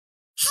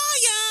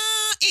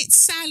it's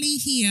Sally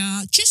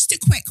here. Just a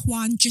quick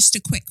one.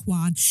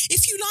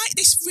 If you like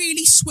this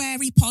really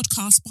sweary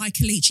podcast by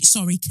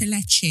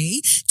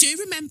Kelechi, do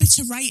remember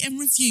to rate and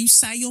review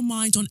Say Your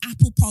Mind on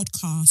Apple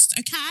Podcast,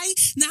 okay?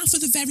 Now for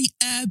the very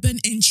urban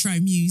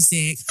intro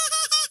music.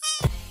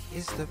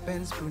 It's the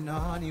Benz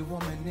Brunani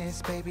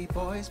womanist, baby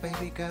boys,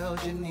 baby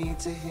girls, you need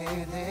to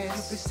hear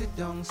this. Sit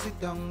down,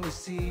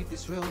 receive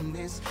this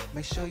realness.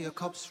 Make sure your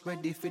cup's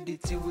ready for the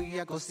tea, we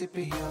are go sip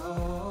it,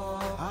 yo.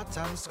 Hard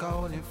time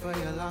scrolling for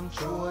your long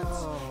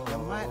shorts. You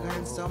might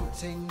learn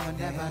something you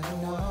never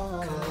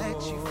know.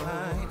 Collect you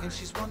fine, and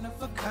she's one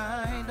of a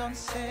kind. Don't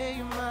say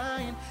you're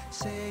mine,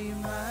 say you're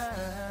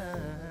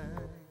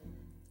mine.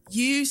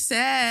 You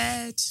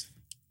said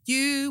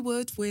you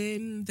would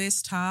win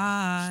this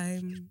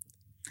time.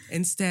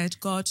 Instead,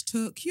 God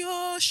took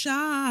your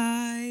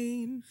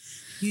shine.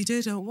 You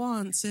didn't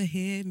want to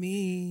hear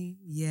me,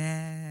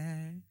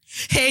 yeah.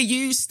 Here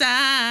you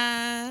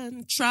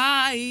stand,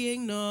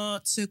 trying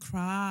not to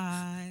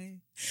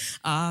cry,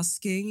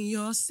 asking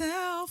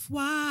yourself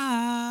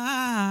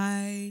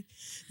why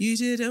you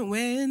didn't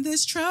win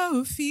this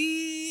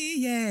trophy,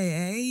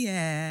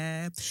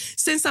 yeah.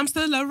 Since I'm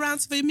still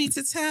around for me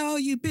to tell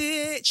you,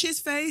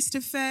 bitches, face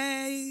to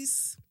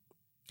face.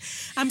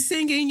 I'm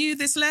singing you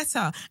this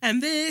letter,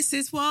 and this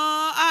is what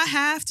I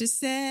have to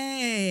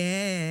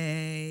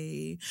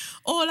say.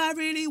 All I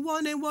really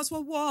wanted was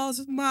what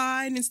was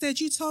mine. Instead,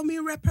 you told me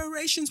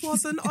reparations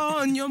wasn't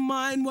on your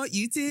mind. What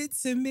you did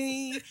to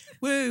me,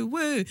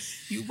 woo.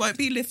 You won't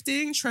be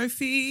lifting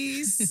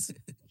trophies.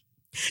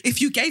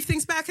 If you gave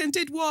things back and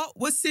did what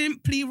was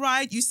simply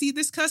right, you see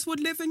this curse would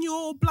live and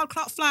your blood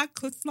clot flag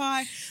could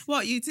fly.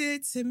 What you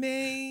did to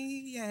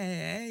me,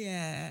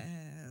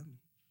 yeah.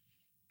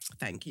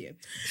 Thank you.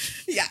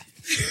 Yeah.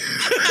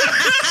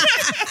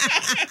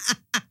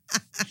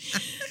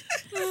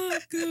 Oh,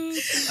 God.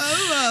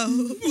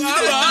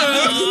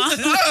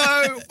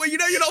 Oh. Well, you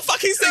know you're not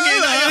fucking singing.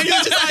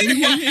 You're just like,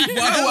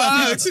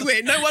 whoa to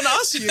it. No one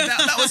asked you.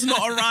 That was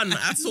not a run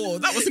at all.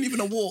 That wasn't even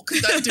a walk.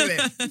 Don't do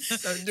it.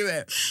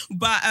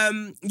 But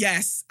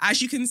yes,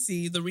 as you can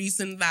see, the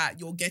reason that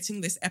you're getting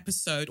this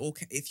episode, or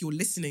if you're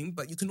listening,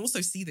 but you can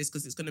also see this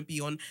because it's going to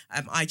be on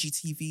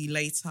IGTV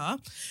later.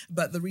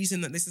 But the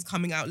reason that this is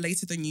coming out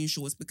later than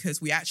usual is because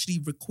we actually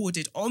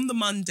recorded on the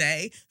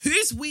Monday.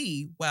 Who's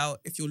we? Well,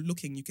 if you're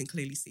looking, you can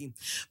clearly see.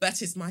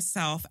 That is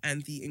myself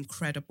and the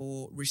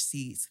incredible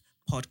Receipts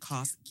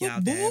podcast.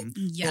 Yes.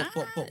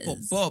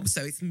 Bob.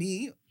 So it's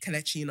me,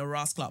 Kelechi, in a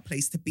Rascal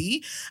Place to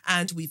Be.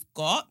 And we've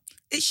got...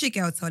 It's your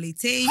girl, Tolly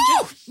T.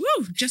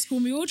 Woo! Just call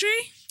me Audrey.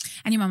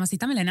 And your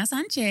mamacita Milena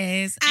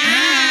Sanchez. Ow!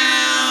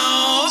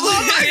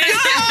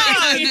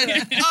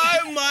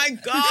 Oh my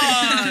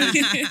God.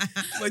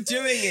 We're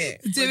doing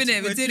it. We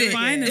did it.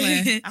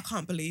 Finally. I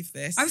can't believe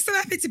this. I'm so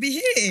happy to be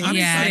here. I'm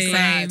Yeah, so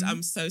glad. same.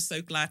 I'm so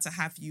glad to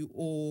have you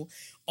all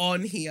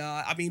on here.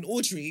 I mean,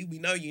 Audrey, we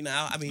know you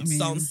now. I mean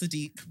Son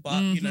Sadiq,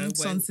 but you know,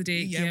 Son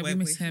Sadiq, we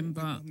miss him,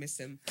 but... we miss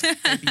him.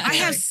 I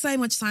have so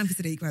much time for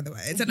Sadiq, by the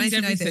way. I don't know if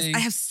you know this. everything. I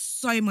have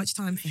so much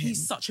time for him.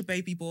 He's such a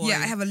baby boy. Yeah,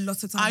 I have a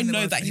lot of time. I in the know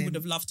world that for he him. would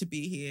have loved to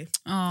be here.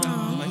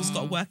 Oh. He's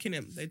got work in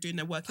him. They're doing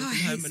their working I from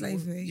hate home and all.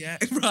 slavery. Yeah,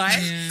 right.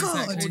 Yeah,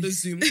 God. All the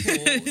Zoom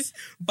calls.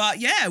 But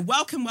yeah,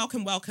 welcome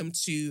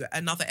to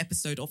another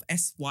episode of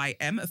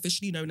SYM,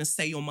 officially known as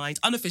Say Your Mind,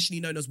 unofficially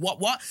known as what?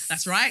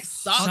 That's right.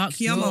 Suck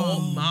your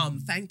mum.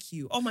 mum. Thank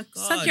you. Oh my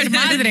God. Suck your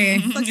madre.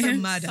 Suck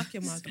some mud. Suck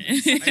your mother.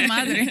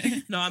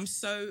 Madre. No, I'm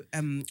so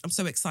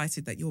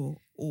excited that you're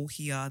all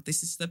here.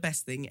 This is the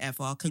best thing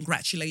ever.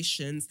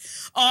 Congratulations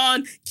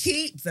on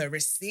Keep the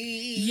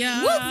Receipt.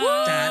 Yeah.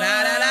 Da,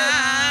 da, da,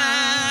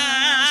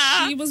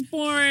 da. She was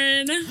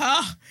born.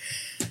 Huh.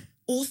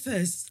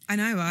 Authors. I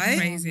know, right?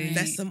 Crazy.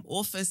 There's some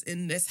authors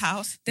in this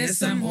house. There's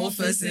some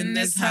authors in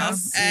this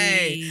house.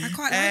 Hey. I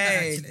quite like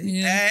that, actually.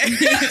 Yeah.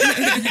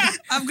 Hey.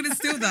 I'm going to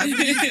steal that. I'm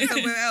going to use it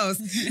somewhere else.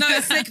 No,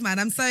 it's sick, man.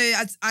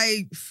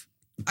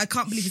 I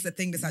can't believe it's a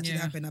thing that's actually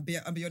happened.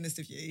 I'll be honest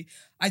with you.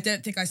 I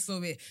don't think I saw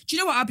it. Do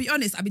you know what? I'll be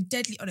honest. I'll be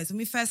deadly honest. When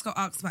we first got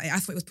asked about it, I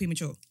thought it was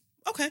premature.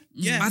 Okay.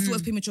 Yeah. I thought it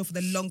was premature for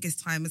the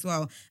longest time as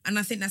well. And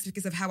I think that's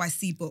because of how I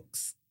see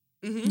books.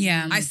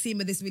 Yeah. I see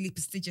them as this really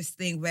prestigious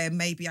thing where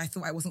maybe I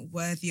thought I wasn't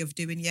worthy of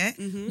doing yet.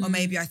 Or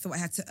maybe I thought I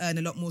had to earn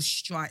a lot more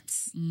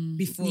stripes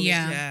before.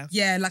 Yeah. Yeah.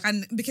 Yeah,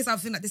 because I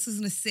feel like this was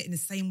going to sit in the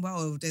same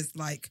world as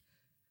like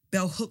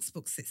Bell Hooks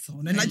book sits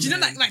on. And like, do you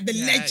know like the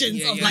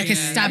legends of like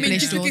established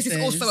just because it's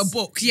authors. also a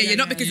book. Yeah,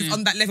 not because it's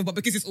on that level, but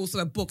because it's also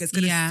a book. It's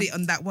going to sit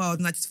on that world.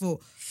 And I just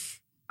thought,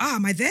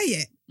 am I there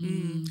yet?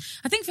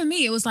 I think for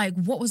me, it was like,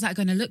 what was that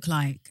going to look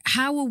like?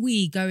 How are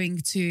we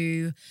going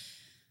to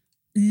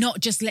not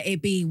just let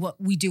it be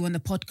what we do on the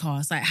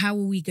podcast? Like, how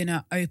are we going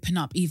to open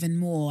up even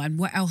more? And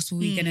what else were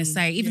we going to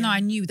say? Even though I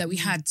knew that we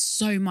had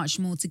so much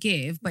more to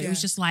give, but it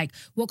was just like,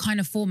 what kind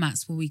of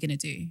formats were we going to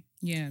do?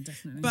 Yeah,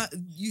 definitely. But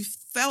you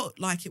felt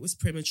like it was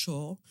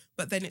premature,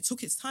 but then it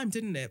took its time,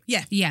 didn't it?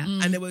 Yeah. Yeah.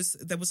 And there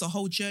was a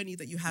whole journey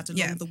that you had along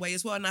Yeah. the way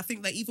as well. And I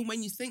think that even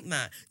when you think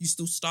that, you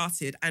still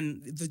started,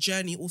 and the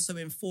journey also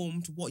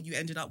informed what you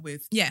ended up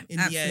with. Yeah, in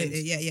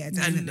absolutely. the end. Yeah,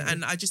 definitely.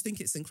 And I just think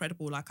it's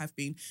incredible. Like, I've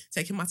been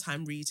taking my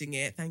time reading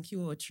it. Thank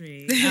you,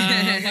 Audrey.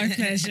 Oh, my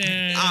pleasure.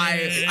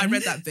 I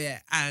read that bit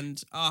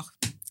and I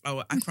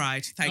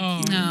cried.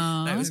 Thank you.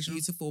 Aw. That was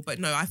beautiful. But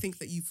no, I think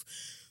that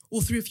all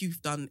three of you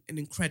have done an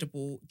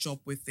incredible job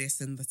with this,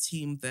 and the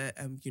team that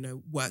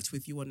worked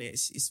with you on it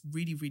is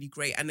really, really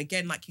great. And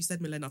again, like you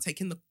said, Milena,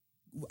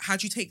 how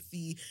do you take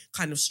the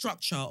kind of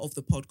structure of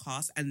the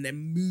podcast and then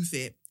move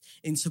it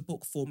into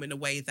book form in a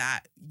way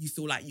that you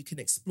feel like you can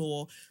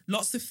explore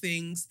lots of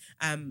things,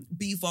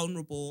 be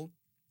vulnerable,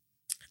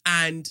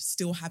 and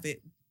still have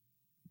it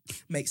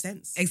make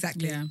sense?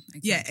 Exactly.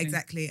 Yeah,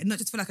 exactly. And not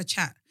just for like a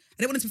chat.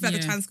 I didn't want it to feel like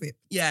a Yeah. transcript.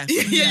 Yeah.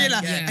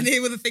 Yeah. And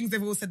here were the things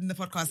they've all said in the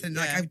podcast, and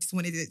like Yeah. I just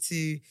wanted it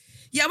to.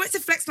 Yeah, I wanted to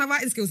flex my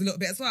writing skills a little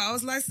bit as well. I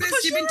was like, sis,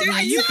 Because you've been you're doing,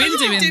 right. You've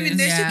been doing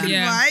this. this. You can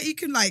Yeah. write. You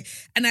can like,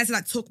 and I had to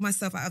like talk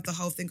myself out of the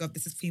whole thing of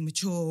this is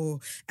premature,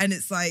 and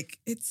it's like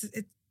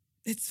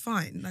it's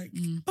fine. Like,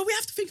 But we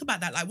have to think about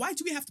that. Like, why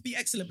do we have to be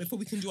excellent before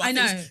we can do our I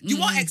know. things?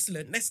 You are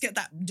excellent. Let's get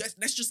that.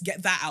 Let's just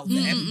get that out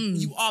there.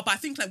 You are. But I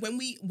think like when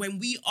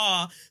we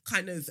are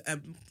kind of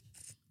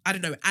I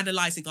don't know,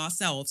 analyzing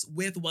ourselves,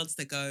 we're the ones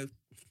that go,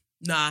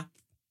 nah.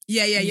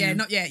 yeah,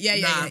 not yeah.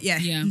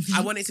 Yeah.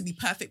 I want it to be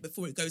perfect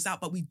before it goes out.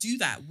 But we do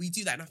that.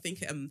 And I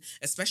think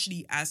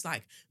especially as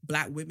like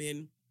Black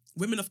women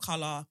of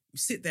color, you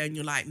sit there and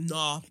you're like,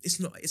 nah,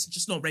 it's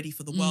just not ready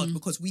for the world,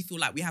 because we feel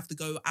like we have to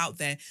go out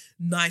there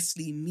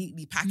nicely,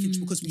 neatly packaged,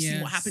 because we see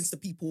what yes. happens to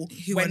people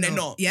Who when are they're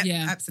not. Yeah,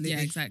 Yeah, absolutely.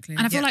 Yeah, exactly.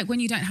 And I feel like when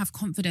you don't have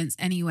confidence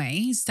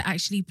anyways, to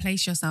actually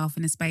place yourself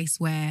in a space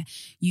where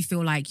you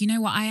feel like, you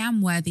know what, I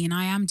am worthy and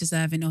I am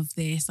deserving of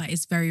this. Like,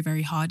 it's very,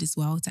 very hard as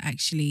well to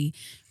actually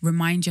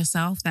remind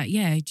yourself that,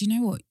 yeah, do you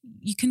know what,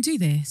 you can do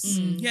this.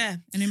 Yeah.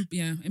 And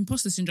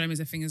imposter syndrome is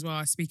a thing as well.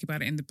 I speak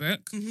about it in the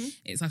book.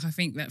 It's like, I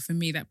think that for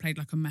me, that played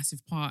like a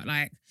massive part.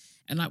 Like,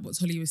 and like what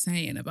Holly was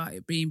saying about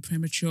it being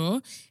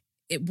premature,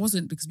 it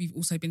wasn't, because we've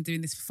also been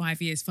doing this for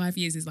 5 years. 5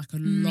 years is like a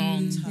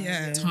long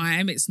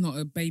time. It's not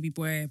a baby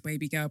boy,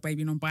 baby girl,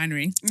 baby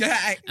non-binary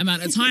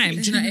amount of time.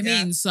 Do you know what I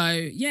mean? So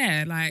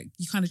yeah, like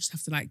you kind of just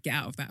have to like get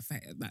out of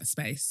that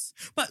space.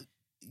 But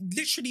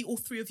literally all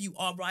three of you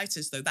are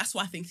writers though. That's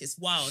why I think it's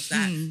wild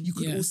that you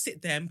could all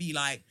sit there and be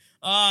like,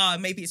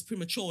 maybe it's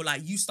premature.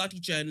 Like, you study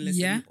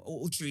journalism,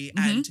 Audrey,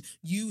 and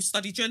you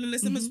study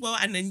journalism as well.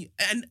 And then,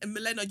 and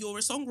Milena, you're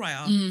a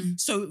songwriter.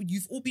 So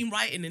you've all been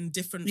writing in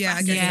different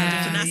facets and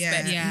different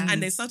aspects. Yeah.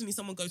 And then suddenly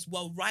someone goes,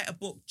 well, write a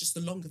book, just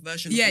a longer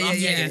version Yeah, of last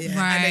yeah, year. yeah. And then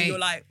Right. you're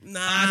like,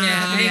 nah.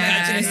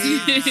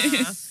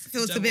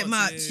 Feels Don't a bit want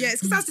much. to. Yeah,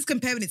 it's because I was just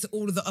comparing it to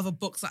all of the other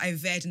books that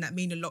I've read and that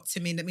mean a lot to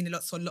me and that mean a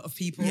lot to a lot of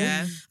people.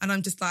 Yeah. And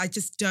I'm just like, I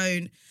just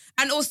don't.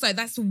 And also,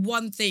 that's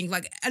one thing.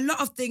 Like, a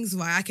lot of things,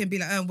 right, I can be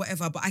like, oh,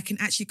 whatever, but I can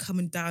actually come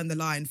and down the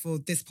line for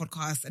this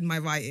podcast and my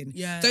writing.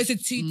 Yeah. Those are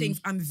two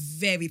things I'm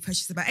very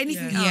precious about.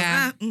 Anything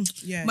Yeah.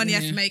 else, Yeah. money I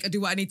have to make, I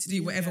do what I need to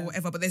do,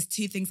 whatever. But there's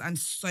two things I'm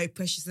so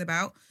precious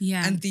about.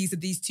 Yeah. And these are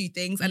these two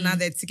things. And now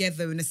they're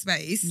together in a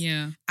space.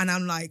 Yeah. And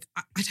I'm like,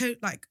 I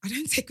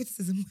don't take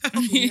criticism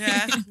well.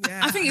 Yeah.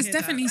 I think it's hear that.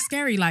 definitely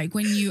scary, like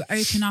when you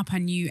open up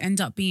and you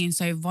end up being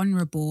so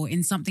vulnerable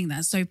in something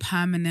that's so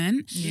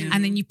permanent,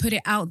 and then you put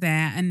it out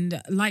there.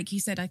 And like you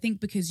said, I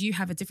think because you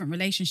have a different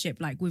relationship,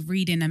 like with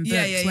reading and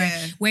books,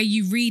 where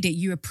you read it,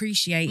 you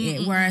appreciate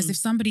it. Whereas if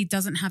somebody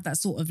doesn't have that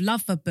sort of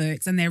love for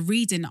books and they're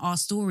reading our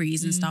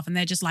stories and stuff, and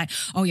they're just like,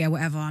 oh yeah,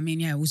 whatever. I mean,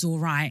 yeah, it was all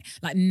right.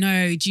 Like,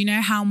 no, do you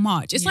know how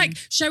much? It's like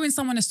showing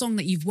someone a song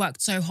that you've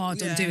worked so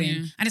hard on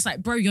doing, and it's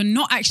like, bro, you're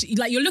not actually,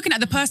 like, you're looking at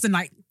the person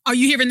like, are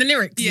you hearing the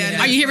lyrics? Yeah,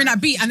 Are you hearing that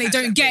beat? And they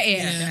don't get it.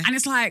 Yeah. And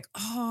it's like,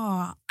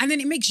 and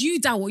then it makes you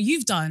doubt what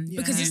you've done,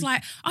 because it's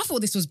like, I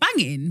thought this was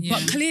banging,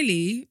 but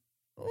clearly.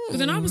 But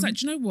then I was like,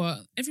 do you know what?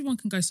 Everyone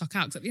can go suck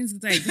out, because at the end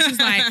of the day, this is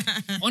like,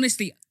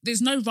 honestly,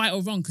 there's no right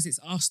or wrong, because it's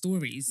our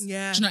stories.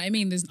 Yeah. Do you know what I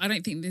mean? I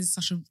don't think there's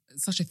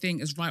such a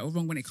thing as right or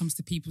wrong when it comes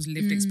to people's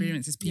lived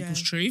experiences,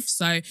 people's truth.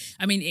 So,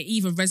 I mean, it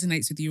either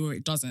resonates with you or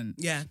it doesn't.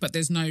 Yeah. But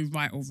there's no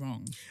right or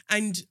wrong.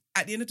 And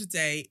at the end of the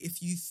day,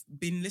 if you've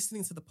been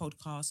listening to the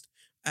podcast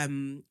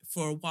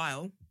for a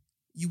while,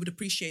 you would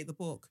appreciate the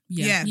book.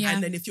 Yeah.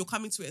 And then if you're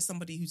coming to it as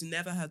somebody who's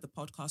never heard the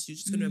podcast, you're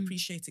just going to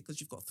appreciate it because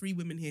you've got three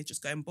women here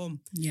just going, boom.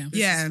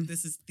 Yeah.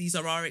 These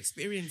are our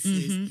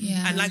experiences.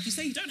 Yeah. And like you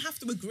say, you don't have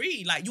to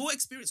agree. Like, your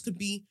experience could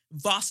be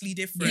vastly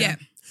different. Yeah.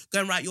 Go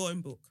and write your own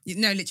book.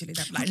 No, literally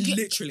that part. Like,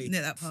 literally.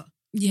 No, that part.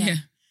 Yeah.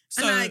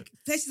 So, And like,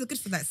 places are good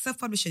for that.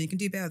 Self-publishing, you can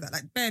do better with that.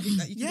 Like, bare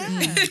like, you can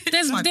do yeah.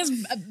 There's Fine.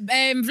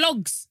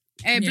 vlogs.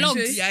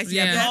 Blogs. Yes,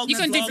 Yeah. blogs, You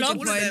can do blogs,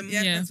 vlogs. all of them.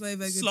 Yeah, Yeah. that's a very,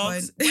 very good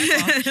Slogs, point.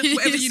 whatever.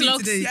 Whatever you need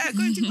Slogs. to do. Yeah,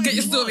 go and do whatever Get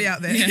your you story want.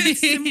 out there.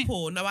 It's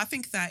simple. No, I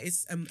think that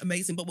is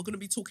amazing, but we're going to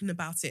be talking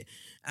about it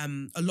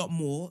a lot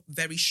more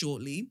very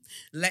shortly.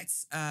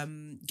 Let's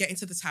get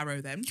into the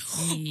tarot then.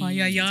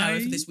 Tarot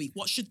for this week.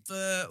 What should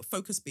the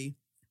focus be?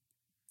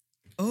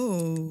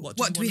 Oh, What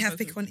what do do you we wanna have?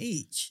 Pick focus- one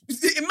each.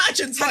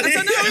 Imagine, I Tony.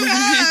 don't know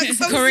how it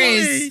works. I'm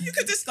Careers. sorry. You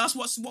could discuss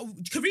what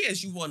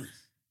careers you want.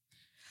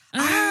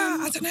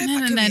 I don't know. No,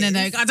 about no, no, no.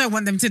 careers. I don't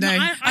want them to know.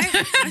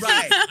 I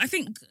Right. I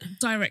think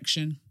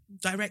direction.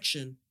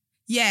 Direction.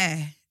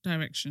 Yeah.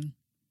 Direction.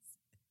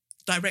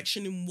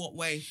 Direction in what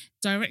way?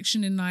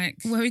 Direction in like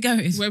Where we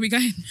going? where we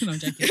going? No, I'm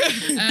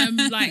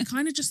joking. Like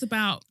kind of just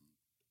about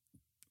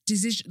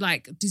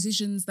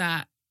decisions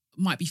that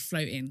might be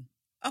floating.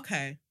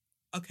 Okay.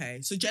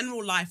 So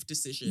general life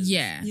decisions.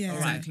 Yeah, Yeah. All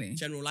right. exactly.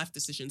 General life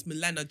decisions.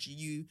 Milena, do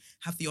you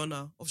have the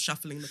honor of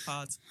shuffling the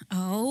cards?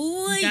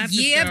 Oh, That's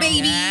the yeah, girl.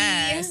 baby.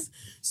 Yes.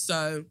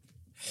 So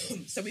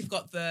we've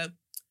got the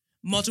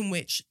Modern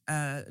Witch,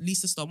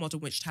 Lisa Stoll Modern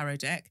Witch Tarot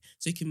deck.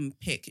 So you can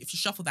pick, if you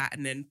shuffle that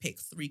and then pick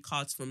 3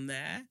 cards from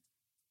there.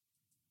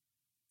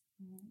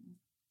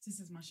 This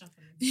is my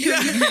shuffling. You're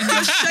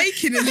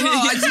shaking as well.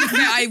 I do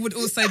think I would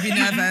also be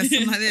nervous.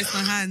 I'm like this, my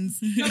hands.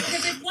 No,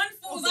 because if one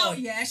falls God. out,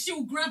 yeah,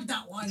 she'll grab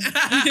that one.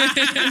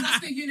 That's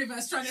the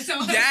universe trying to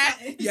tell her.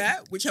 Yeah.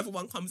 Whichever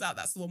one comes out,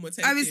 that's the one we're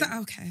taking. Oh, is that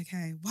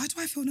okay? Why do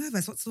I feel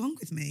nervous? What's wrong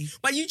with me?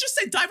 But you just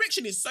said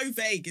direction is so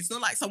vague. It's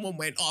not like someone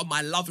went, "Oh,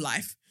 my love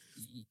life."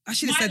 I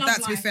should have My said love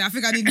that, to be life. fair. I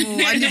think I need more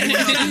help in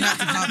that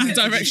department.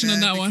 to be Direction on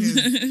fair, that one.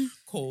 because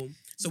Cool.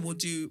 So we'll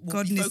be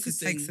Godness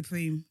focusing. takes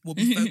supreme. We'll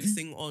be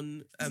focusing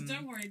on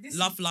Don't worry, this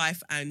love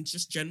life and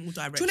just general Do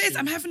direction. you know what it is?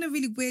 I'm having a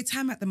really weird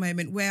time at the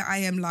moment where I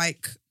am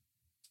like,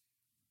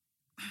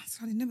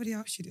 sorry, nobody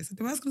asked you this. I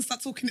was going to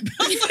start talking about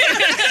But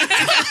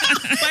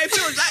it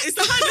feels like it's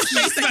the kind of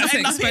space that About to you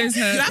end up in. expose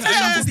her You have to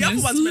shuffle the other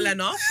business. ones,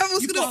 Milena. I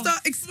was You've going got to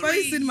start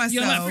exposing You're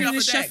myself. like Three other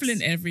finished decks.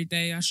 shuffling every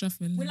day. I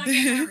shuffle. Will I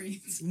get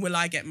married? Will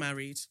I get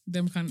married?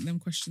 Them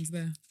questions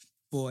there.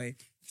 Boy.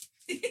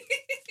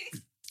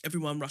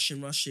 Everyone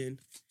rushing.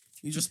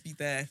 You just be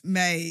there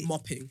Mate,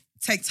 mopping.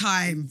 take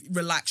time.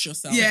 Relax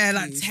yourself. Yeah,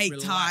 like please. take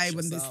Relax time on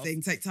this yourself.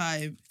 thing. Take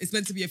time. It's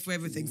meant to be a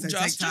forever thing, so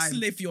Just take time.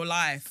 live your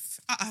life.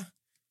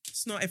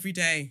 It's not every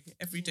day.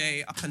 Every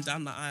day up and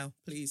down the aisle,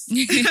 please.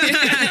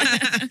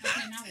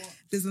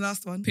 There's the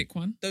last one. Pick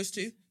one. Those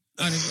two.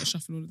 I only got to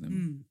shuffle all of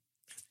them.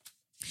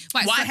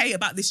 Right, What so- I hate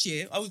about this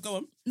year. Oh, go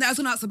on. No, I was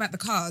going to ask about the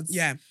cards.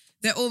 Yeah.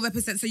 They're all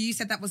represent. So you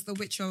said that was the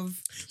witch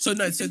of. So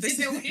no. So this.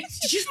 Did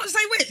you not say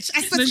witch? I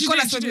No, said she God,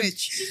 I did, said she did.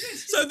 witch.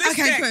 So this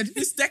Okay, deck. good.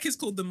 This deck is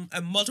called the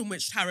Modern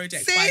Witch Tarot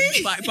deck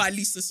See? by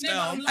Lisa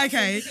Stoll.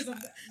 Okay. Of all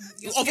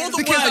the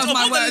Because words, of of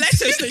my all the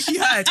words. letters that she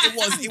heard, it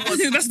was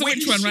That's the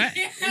witch one, right?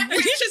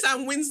 Witches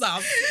and Windsor.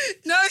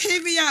 No,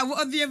 hear me out.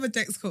 What are the other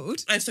decks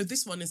called? And so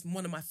this one is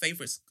one of my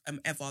favorites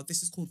ever.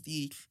 This is called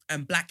the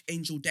Black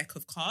Angel deck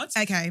of cards.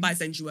 Okay. By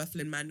Zenju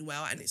Flynn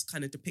Manuel, and it's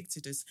kind of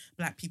depicted as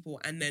black people.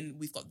 And then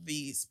we've got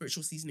the Spiritual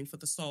Seasoning for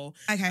the Soul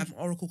Okay.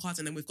 Oracle cards,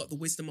 and then we've got the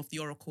Wisdom of the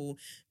Oracle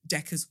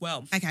deck as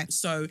well. Okay.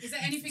 So Is there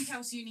anything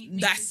else you need?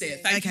 that's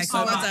it. Thank you Okay, so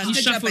cool. Well much. done. You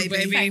Good job, shuffled,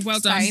 baby. baby. Well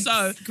done.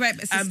 So Great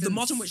the assistance.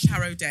 Modern Witch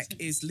Tarot deck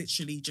is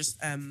literally just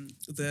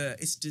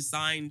it's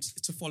designed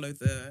to follow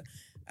the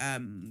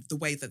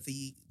way that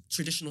the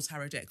traditional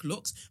tarot deck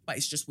looks, but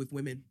it's just with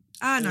women.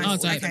 Ah, nice. All Oh,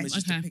 of dope. them is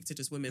just Okay. depicted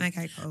as women.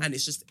 Okay, cool. And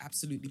it's just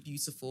absolutely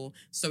beautiful.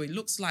 So it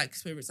looks like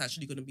Spirit's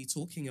actually going to be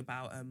talking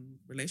about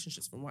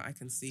relationships from what I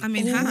can see. I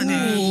mean,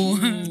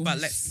 honey. But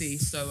let's see.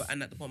 So,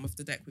 and at the bottom of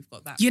the deck, we've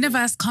got that.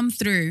 Universe, come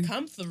through.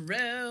 Come through.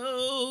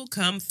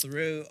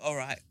 All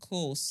right,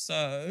 cool.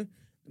 So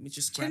let me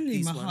just grab Generally,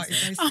 these my ones. heart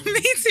is there. Oh,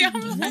 me too. I'm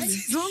What like,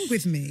 is wrong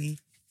with me?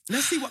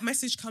 Let's see what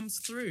message comes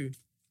through.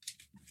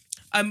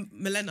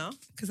 Milena,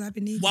 Because I've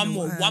been needing one a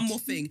more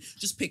word. thing.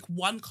 Just pick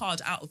one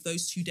card out of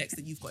those 2 decks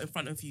that you've got in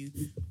front of you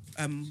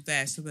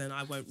there, so then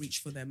I won't reach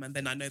for them, and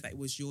then I know that it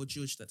was your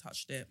judge that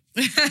touched it.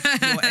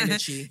 Your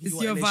energy.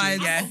 It's your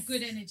vibe. Yeah.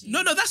 good energy.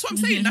 No, that's what I'm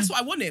saying. That's what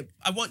I wanted.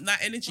 I want that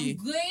energy.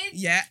 Good.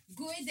 Yeah.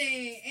 Good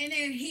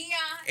energía.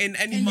 In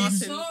any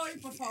Martin.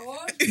 por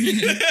favor.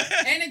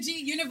 Energy,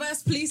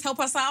 universe, please help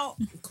us out.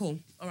 Cool.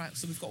 All right.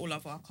 So we've got all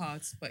of our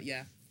cards, but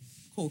yeah.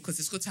 Cool, because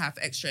it's good to have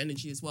extra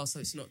energy as well, so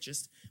it's not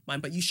just mine.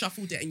 But you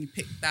shuffled it and you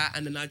picked that,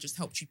 and then I just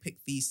helped you pick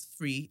these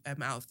 3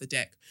 out of the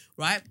deck,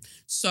 right?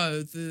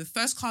 So the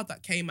first card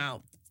that came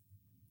out,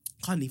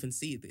 can't even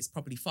see it. It's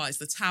probably far. It's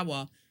the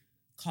Tower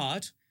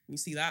card. You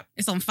see that?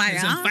 It's on fire.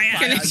 It's on fire.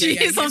 Fire.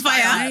 It's on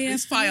fire.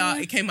 It's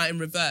fire. It came out in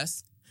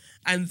reverse,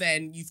 and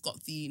then you've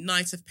got the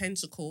Knight of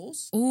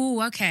Pentacles.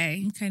 Oh,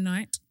 okay. Okay,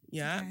 night.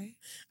 Yeah, Okay.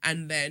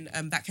 and then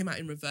that came out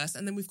in reverse,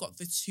 and then we've got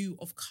the 2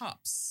 of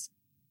Cups.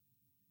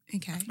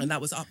 Okay. And that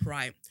was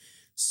upright.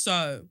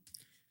 So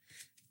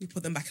we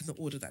put them back in the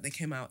order that they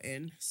came out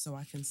in so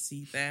I can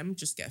see them,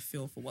 just get a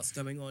feel for what's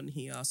going on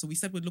here. So we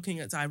said we're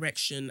looking at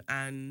direction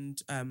and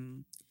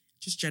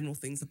just general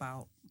things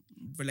about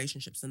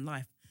relationships and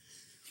life.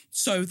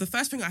 So the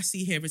first thing I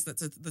see here is that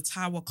the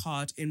Tower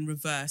card in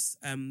reverse,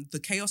 the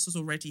chaos has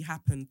already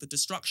happened. The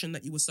destruction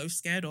that you were so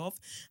scared of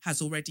has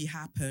already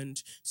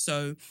happened.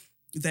 So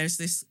there's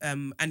this,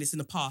 and it's in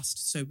the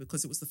past. So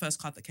because it was the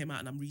first card that came out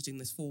and I'm reading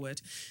this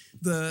forward,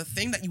 the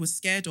thing that you were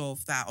scared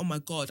of that, oh my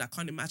God, I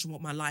can't imagine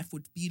what my life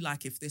would be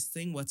like if this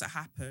thing were to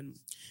happen,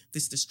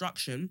 this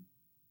destruction,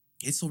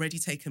 it's already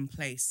taken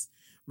place,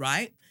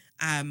 right?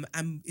 And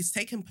it's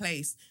taken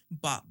place,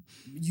 but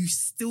you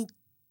still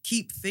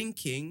keep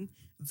thinking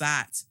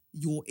that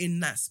you're in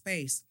that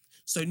space.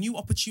 So new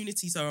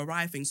opportunities are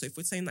arriving. So if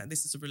we're saying that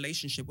this is a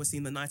relationship, we're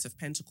seeing the Knight of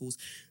Pentacles.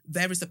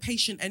 There is a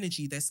patient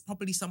energy. There's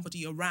probably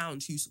somebody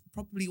around who's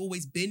probably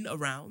always been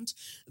around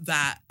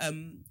that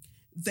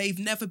they've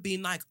never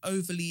been like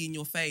overly in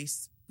your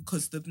face,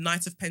 because the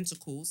Knight of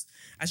Pentacles,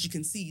 as you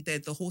can see,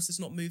 the horse is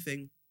not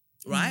moving,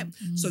 right?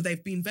 So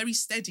they've been very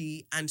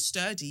steady and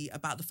sturdy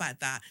about the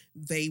fact that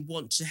they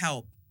want to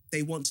help.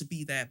 They want to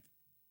be there.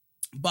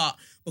 But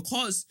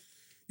because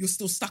you're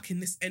still stuck in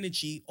this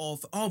energy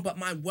of, oh, but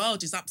my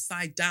world is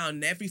upside down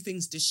and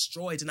everything's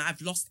destroyed and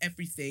I've lost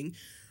everything,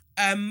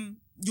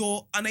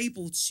 you're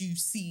unable to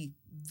see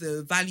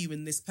the value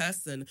in this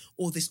person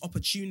or this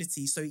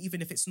opportunity. So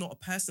even if it's not a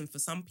person for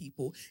some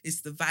people,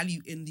 it's the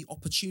value in the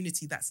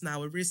opportunity that's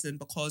now arisen,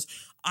 because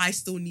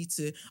I've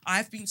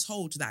been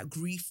told that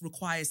grief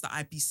requires that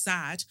I be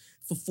sad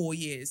for 4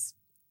 years.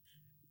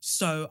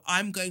 So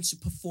I'm going to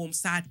perform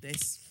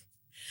sadness.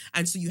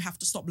 And so you have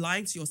to stop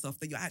lying to yourself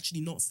that you're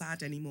actually not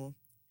sad anymore.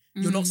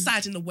 You're not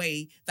sad in the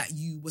way that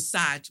you were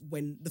sad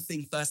when the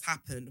thing first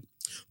happened,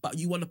 but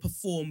you want to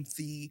perform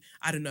the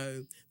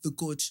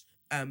good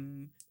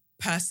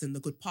person,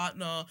 the good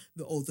partner,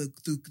 or the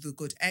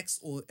good ex,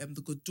 or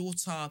the good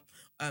daughter,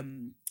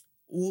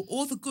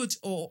 or the good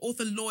or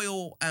the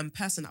loyal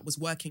person that was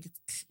working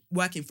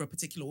for a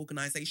particular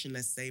organization,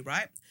 let's say,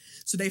 right?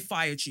 So they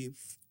fired you.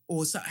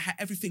 Or so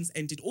everything's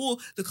ended, or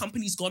the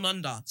company's gone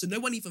under. So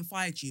no one even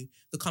fired you.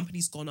 The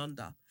company's gone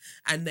under.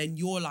 And then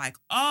you're like,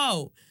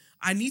 oh,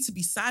 I need to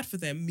be sad for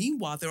them.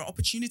 Meanwhile, there are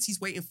opportunities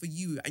waiting for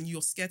you and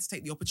you're scared to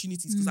take the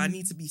opportunities because I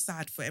need to be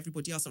sad for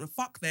everybody else. I'm like,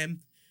 fuck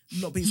them.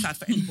 I'm not being sad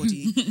for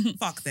anybody.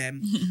 Fuck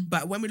them.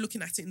 But when we're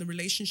looking at it in the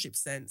relationship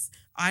sense,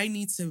 I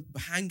need to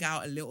hang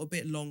out a little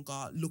bit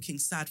longer, looking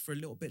sad for a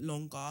little bit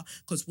longer,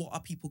 because what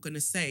are people going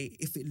to say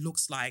if it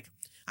looks like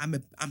I'm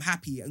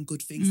happy and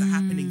good things are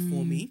happening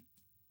for me?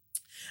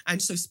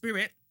 And so,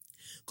 Spirit,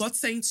 God's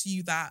saying to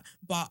you that,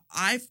 but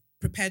I've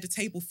prepared a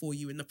table for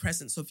you in the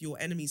presence of your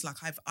enemies. Like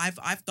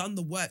I've done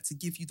the work to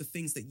give you the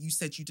things that you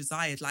said you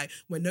desired. Like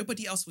when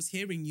nobody else was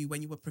hearing you,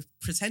 when you were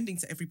pretending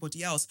to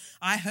everybody else,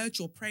 I heard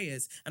your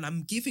prayers and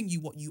I'm giving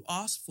you what you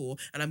asked for,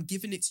 and I'm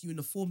giving it to you in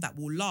a form that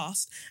will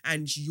last.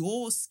 And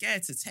you're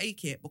scared to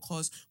take it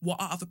because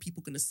what are other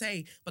people going to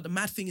say? But the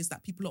mad thing is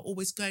that people are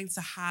always going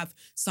to have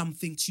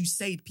something to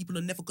say. People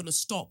are never going to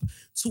stop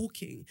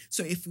talking.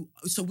 So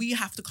we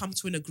have to come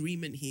to an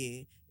agreement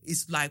here.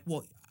 It's like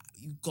what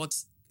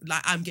God's,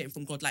 like I'm getting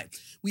from God, like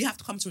we have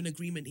to come to an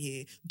agreement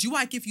here. Do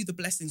I give you the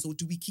blessings or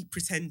do we keep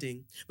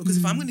pretending? Because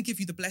if I'm going to give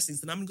you the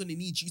blessings, then I'm going to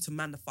need you to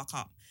man the fuck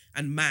up.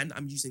 And man,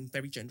 I'm using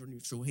very gender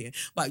neutral here,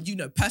 but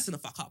person the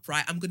fuck up,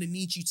 right? I'm going to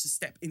need you to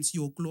step into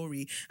your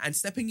glory, and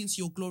stepping into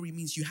your glory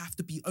means you have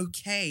to be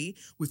okay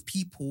with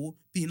people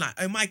being like,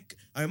 oh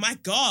my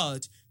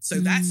God.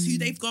 So that's who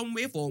they've gone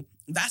with, or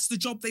that's the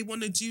job they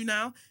want to do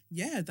now.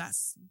 Yeah,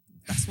 that's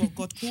what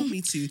God called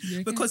me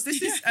to, because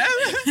this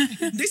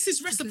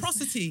is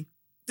reciprocity.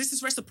 This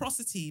is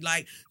reciprocity.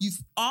 Like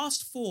you've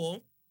asked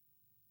for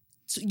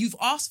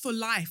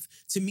life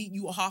to meet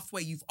you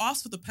halfway. You've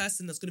asked for the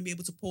person that's going to be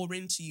able to pour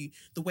into you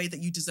the way that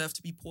you deserve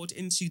to be poured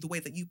into, the way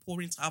that you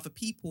pour into other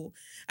people.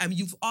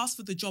 You've asked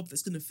for the job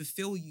that's going to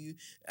fulfill you,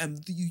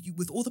 you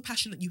with all the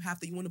passion that you have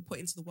that you want to put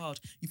into the world.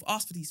 You've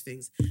asked for these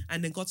things,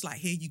 and then God's like,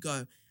 here you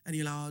go. And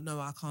you're like, oh no,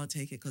 I can't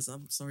take it because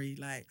I'm sorry.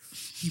 Like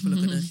people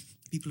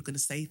are gonna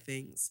say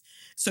things.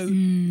 So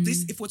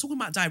this, if we're talking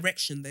about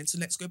direction, then so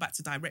let's go back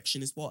to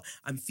direction is what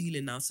I'm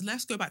feeling now. So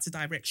let's go back to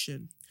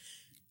direction.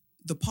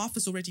 The path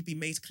has already been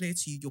made clear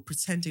to you. You're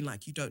pretending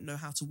like you don't know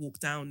how to walk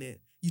down it.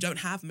 You don't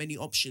have many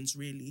options,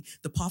 really.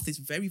 The path is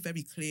very,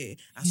 very clear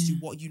as to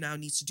what you now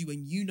need to do,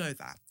 and you know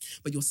that.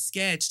 But you're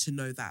scared to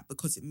know that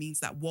because it means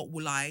that what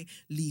will I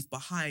leave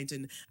behind?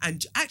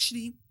 And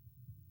actually,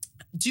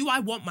 do I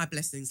want my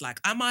blessings?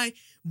 Like, am I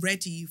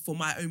ready for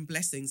my own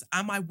blessings?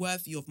 Am I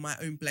worthy of my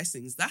own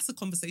blessings? That's a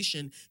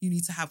conversation you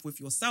need to have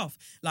with yourself.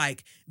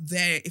 Like,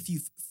 if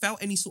you've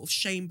felt any sort of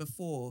shame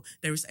before,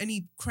 there is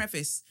any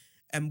crevice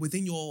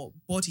within your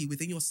body,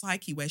 within your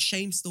psyche, where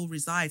shame still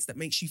resides, that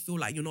makes you feel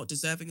like you're not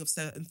deserving of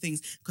certain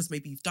things because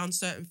maybe you've done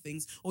certain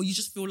things, or you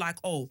just feel like,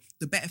 oh,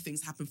 the better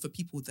things happen for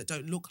people that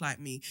don't look like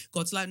me.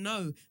 God's like,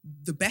 no,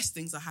 the best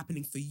things are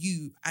happening for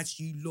you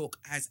as you look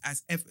as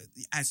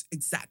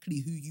exactly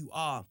who you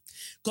are.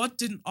 God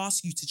didn't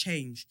ask you to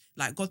change.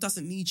 Like, God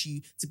doesn't need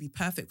you to be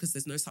perfect because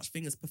there's no such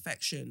thing as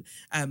perfection.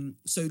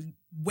 So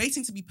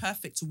waiting to be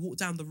perfect to walk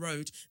down the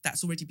road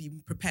that's already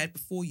been prepared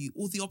before you,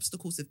 all the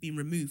obstacles have been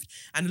removed.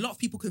 And a lot of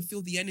people can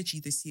feel the energy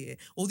this year.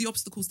 All the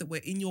obstacles that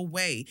were in your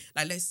way,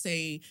 like let's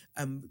say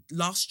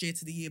last year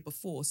to the year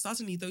before,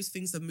 suddenly those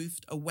things are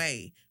moved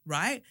away,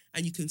 right?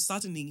 And you can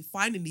suddenly,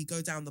 finally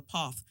go down the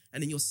path,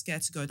 and then you're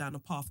scared to go down the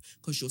path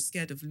because you're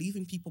scared of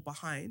leaving people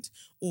behind,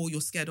 or you're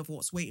scared of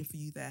what's waiting for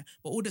you there.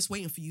 But all that's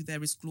waiting for you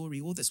there is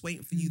glory. All that's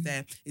waiting for you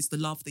there is the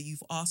love that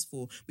you've asked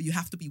for. But you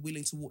have to be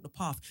willing to walk the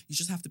path. You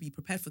just have to be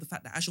prepared for the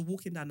fact that as you're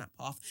walking down that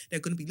path, there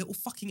are going to be little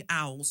fucking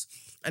owls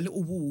and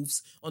little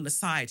wolves on the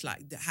side,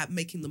 like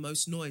making the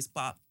most noise.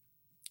 But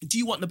do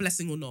you want the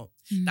blessing or not?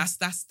 That's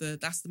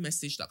the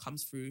message that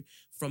comes through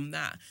from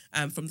that.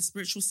 From the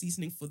spiritual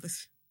seasoning for the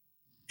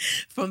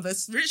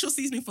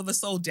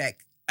soul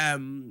deck.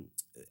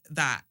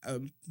 That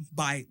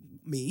by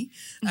me,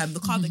 the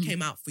card that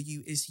came out for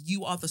you is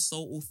you are the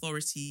sole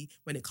authority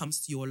when it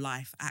comes to your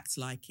life. Act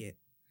like it.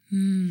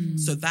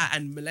 So that,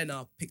 and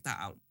Milena picked that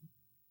out.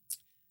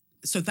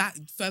 So that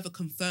further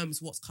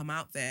confirms what's come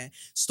out there.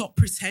 Stop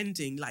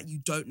pretending like you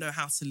don't know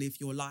how to live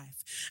your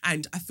life.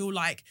 And I feel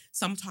like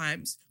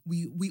sometimes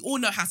we all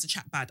know how to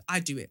chat bad.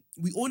 I do it.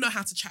 We all know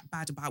how to chat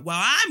bad about,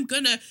 well,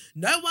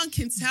 no one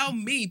can tell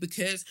me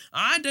because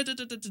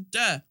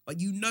But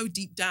you know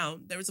deep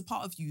down, there is a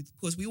part of you,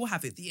 because we all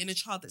have it, the inner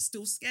child that's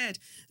still scared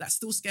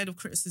of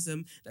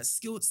criticism, that's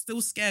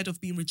still scared of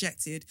being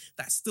rejected,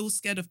 that's still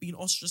scared of being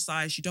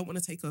ostracized. You don't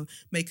want to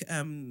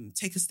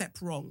take a step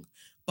wrong.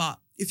 But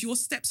if your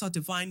steps are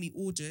divinely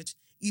ordered,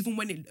 even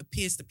when it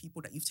appears to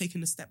people that you've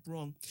taken a step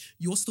wrong,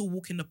 you're still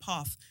walking the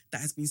path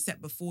that has been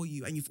set before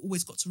you. And you've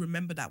always got to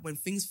remember that when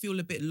things feel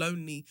a bit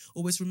lonely,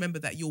 always remember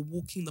that you're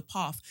walking the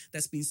path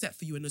that's been set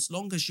for you. And as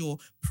long as you're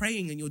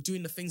praying and you're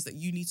doing the things that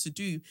you need to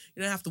do, you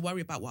don't have to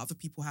worry about what other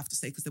people have to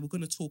say, because they were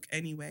going to talk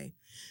anyway.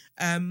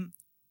 And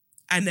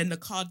then the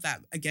card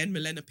that, again,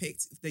 Milena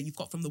picked, that you've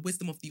got from the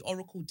Wisdom of the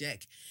Oracle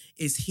deck,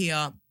 is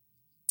here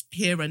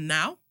and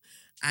now.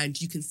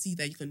 And you can see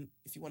that,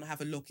 if you want to have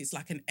a look, it's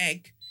like an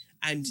egg.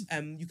 And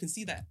you can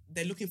see that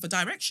they're looking for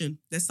direction.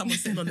 There's someone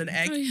sitting on an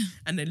egg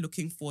and they're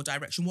looking for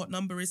direction. What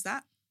number is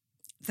that?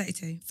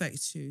 32.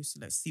 32. So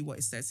let's see what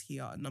it says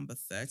here. Number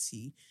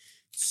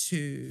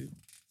 32.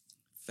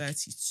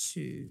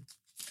 32.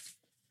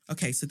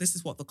 Okay, so this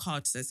is what the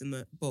card says in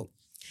the book.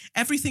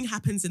 Everything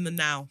happens in the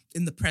now,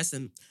 in the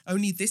present.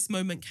 Only this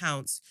moment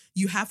counts.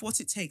 You have what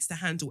it takes to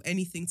handle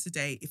anything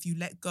today if you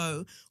let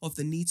go of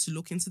the need to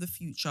look into the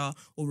future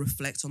or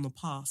reflect on the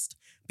past.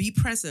 Be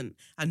present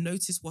and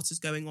notice what is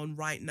going on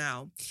right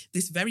now.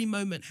 This very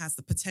moment has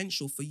the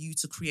potential for you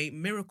to create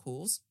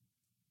miracles.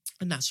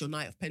 And that's your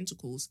Knight of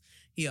Pentacles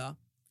here.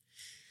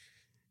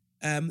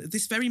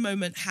 This very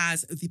moment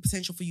has the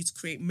potential for you to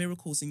create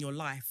miracles in your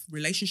life.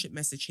 Relationship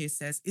message here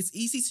says, it's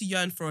easy to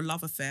yearn for a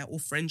love affair or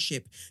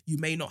friendship you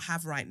may not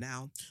have right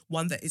now.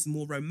 One that is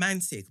more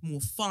romantic,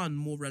 more fun,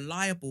 more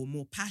reliable,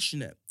 more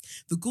passionate.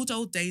 The good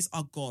old days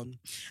are gone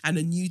and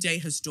a new day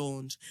has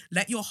dawned.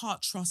 Let your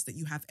heart trust that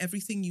you have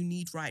everything you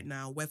need right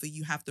now, whether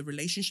you have the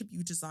relationship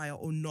you desire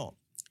or not.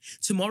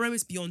 Tomorrow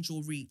is beyond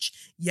your reach.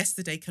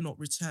 Yesterday cannot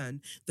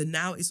return. The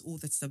now is all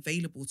that's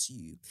available to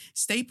you.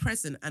 Stay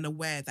present and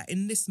aware that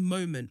in this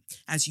moment,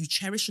 as you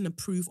cherish and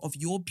approve of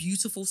your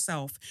beautiful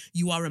self,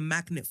 you are a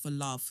magnet for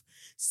love.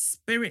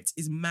 Spirit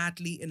is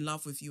madly in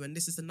love with you. And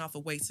this is another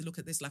way to look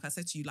at this. Like I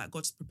said to you, like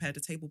God's prepared a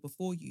table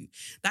before you.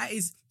 That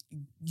is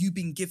you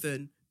being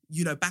given,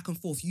 back and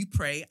forth. You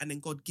pray and then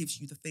God gives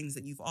you the things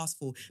that you've asked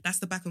for. That's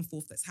the back and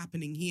forth that's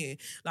happening here.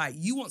 Like,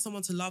 you want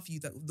someone to love you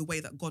the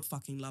way that God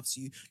fucking loves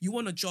you. You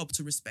want a job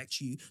to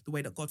respect you the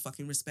way that God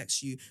fucking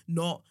respects you.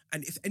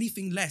 And if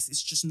anything less,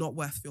 it's just not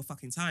worth your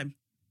fucking time.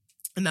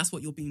 And that's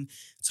what you're being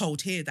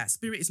told here, that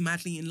Spirit is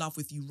madly in love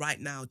with you right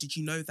now. Did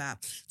you know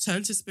that?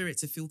 Turn to Spirit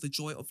to feel the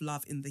joy of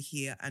love in the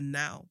here and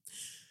now.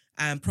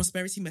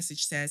 Prosperity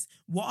message says,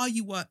 what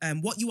you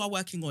are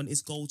working on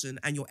is golden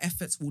and your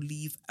efforts will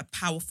leave a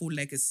powerful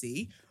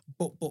legacy.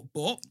 But.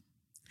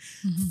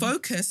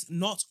 Focus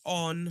not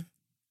on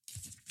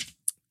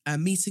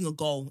meeting a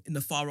goal in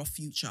the far off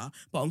future,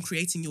 but on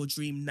creating your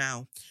dream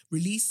now.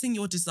 Releasing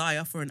your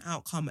desire for an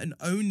outcome and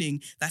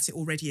owning that it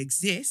already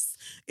exists,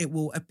 it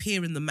will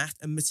appear in the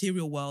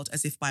material world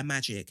as if by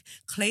magic.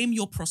 Claim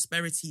your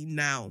prosperity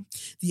now.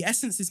 The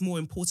essence is more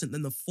important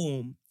than the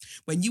form.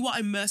 When you are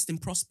immersed in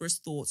prosperous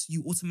thoughts,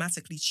 you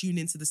automatically tune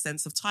into the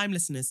sense of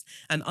timelessness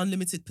and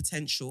unlimited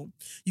potential.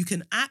 You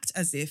can act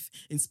as if,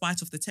 in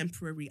spite of the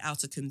temporary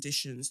outer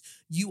conditions,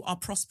 you are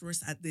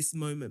prosperous at this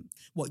moment.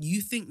 What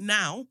you think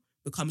now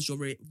becomes your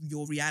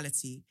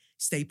reality.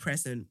 Stay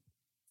present.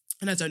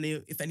 And I don't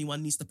know if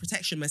anyone needs the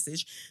protection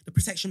message. The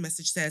protection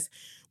message says,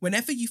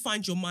 whenever you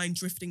find your mind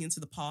drifting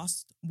into the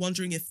past,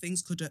 wondering if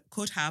things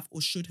could have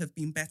or should have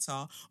been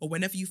better, or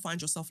whenever you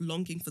find yourself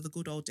longing for the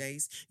good old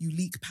days, you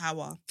leak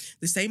power.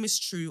 The same is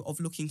true of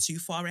looking too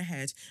far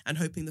ahead and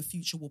hoping the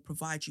future will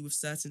provide you with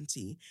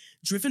certainty.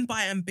 Driven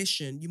by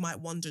ambition, you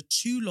might wander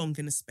too long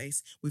in a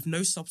space with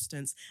no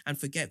substance and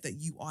forget that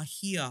you are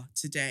here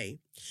today.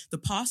 The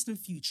past and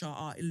future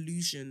are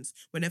illusions.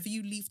 Whenever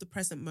you leave the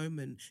present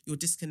moment, you're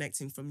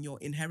disconnecting from your your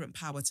inherent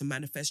power to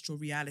manifest your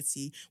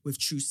reality with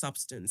true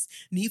substance.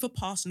 Neither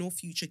past nor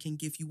future can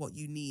give you what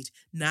you need.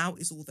 Now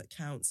is all that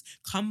counts.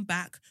 Come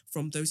back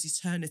from those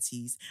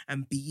eternities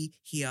and be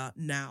here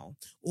now.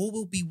 All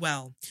will be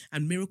well,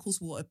 and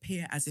miracles will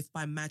appear as if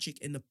by magic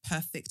in the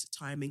perfect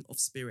timing of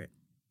spirit.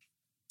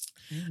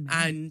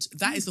 And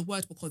that is the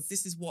word, because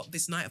this is what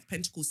this Knight of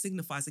Pentacles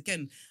signifies.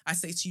 Again, I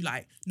say to you,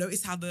 like,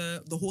 notice how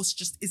the horse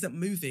just isn't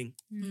moving.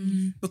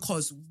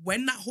 Because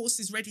when that horse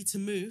is ready to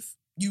move,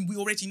 we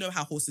already know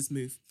how horses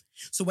move.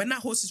 So when that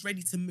horse is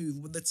ready to move,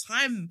 with the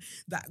time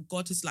that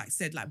God has like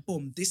said, like,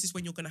 boom, this is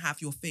when you're going to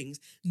have your things,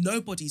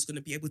 nobody's going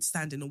to be able to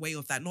stand in the way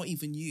of that, not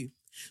even you.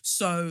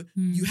 So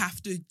you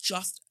have to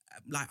just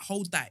like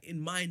hold that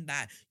in mind,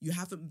 that you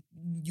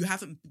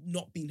haven't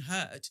not been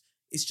heard.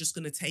 It's just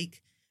going to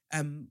take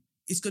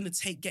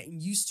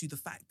getting used to the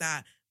fact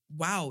that,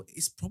 wow,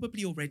 it's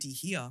probably already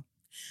here.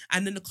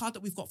 And then the card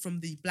that we've got from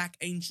the Black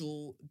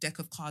Angel deck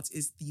of cards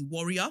is the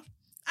Warrior.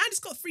 And it's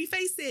got 3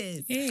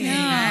 faces.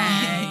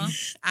 Yeah.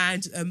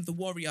 And the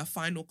Warrior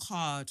final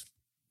card.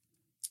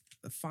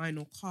 The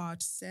final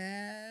card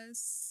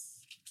says,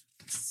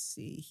 let's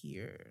see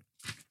here.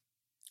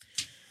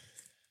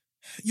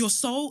 Your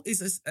soul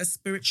is a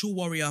spiritual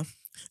warrior.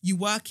 You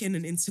work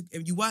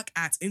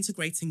at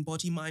integrating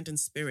body, mind, and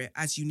spirit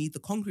as you need the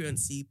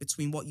congruency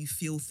between what you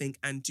feel, think,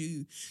 and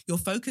do. Your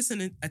focus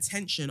and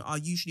attention are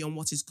usually on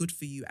what is good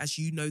for you, as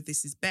you know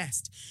this is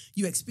best.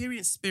 You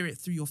experience spirit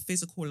through your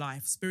physical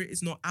life. Spirit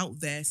is not out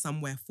there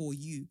somewhere for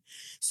you.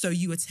 So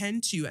you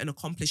attend to and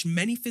accomplish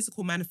many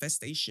physical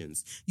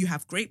manifestations. You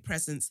have great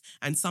presence,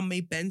 and some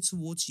may bend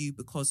towards you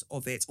because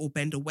of it or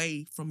bend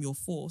away from your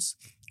force.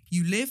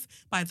 You live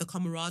by the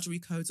camaraderie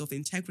codes of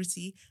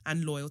integrity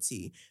and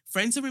loyalty.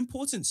 Friends are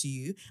important to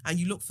you, and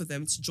you look for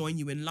them to join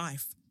you in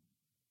life.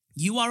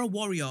 You are a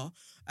warrior.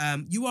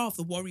 You are of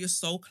the warrior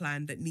soul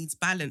clan that needs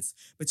balance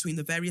between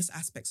the various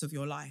aspects of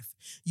your life.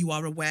 You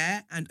are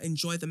aware and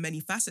enjoy the many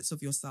facets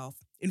of yourself.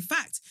 In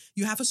fact,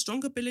 you have a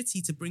strong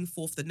ability to bring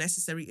forth the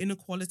necessary inner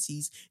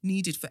qualities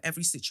needed for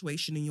every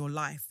situation in your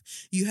life.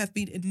 You have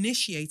been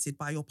initiated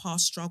by your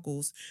past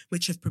struggles,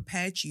 which have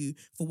prepared you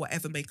for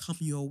whatever may come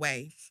your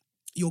way.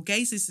 Your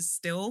gaze is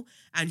still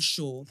and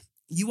sure.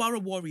 You are a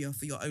warrior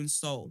for your own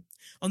soul.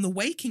 On the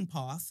waking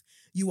path,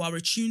 you are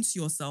attuned to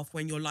yourself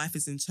when your life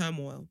is in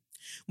turmoil.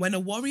 When a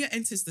warrior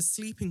enters the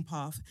sleeping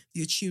path,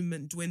 the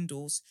attunement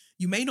dwindles.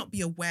 You may not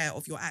be aware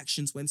of your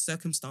actions when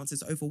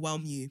circumstances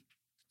overwhelm you.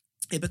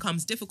 It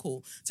becomes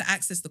difficult to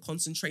access the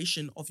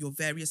concentration of your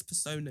various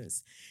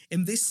personas.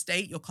 In this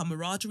state, your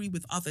camaraderie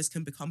with others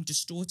can become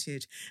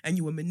distorted, and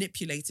you are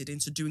manipulated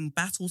into doing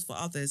battles for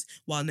others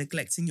while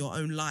neglecting your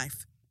own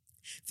life.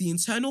 The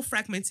internal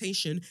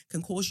fragmentation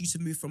can cause you to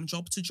move from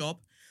job to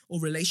job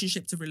or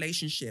relationship to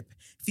relationship,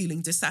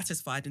 feeling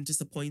dissatisfied and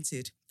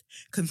disappointed.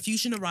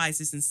 Confusion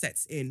arises and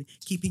sets in,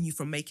 keeping you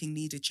from making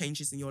needed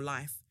changes in your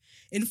life.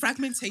 In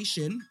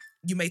fragmentation,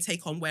 you may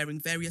take on wearing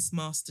various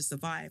masks to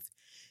survive.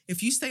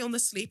 If you stay on the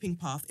sleeping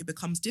path, it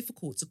becomes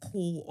difficult to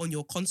call on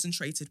your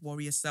concentrated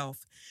warrior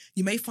self.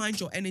 You may find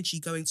your energy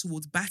going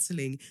towards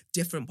battling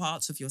different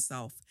parts of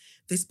yourself.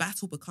 This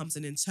battle becomes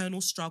an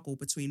internal struggle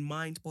between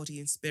mind, body,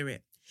 and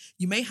spirit.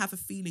 You may have a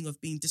feeling of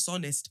being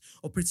dishonest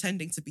or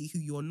pretending to be who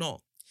you're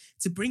not.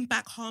 To bring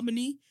back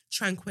harmony,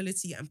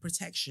 tranquility, and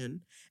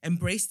protection,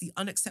 embrace the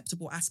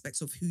unacceptable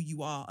aspects of who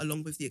you are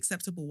along with the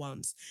acceptable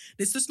ones.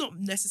 This does not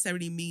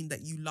necessarily mean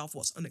that you love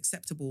what's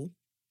unacceptable,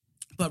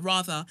 but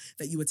rather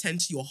that you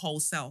attend to your whole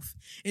self.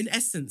 In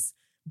essence,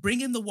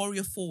 bringing the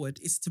warrior forward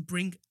is to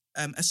bring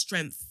a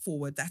strength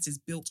forward that is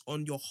built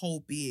on your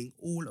whole being,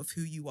 all of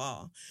who you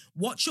are.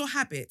 Watch your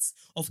habits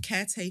of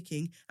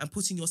caretaking and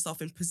putting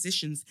yourself in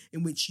positions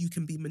in which you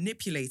can be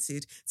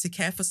manipulated to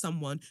care for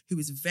someone who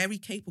is very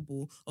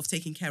capable of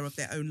taking care of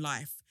their own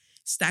life.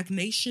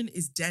 Stagnation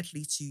is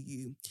deadly to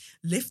you.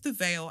 Lift the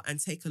veil and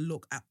take a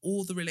look at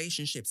all the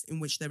relationships in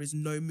which there is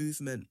no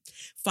movement.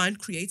 Find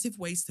creative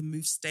ways to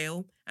move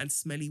stale and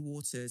smelly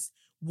waters.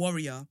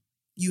 Warrior,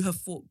 you have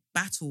fought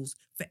battles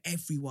for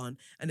everyone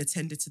and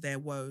attended to their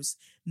woes.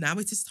 Now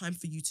it is time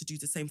for you to do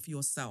the same for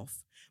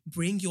yourself.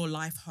 Bring your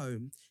life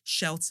home,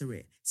 shelter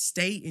it,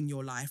 stay in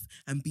your life,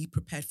 and be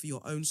prepared for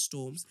your own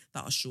storms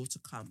that are sure to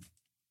come.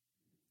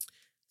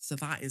 So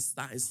that's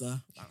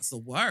the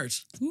word.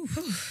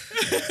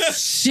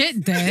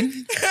 Shit,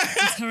 then.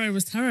 The tarot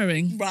was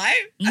tarrowing.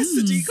 Right? As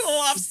Sadiqa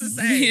loves to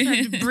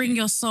say. Bring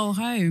your soul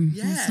home.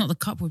 Yeah. It's not the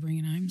cup we're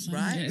bringing home. So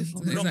Right? Yeah,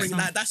 We're not bringing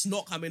that. That's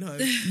not coming home.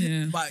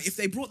 Yeah. But if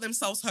they brought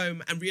themselves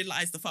home and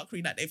realised the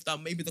fuckery that they've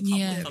done, maybe the cup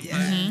Yeah. will come Yeah.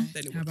 home.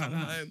 Then it How will about come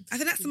that? home. I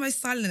think that's the most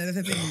silent I've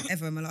ever been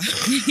ever in my life.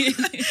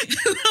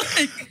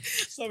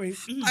 Sorry.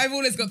 I've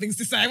always got things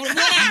to say. Well,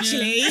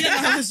 actually,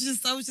 I was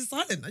just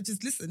silent. I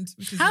just listened.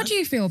 which is how nice. do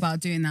you feel about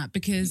doing that?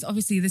 Because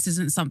obviously this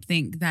isn't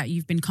something that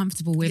you've been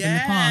comfortable with in the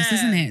Yeah. past,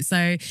 isn't it?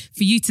 So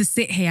for you to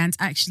sit here and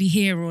actually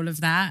hear all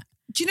of that.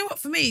 Do you know what?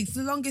 For me, for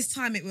the longest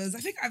time, it was.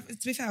 To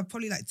be fair, I've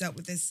probably dealt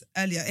with this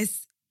earlier.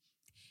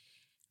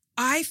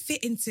 I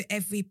fit into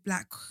every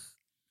black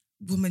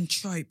woman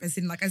trope, as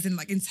in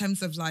in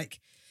terms of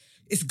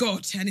it's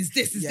God and it's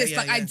this, it's Yeah, this. yeah,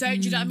 Like, I yeah. don't,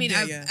 do you know what I mean?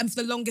 Yeah, yeah. And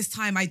for the longest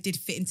time, I did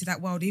fit into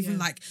that world. Even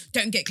like,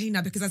 don't get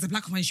cleaner because as a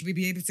black woman, you should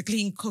be able to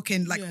clean, cook,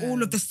 and like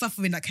all of the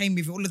suffering that came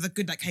with it, all of the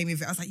good that came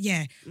with it. I was like,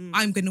 yeah,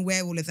 I'm going to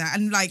wear all of that.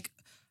 And like,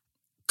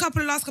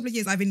 last couple of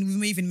years, I've been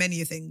removing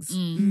many things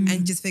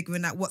and just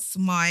figuring out what's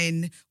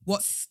mine,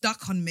 what's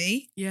stuck on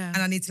me. Yeah.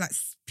 And I need to like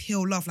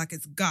peel off like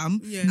it's gum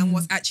Yeah. and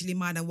what's actually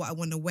mine and what I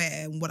want to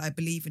wear and what I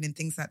believe in and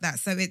things like that.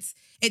 So it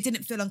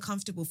didn't feel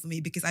uncomfortable for me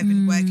because I've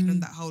been working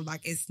on that whole,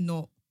 like, it's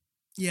not,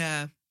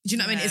 Yeah. do you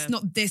know what I mean? Yeah. It's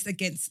not this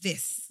against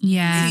this.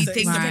 Yeah. See So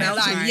things it's are the better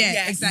melding, like, yeah,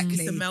 yes. exactly.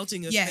 It's the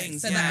melding of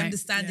things. So yeah. that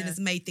understanding Yeah. has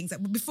made things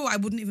that before I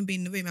wouldn't even be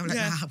in the room. I'm like,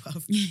 Yeah.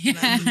 well,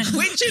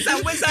 Witches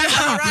and wizards,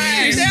 all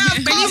right. they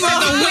have But you come said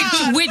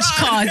on. the witch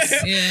cards.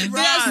 Yeah.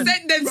 They have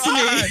sent them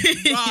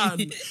to me.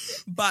 run.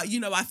 But you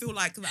know, I think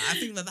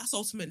that that's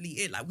ultimately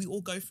it. Like, we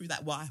all go through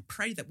that. Well, I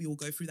pray that we all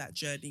go through that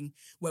journey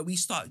where we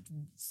start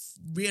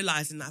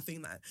realizing that I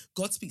think that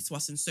God speaks to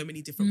us in so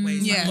many different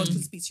ways. Yeah. Like, God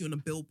can speak to you on a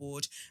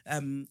billboard,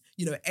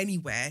 you know,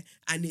 anywhere,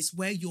 and it's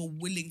where you're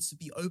willing to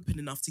be open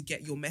enough to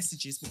get your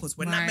messages, because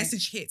when that Right.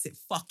 message hits, it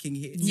fucking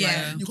hits.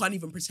 Yeah. Like, you can't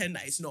even pretend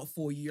that it's not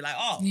for you. You're like,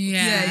 oh,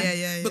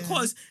 Yeah.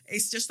 because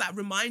it's just that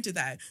reminder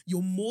that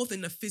you're more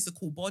than a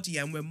physical body,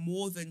 and we're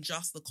more than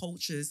just the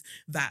cultures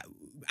that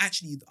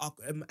actually are.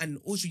 And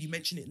Audrey, you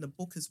mentioned it in the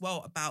book as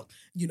well about,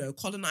 you know,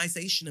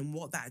 colonization and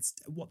what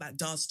that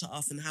does to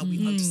us and how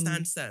we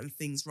understand certain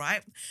things,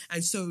 right?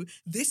 And so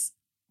this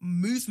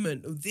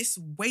movement, this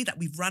way that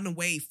we've run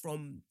away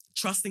from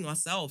trusting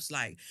ourselves,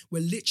 like,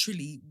 we're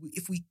literally,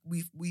 if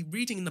we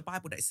reading in the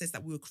Bible that it says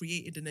that we were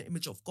created in the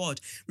image of God,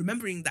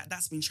 remembering that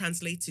that's been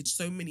translated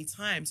so many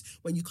times,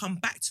 when you come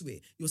back to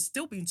it, you're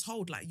still being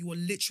told, like, you are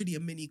literally a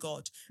mini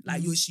God.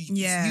 Like, you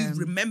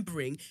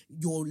remembering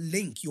your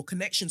link, your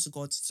connection to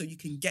God, so you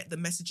can get the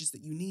messages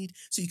that you need,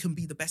 so you can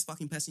be the best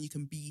fucking person you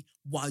can be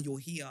while you're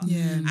here.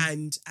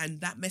 And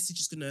that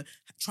message is gonna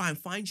try and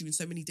find you in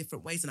so many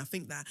different ways. And I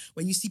think that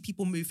when you see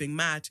people moving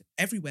mad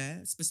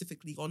everywhere,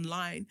 specifically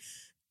online,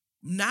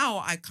 now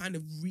I kind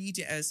of read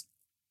it as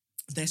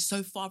they're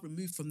so far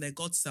removed from their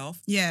God self.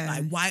 Yeah.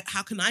 Like, why?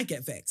 How can I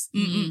get vexed?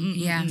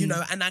 Yeah. You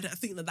know, and I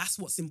think that that's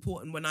what's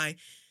important when I,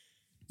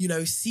 you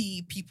know,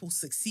 see people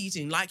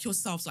succeeding like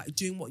yourselves, like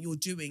doing what you're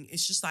doing.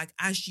 It's just like,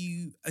 as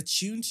you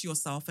attune to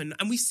yourself, and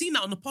we've seen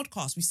that on the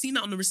podcast, we've seen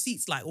that on the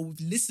receipts, like, or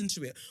we've listened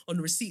to it on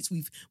the receipts.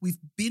 We've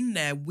been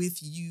there with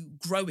you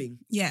growing.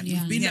 Yeah.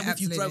 We've been there with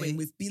absolutely. you growing.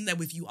 We've been there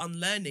with you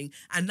unlearning,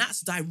 and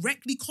that's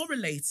directly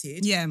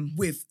correlated Yeah.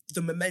 with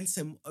the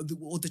momentum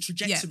or the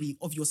trajectory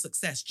of your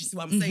success. Do you see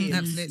what I'm saying?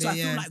 absolutely, So I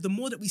feel yeah. like the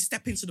more that we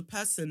step into the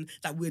person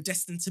that we're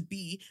destined to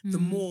be, the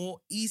more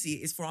easy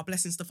it is for our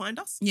blessings to find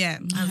us. Yeah,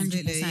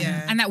 absolutely. 100%.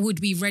 Yeah. And that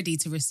would be ready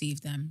to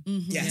receive them.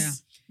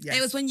 Yes. Yes.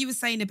 It was when you were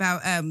saying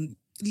about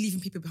leaving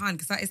people behind,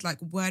 because that is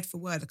like word for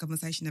word a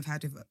conversation I've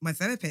had with my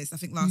therapist, I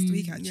think last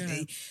week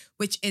actually,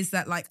 which is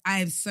that, like, I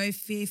am so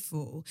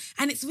fearful.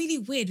 And it's really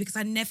weird because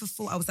I never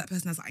thought I was that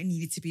person as I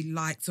needed to be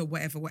liked or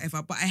whatever.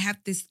 But I have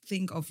this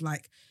thing of,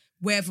 like,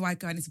 wherever I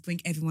go, I need to bring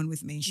everyone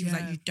with me. And she was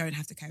like, you don't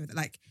have to carry that.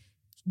 Like,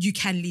 you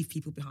can leave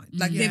people behind.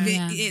 Like,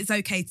 it's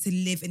okay to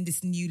live in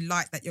this new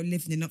light that you're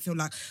living in, not feel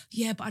like,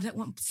 but I don't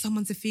want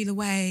someone to feel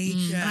away.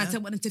 And I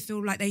don't want them to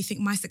feel like they think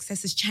my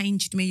success has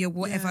changed me or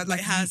whatever. Yeah, like,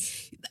 it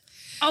has.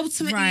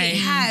 Ultimately, Right. it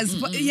has.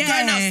 But Going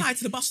outside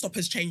to the bus stop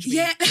has changed me.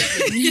 Yeah.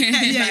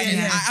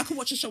 I can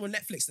watch a show on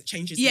Netflix that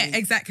changes me. Yeah,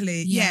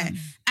 exactly. Yeah. Yeah.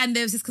 And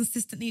there's this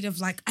consistent need of,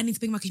 like, I need to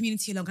bring my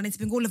community along. I need to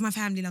bring all of my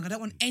family along. I don't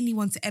want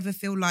anyone to ever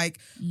feel like,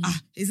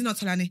 is it not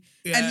Tolani?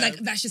 Yeah. And, like,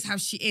 that's just how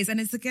she is. And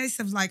it's a case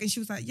of, like, and she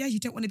was like, you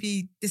don't want to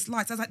be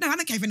disliked. I was like, no, I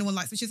don't care if anyone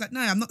likes me. She was like,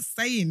 no, I'm not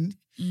saying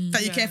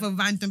that you care if a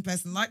random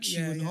person likes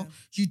you or not.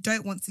 You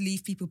don't want to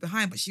leave people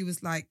behind. But she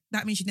was like,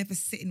 that means you never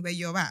sit in where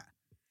you're at,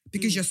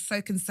 because you're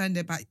so concerned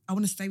about, I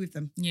want to stay with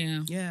them.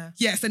 Yeah. Yeah.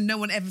 Yeah, so no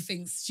one ever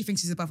thinks, she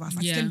thinks she's above us.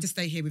 I just Yeah. need to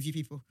stay here with you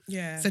people.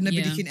 Yeah. So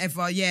nobody Yeah. can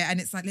ever, and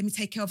it's like, let me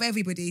take care of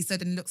everybody. So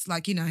then it looks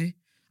like,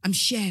 I'm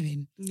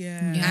sharing.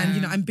 Yeah. Yeah.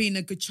 And, I'm being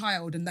a good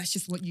child, and that's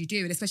just what you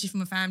do. And especially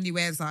from a family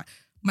where it's like,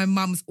 my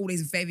mum's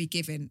always very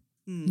giving.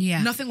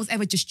 Yeah. Nothing was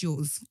ever just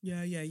yours.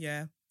 Yeah. Yeah.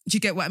 Yeah. Do you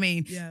get what I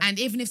mean? Yeah. And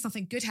even if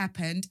something good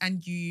happened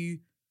and you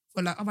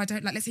were like, I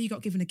don't like, let's say you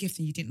got given a gift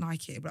and you didn't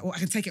like it, but I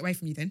can take it away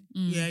from you then.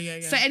 Yeah. Yeah.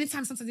 Yeah. So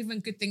anytime sometimes even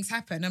good things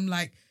happen, I'm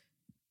like,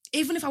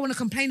 even if I want to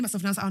complain to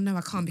myself, and I was like, oh no,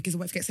 I can't, because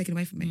what if it gets taken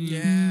away from me?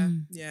 Yeah.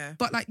 Yeah.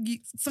 But like,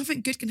 something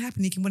good can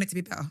happen, you can want it to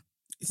be better.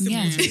 It's simple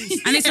Yeah. as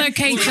it And it's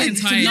okay Well, to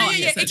entirely. not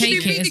Yeah, It can take be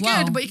really it as good,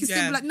 well. but you can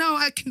still be like, no,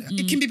 it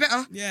can be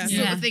better. Yeah. Sort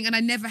Yeah. of thing. And I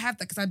never have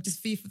that, because I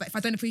just feel that if I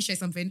don't appreciate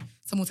something,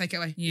 someone will take it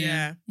away.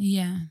 Yeah.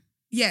 Yeah.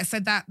 Yeah, so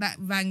that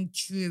rang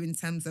true in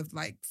terms of,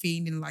 like,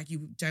 feeling like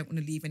you don't want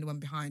to leave anyone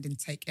behind and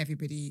take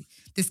everybody,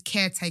 this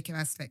caretaker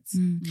aspect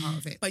part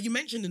of it. But you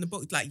mentioned in the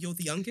book, like, you're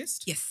the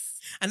youngest. Yes.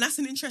 And that's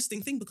an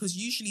interesting thing, because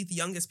usually the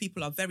youngest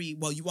people are very,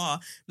 well, you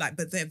are, like,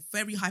 but they're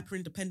very hyper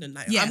independent.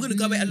 Like, Yeah. I'm going to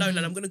go it alone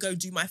and I'm going to go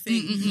do my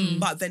thing.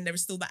 But then there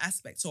is still that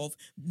aspect of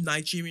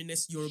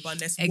Nigerianness,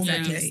 Yoruba-ness,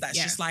 Exactly, womanness that's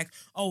yeah. just like,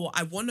 oh,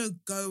 I want to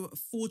go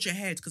forge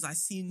ahead because I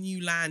see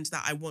new land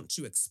that I want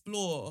to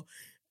explore.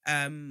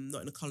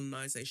 Not in a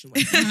colonization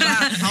way. But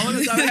I want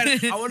to go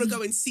ahead. I want to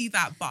go and see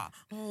that. But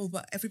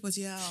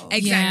everybody else.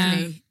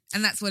 Exactly. Yeah.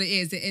 And that's what it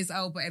is. It is,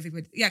 but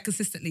everybody,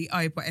 consistently,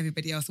 but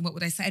everybody else. And what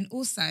would I say? And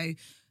also,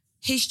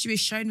 history has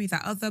shown me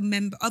that other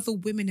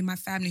women in my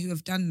family who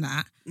have done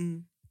that,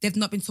 they've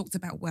not been talked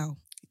about well.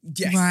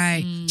 Yes.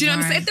 Right. Do you know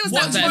what I'm saying? If there was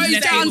What that road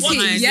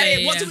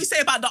auntie, what do we say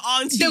about the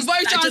auntie? the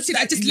road auntie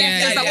that just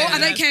left. It's like, I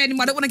don't care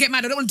anymore. I don't want to get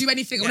mad. I don't want to do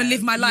anything. I want to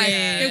live my life.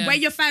 The way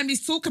your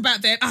families talk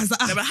about them, I was like,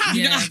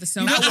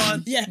 that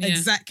one. Yeah,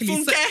 exactly.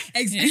 Funke.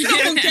 Exactly.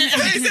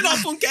 Is it not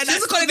Funke? She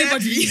doesn't call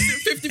anybody.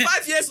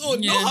 55 years old,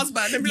 no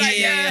husband. And be like,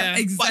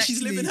 exactly. But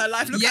she's living her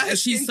life. Look at her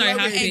she's skin so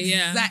glowing. happy.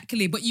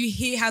 Exactly. But you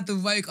hear how the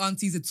rogue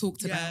aunties are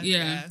talked about.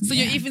 Yeah. So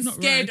you're even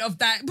scared of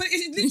that. But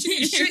it's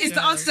literally true. It's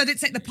the auntie that didn't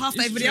take the path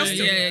that everybody else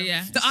took.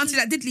 Yeah. The auntie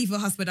that did leave her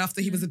husband after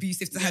he was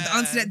abusive to her. The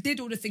auntie that did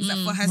all the things that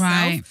for herself.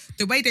 Right.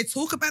 The way they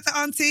talk about the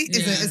auntie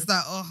is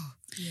like,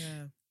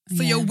 Yeah.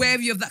 So you're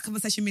wary of that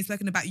conversation being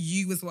spoken about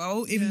you as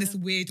well, in this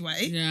weird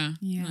way. Yeah.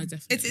 Yeah. No,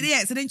 definitely.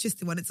 It's an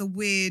interesting one. It's a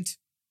weird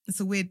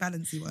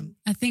balancey one.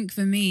 I think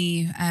for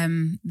me,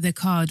 the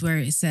card where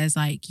it says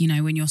like,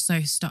 when you're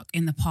so stuck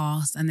in the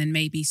past and then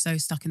maybe so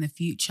stuck in the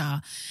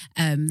future,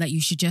 that you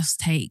should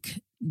just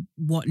take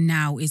what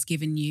now is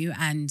given you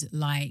and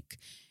like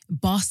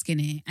bask in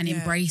it and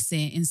embrace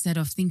it instead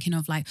of thinking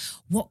of like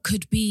what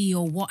could be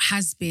or what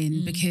has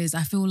been. Because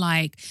I feel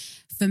like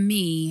for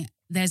me,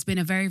 there's been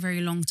a very,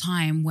 very long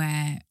time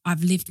where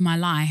I've lived my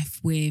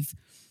life with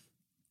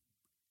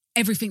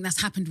everything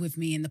that's happened with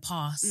me in the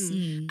past.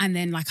 And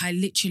then like I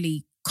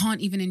literally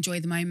can't even enjoy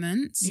the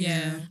moment.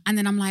 Yeah. And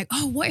then I'm like,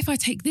 oh, what if I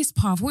take this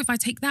path? What if I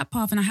take that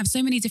path? And I have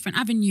so many different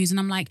avenues and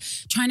I'm like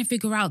trying to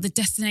figure out the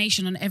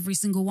destination on every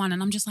single one.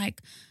 And I'm just like,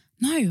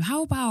 no,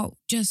 how about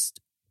just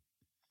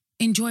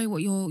enjoy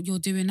what you're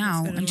doing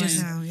now and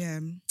just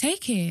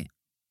take it.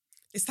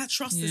 It's that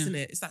trust, isn't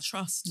it? It's that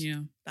trust. Yeah.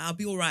 That I'll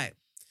be all right.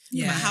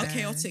 No matter how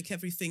chaotic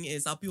everything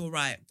is, I'll be all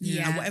right.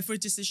 Yeah. And whatever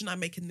decision I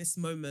make in this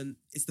moment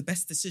is the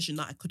best decision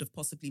that I could have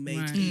possibly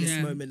made in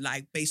this moment,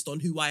 like based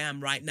on who I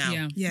am right now.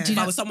 Yeah. If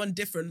I was someone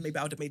different, maybe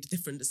I would have made a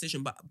different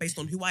decision. But based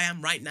on who I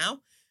am right now,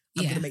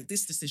 I'm going to make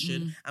this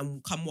decision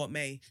and come what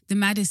may. The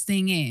maddest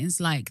thing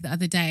is, like the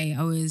other day,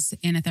 I was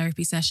in a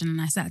therapy session and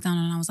I sat down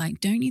and I was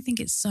like, don't you think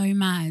it's so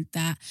mad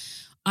that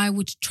I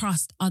would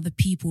trust other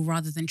people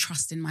rather than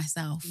trust in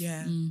myself?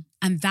 Yeah.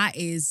 And that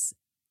is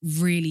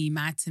really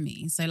mad to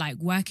me. So like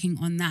working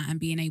on that and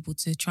being able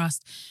to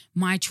trust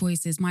my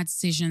choices, my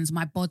decisions,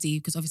 my body,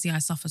 because obviously I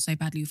suffer so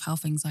badly with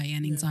health anxiety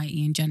and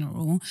anxiety in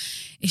general.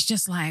 It's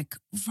just like,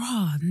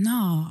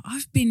 no,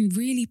 I've been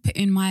really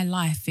putting my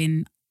life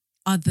in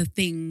other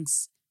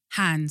people's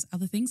hands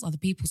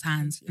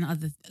in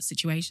other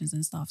situations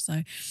and stuff.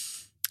 So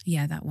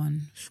yeah, that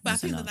one. But I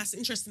think that's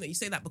interesting that you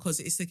say that because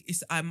it's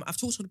I've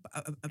talked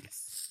about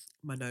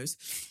my nose.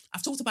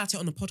 I've talked about it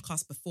on the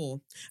podcast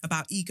before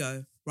about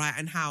ego, right?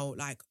 And how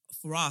like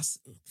for us,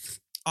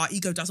 our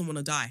ego doesn't want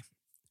to die.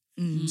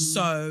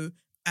 So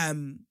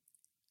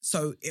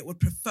it would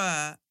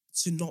prefer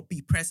to not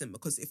be present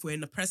because if we're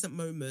in the present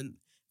moment,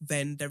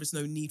 then there is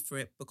no need for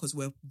it because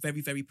we're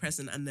very, very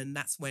present. And then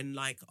that's when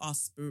like our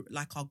spirit,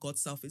 like our God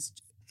self is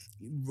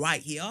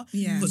right here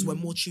because we're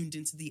more tuned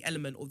into the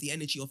element or the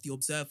energy of the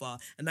observer.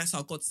 And that's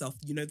our God self,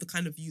 the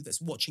kind of you that's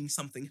watching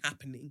something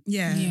happening.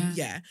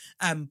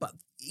 But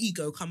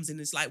ego comes in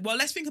and is like, well,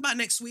 let's think about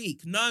next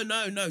week. No,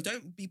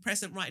 don't be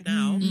present right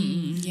now.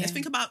 Let's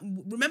think about,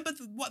 remember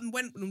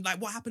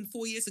what happened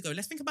 4 years ago.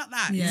 Let's think about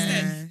that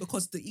instead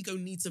because the ego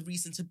needs a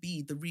reason to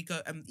be. The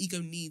ego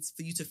needs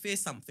for you to fear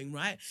something,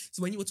 right?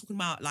 So when you were talking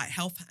about like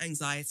health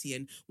anxiety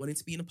and wanting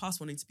to be in the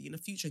past, wanting to be in the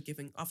future,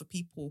 giving other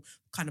people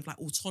kind of like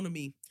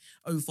autonomy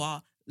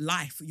over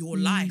life, your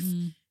life,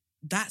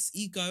 that's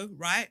ego,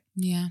 right?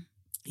 Yeah.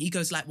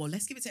 Ego's like, well,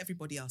 let's give it to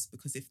everybody else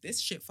because if this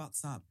shit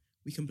fucks up,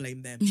 we can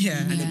blame them.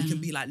 And then we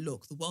can be like,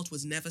 look, the world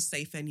was never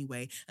safe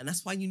anyway. And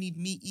that's why you need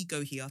me,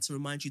 ego, here to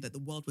remind you that the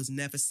world was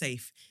never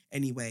safe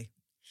anyway.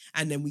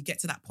 And then we get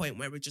to that point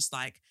where we're just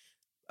like,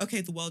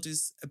 okay, the world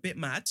is a bit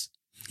mad,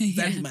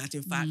 very mad,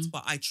 in fact,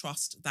 but I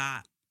trust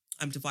that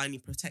I'm divinely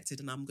protected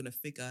and I'm going to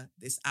figure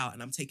this out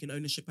and I'm taking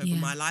ownership over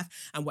my life.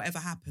 And whatever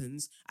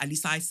happens, at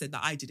least I said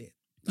that I did it.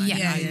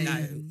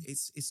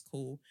 It's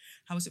cool.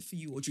 How is it for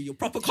you, Audrey? You're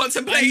proper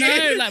contemplating. I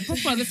know, like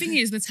proper. The thing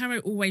is, the tarot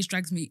always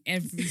drags me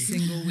every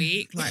single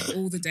week. Like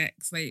all the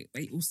decks, they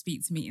all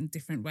speak to me in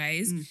different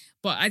ways.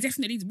 But I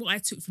definitely, what I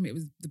took from it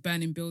was the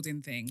burning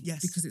building thing.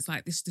 Yes, because it's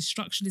like this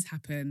destruction has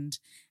happened,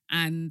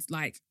 and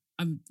like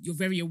you're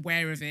very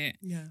aware of it,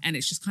 and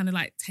it's just kind of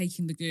like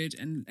taking the good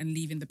and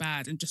leaving the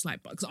bad, and just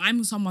like because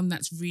I'm someone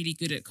that's really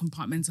good at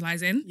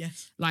compartmentalizing.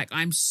 Yes, like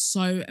I'm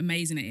so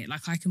amazing at it.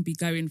 Like I can be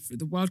going through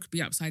the world, could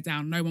be upside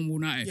down, no one will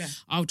know. Yeah.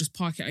 I'll just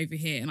park it over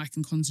here, and I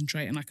can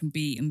concentrate, and I can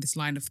be in this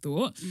line of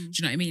thought. Do you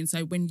know what I mean?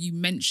 So when you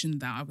mentioned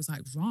that, I was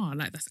like, rah,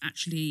 like that's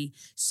actually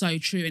so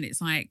true. And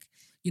it's like,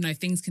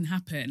 things can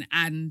happen,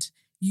 and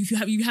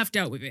you have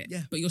dealt with it,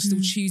 but you're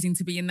still choosing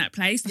to be in that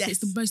place. Like it's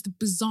the most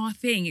bizarre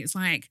thing. It's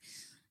like.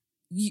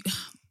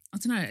 I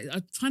don't know.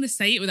 I'm trying to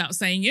say it without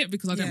saying it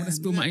because I don't want to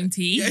spill my own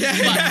tea. Yeah.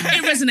 But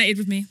it resonated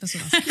with me. That's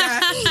what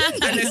I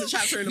was. And there's a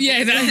chapter in the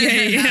Yeah, book.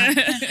 yeah.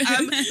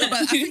 But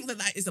I think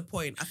that is a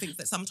point. I think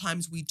that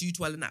sometimes we do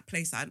dwell in that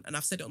place, and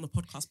I've said it on the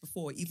podcast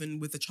before, even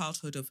with the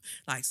childhood of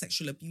like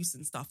sexual abuse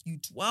and stuff, you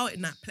dwell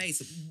in that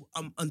place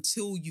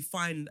until you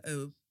find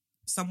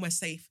somewhere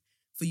safe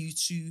for you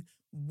to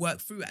work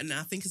through it. And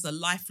I think it's a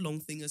lifelong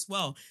thing as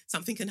well.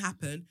 Something can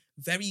happen,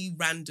 very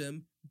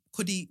random,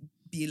 could be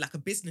like a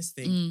business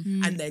thing,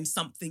 and then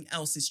something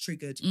else is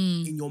triggered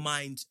in your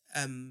mind,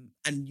 and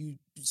you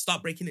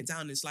start breaking it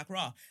down. And it's like,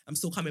 rah, I'm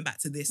still coming back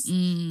to this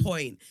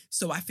point.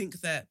 So I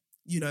think that,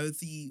 you know,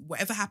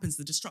 whatever happens,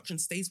 the destruction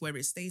stays where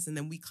it stays, and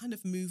then we kind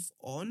of move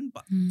on.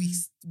 But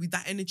with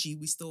that energy,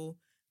 we still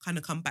kind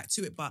of come back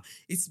to it. But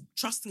it's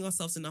trusting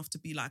ourselves enough to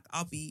be like,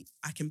 I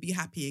can be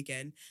happy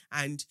again.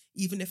 And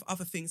even if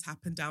other things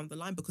happen down the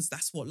line, because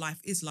that's what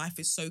life is. Life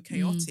is so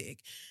chaotic.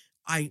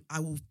 I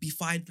will be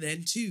fine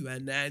then too.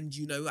 And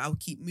you know, I'll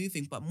keep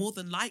moving. But more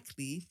than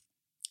likely,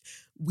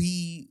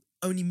 we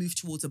only move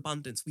towards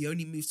abundance. We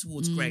only move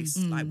towards grace.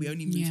 Like we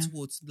only move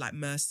towards like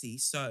mercy.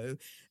 So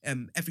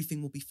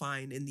everything will be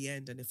fine in the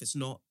end. And if it's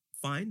not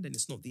fine, then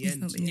it's not the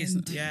end. not the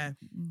end. Yeah.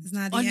 It's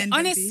not the end.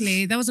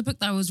 Honestly, there was a book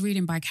that I was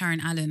reading by Karen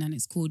Allen and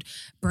it's called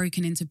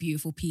Broken into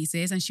Beautiful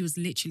Pieces. And she was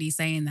literally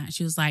saying that.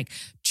 She was like,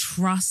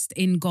 trust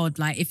in God.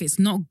 Like, if it's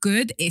not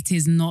good, it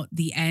is not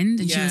the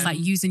end. And she was like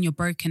using your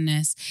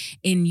brokenness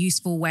in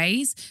useful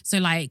ways. So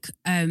like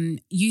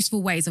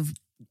useful ways of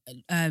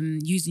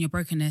using your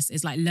brokenness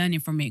is like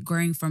learning from it,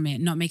 growing from it,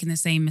 not making the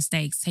same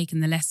mistakes, taking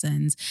the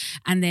lessons.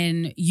 And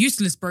then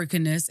useless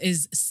brokenness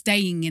is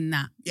staying in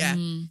that. Yeah.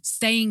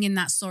 Staying in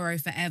that sorrow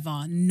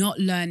forever, not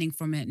learning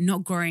from it,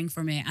 not growing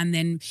from it, and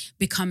then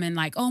becoming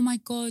like, oh my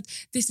God,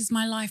 this is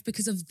my life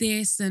because of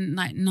this. And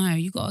like, no,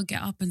 you got to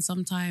get up and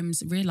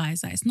sometimes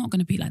realize that it's not going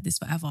to be like this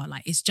forever.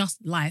 Like, it's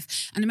just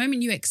life. And the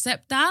moment you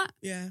accept that,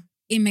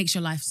 it makes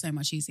your life so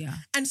much easier.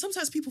 And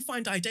sometimes people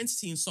find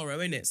identity in sorrow,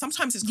 innit?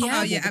 Sometimes it's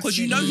comfortable because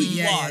absolutely. you know who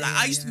you are. Like,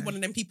 I used yeah. to be one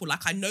of them people, like,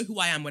 I know who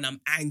I am when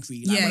I'm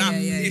angry. Like, when I'm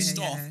pissed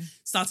off,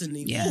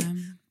 suddenly,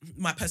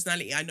 my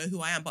personality, I know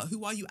who I am. But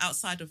who are you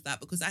outside of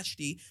that? Because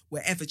actually,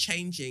 we're ever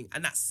changing.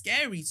 And that's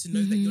scary to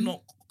know that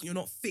you're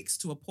not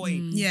fixed to a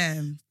point.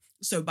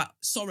 So, but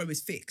sorrow is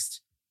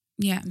fixed.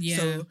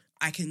 So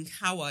I can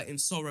cower in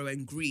sorrow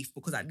and grief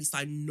because at least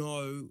I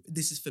know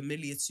this is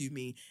familiar to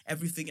me.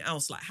 Everything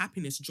else, like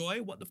happiness,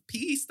 joy, what the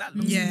peace, that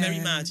looks very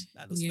mad.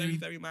 That looks very,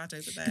 very mad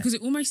over there. Because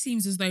it almost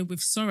seems as though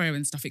with sorrow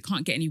and stuff, it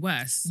can't get any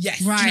worse.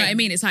 Yes. Right. Do you know what I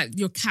mean? It's like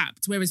you're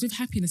capped. Whereas with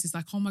happiness, it's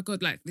like, oh my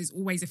God, like there's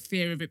always a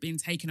fear of it being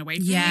taken away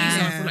from you. So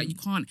I feel like you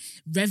can't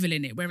revel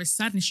in it. Whereas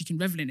sadness, you can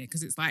revel in it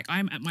because it's like,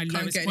 I'm at my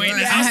lowest point.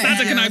 Like, How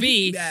sad can I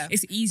be? Yeah.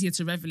 It's easier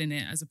to revel in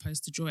it as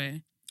opposed to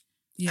joy.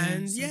 Yeah.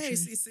 And so true.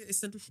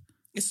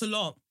 it's a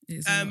lot. It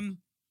is a lot.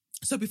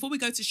 So before we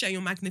go to Share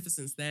Your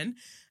Magnificence then,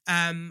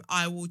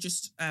 I will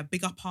just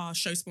big up our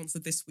show sponsor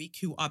this week,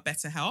 who are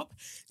BetterHelp.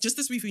 Just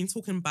as we've been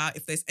talking about,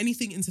 if there's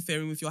anything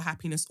interfering with your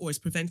happiness or is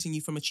preventing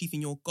you from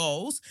achieving your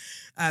goals,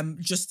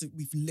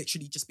 we've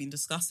literally just been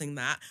discussing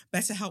that.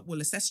 BetterHelp will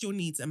assess your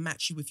needs and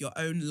match you with your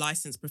own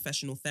licensed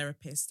professional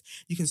therapist.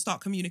 You can start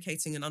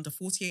communicating in under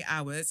 48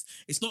 hours.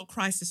 It's not a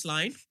crisis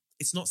line.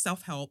 It's not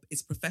self-help,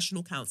 it's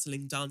professional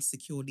counselling done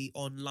securely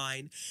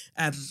online.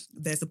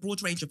 There's a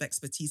broad range of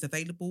expertise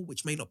available,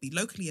 which may not be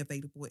locally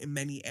available in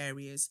many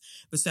areas.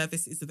 The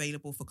service is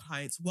available for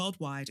clients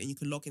worldwide, and you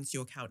can log into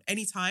your account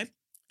anytime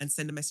and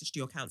send a message to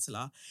your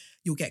counsellor.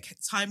 You'll get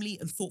timely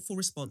and thoughtful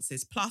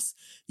responses. Plus,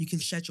 you can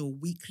schedule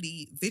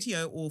weekly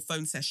video or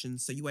phone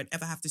sessions so you won't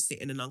ever have to sit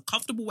in an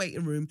uncomfortable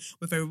waiting room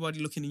with everybody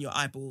looking in your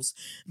eyeballs.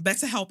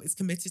 BetterHelp is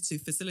committed to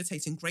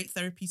facilitating great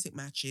therapeutic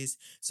matches,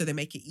 so they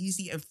make it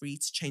easy and free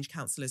to change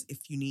counsellors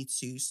if you need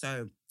to.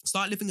 So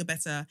start living a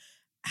better,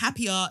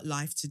 happier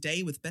life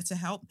today with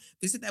BetterHelp.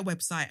 Visit their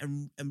website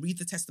and read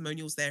the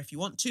testimonials there if you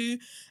want to.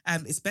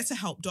 It's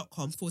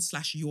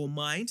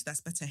betterhelp.com/yourmind.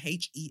 That's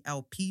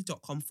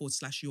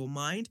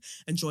betterhelp.com/yourmind,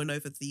 and join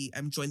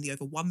the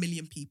over 1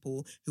 million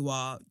people who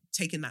are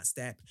taking that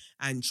step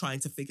and trying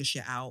to figure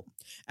shit out.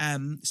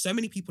 So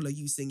many people are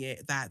using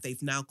it that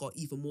they've now got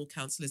even more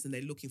counsellors and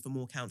they're looking for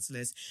more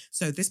counsellors.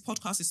 So this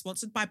podcast is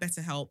sponsored by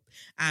BetterHelp,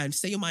 and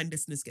Say Your Mind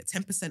listeners get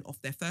 10%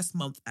 off their first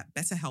month at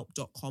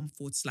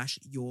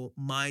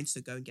betterhelp.com/yourmind.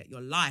 So go and get your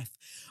life.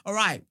 All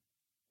right.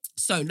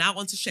 So now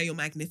on to Share Your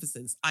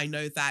Magnificence. I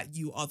know that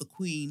you are the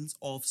queens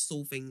of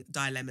solving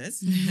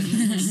dilemmas.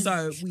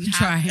 So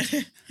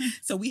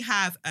we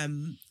have a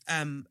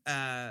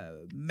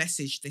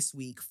message this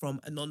week from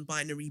a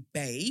non-binary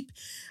babe,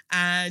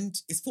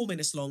 and it's 4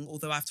 minutes long,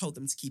 although I've told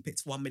them to keep it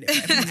to 1 minute.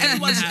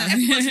 Everyone's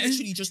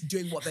literally just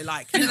doing what they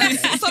like.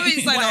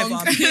 Something's so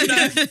long. You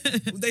know,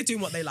 they're doing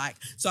what they like.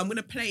 So I'm going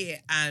to play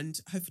it and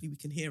hopefully we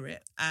can hear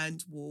it,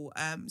 and we'll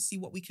see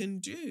what we can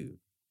do.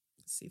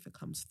 Let's see if it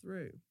comes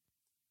through.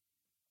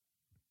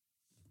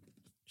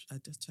 I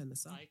just turn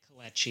this up. Hi,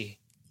 Kelechi.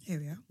 Here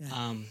we are.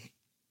 Yeah.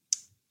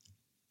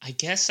 I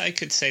guess I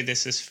could say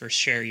this is for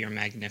Share Your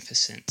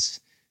Magnificence.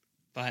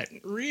 but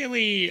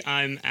really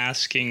I'm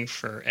asking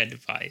for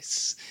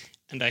advice,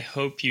 and I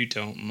hope you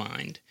don't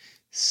mind.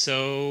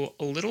 So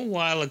a little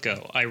while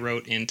ago, I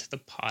wrote into the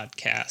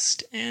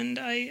podcast, and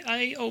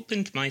I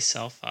opened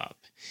myself up.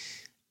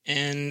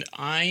 And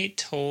I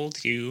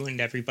told you and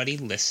everybody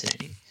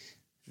listening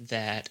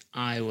that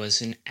I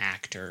was an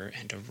actor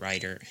and a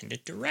writer and a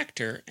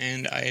director,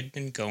 and I had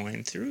been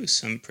going through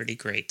some pretty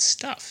great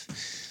stuff.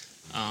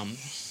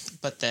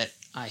 But that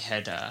I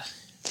had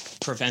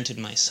prevented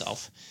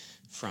myself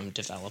from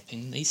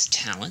developing these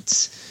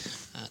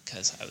talents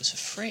because I was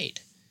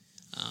afraid.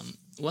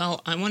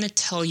 Well, I want to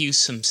tell you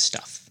some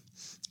stuff.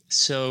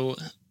 So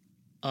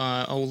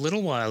a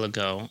little while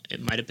ago,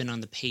 it might have been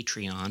on the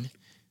Patreon,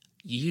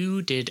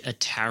 you did a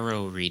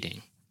tarot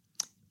reading.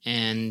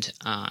 And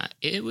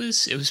it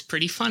was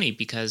pretty funny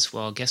because,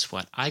 well, guess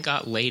what? I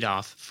got laid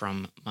off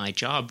from my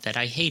job that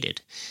I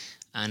hated,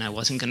 and I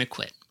wasn't going to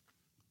quit.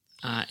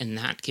 And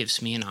that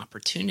gives me an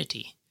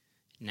opportunity.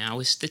 Now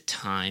is the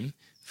time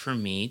for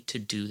me to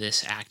do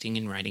this acting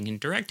and writing and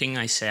directing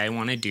I say I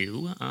want to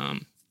do.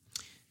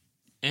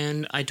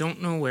 And I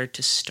don't know where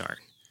to start.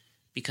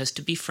 Because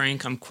to be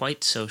frank, I'm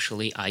quite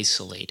socially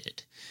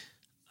isolated.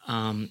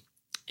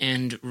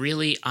 And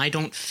really, I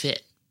don't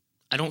fit.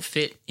 I don't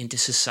fit into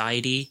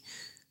society.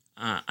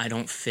 I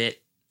don't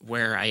fit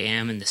where I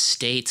am in the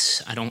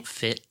States. I don't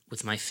fit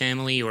with my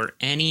family or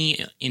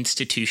any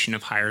institution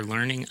of higher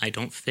learning. I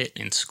don't fit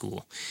in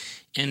school.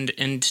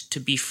 And to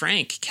be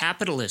frank,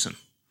 capitalism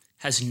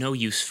has no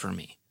use for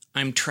me.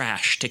 I'm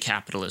trash to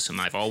capitalism.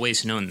 I've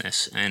always known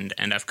this, and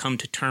I've come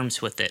to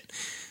terms with it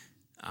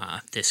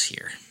this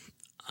year.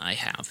 I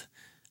have.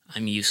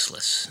 I'm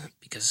useless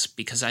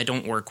because I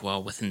don't work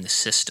well within the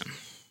system.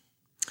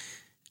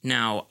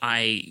 Now,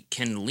 I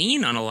can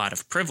lean on a lot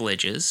of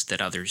privileges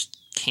that others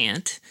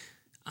can't.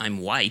 I'm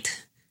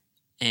white,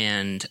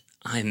 and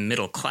I'm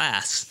middle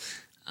class,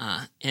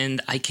 and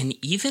I can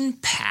even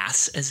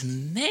pass as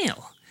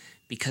male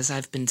because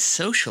I've been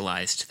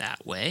socialized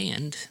that way,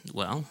 and,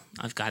 well,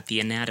 I've got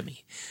the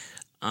anatomy.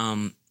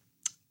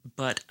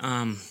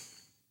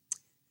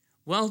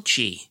 Well,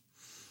 gee,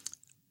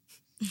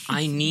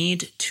 I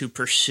need to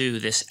pursue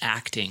this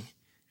acting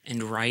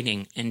and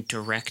writing and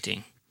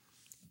directing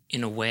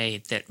in a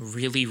way that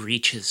really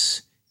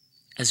reaches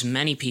as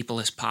many people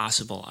as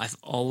possible. I've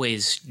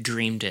always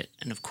dreamed it.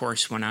 And of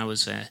course, when I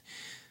was a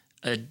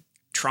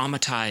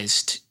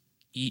traumatized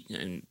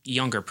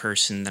younger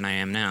person than I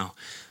am now,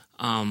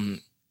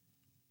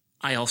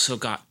 I also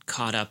got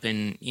caught up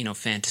in,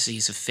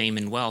 fantasies of fame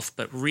and wealth.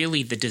 But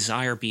really the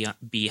desire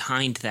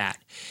behind that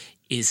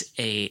is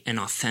an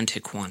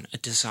authentic one, a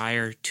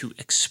desire to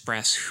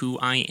express who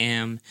I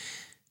am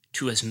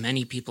to as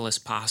many people as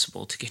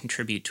possible to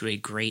contribute to a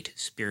great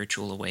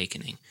spiritual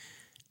awakening.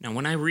 Now,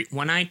 when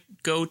I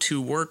go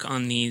to work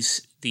on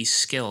these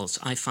skills,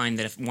 I find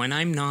that when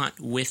I'm not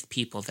with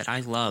people that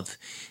I love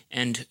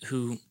and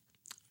who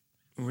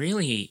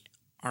really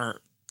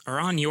are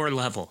on your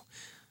level,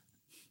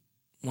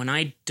 when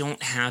I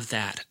don't have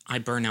that, I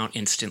burn out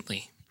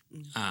instantly.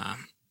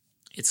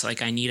 It's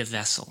like I need a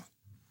vessel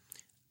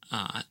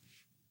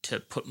to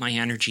put my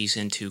energies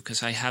into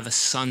because I have a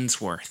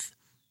sun's worth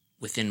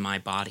within my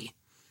body.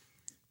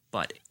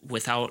 But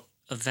without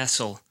a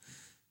vessel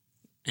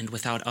and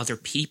without other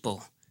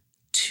people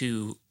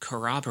to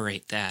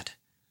corroborate that,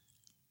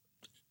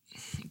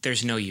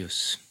 there's no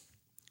use.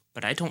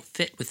 But I don't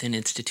fit within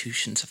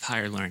institutions of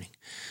higher learning.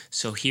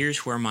 So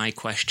here's where my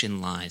question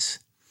lies.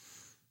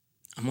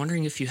 I'm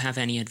wondering if you have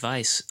any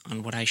advice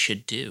on what I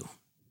should do.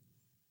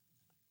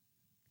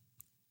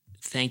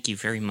 Thank you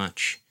very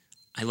much.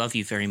 I love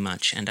you very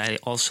much. And I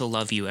also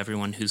love you,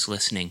 everyone who's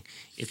listening,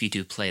 if you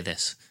do play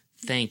this.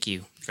 Thank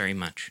you very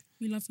much.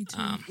 We love you too.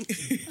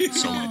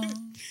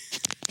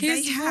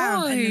 They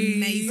have an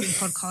amazing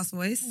podcast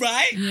voice.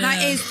 Right? Yeah.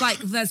 That is like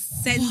the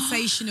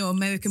sensational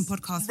American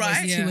podcast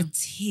Right? voice to Yeah. a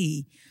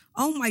T.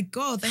 Oh my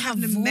God, they have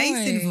an That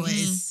amazing voice.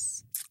 voice.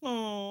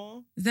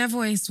 Aww. Their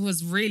voice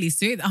was really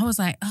sweet. I was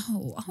like,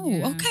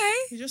 Yeah. okay.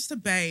 You're just a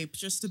babe,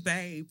 just a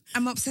babe.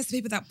 I'm obsessed with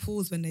people that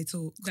pause when they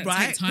talk. That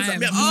Right? take time. 'Cause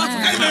I'm-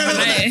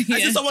 Yeah. I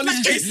see someone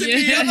is chasing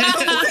me. Yeah. I'm like,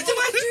 Why do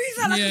I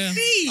do that? Like Yeah. a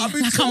thief. I've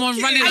been Like I'm on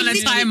talking. running I on a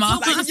literally timer.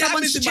 talk Like like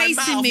someone's yammers in my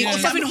chasing mouth. me Or or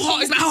something something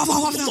hot.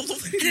 It's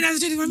like, and then I was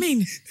doing what I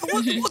mean.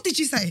 What did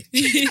you say?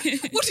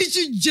 What did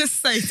you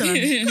just say, son?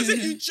 Because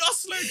if you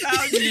just slow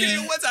down, you get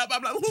your words out.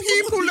 I'm like,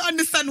 People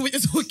understand what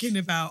you're talking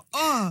about.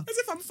 Oh, as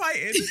if I'm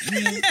fighting.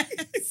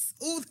 yes,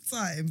 all the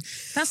time.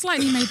 That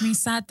slightly made me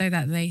sad though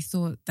that they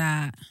thought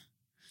that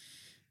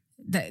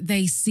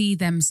they see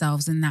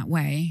themselves in that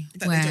way.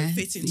 That they don't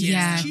fit into your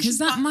Yeah, institution. because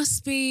that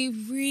must be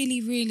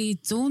really, really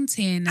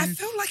daunting. I And,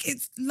 feel like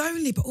it's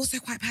lonely, but also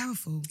quite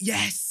powerful.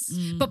 Yes.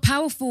 but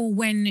powerful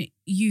when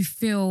you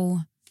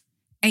feel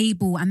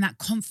able and that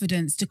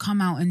confidence to come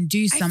out and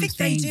do something.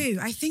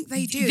 I think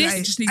they do. This-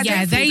 I just- don't yeah,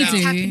 think they they're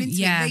do. tapping into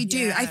Yeah. it. They do.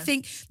 Yeah. I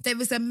think there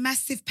was a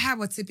massive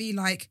power to be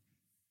like,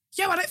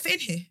 yo, I don't fit in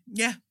here.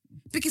 Yeah.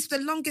 Because for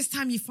the longest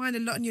time, you find a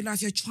lot in your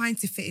life, you're trying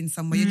to fit in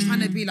somewhere. You're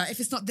trying to be like, if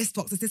it's not this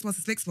box, it's this box,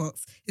 it's this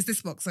box, it's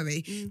this box,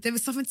 sorry. There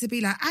was something to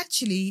be like,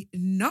 actually,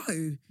 no.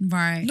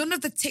 Right. None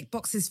of the tick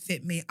boxes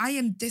fit me. I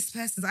am this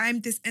person. I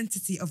am this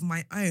entity of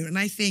my own. And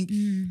I think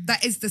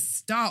that is the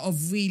start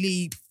of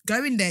really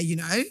going there, you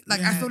know?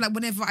 Like, I feel like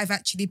whenever I've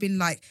actually been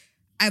like,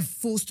 I've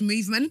forced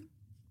movement,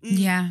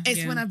 Yeah.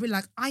 it's when I've been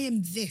like, I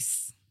am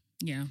this.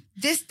 Yeah.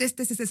 This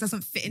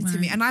doesn't fit into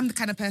me. And I'm the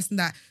kind of person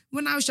that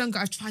when I was younger,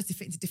 I tried to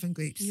fit into different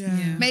groups.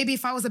 Yeah. Maybe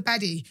if I was a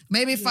baddie,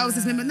 maybe if I was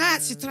this member,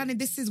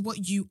 this is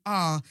what you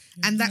are.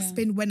 And that's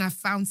been when I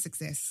found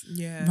success.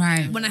 Yeah.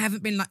 Right. When I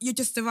haven't been like, you're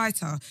just a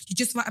writer, you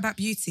just write about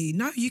beauty.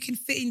 No, you can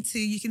fit into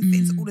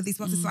all of these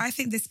boxes. So I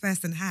think this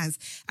person has.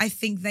 I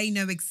think they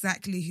know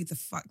exactly who the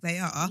fuck they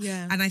are.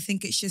 Yeah. And I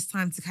think it's just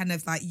time to kind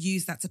of like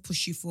use that to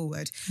push you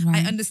forward.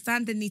 Right. I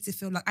understand the need to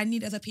feel like I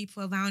need other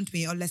people around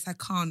me or else I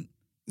can't.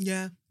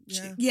 Yeah.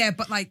 Yeah. Yeah,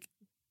 but like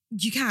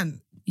you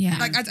can. Yeah.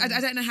 Like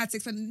I don't know how to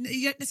explain.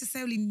 You don't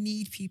necessarily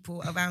need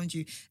people around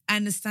you. I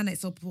understand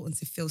it's important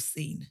to feel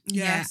seen.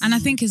 Yeah, and I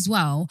think as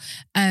well,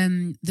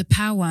 the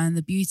power and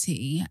the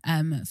beauty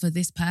for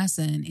this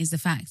person is the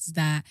fact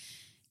that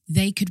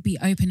they could be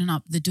opening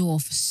up the door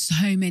for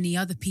so many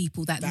other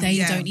people that they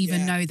don't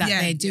even know that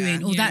they're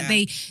doing, or that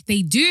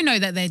they do know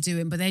that they're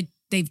doing, but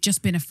they've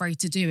just been afraid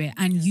to do it.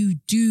 And you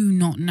do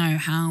not know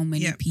how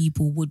many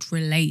people would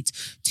relate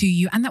to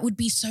you. And that would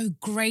be so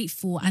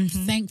grateful and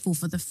thankful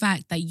for the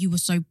fact that you were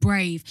so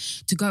brave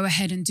to go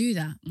ahead and do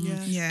that.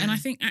 Yeah. And I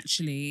think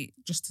actually,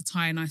 just to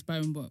tie a nice bow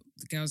on what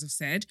the girls have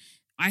said,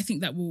 I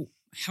think that will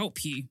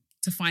help you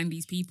to find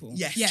these people.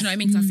 Yes. Do you know what I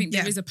mean? Because I think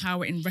there is a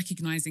power in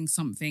recognizing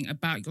something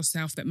about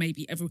yourself that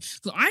maybe because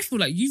I feel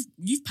like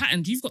you've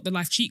patterned, you've got the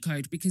life cheat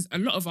code, because a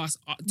lot of us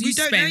We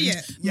don't know spend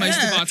yet.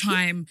 most of our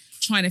time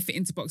trying to fit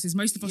into boxes.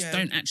 Most of us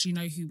don't actually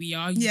know who we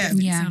are. You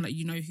definitely sound like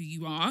you know who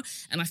you are.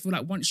 And I feel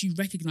like once you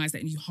recognize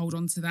that and you hold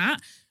on to that,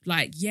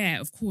 like,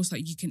 yeah, of course,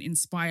 like you can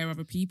inspire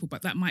other people,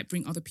 but that might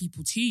bring other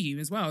people to you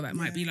as well. That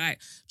might be like,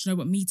 do you know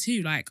what, me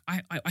too. Like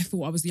I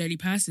thought I was the only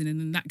person, and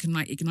then that can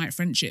like ignite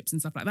friendships and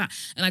stuff like that.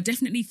 And I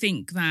definitely think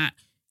that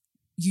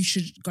you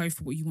should go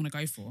for what you want to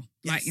go for.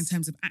 Like in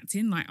terms of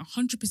acting, like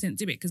 100%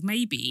 do it, because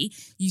maybe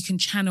you can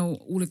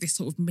channel all of this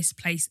sort of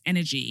misplaced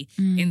energy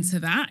into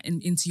that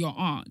and into your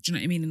art. Do you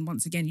know what I mean? And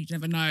once again, you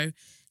never know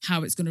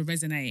how it's going to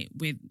resonate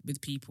with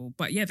people.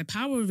 But yeah, the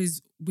power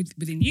is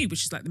within you,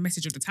 which is like the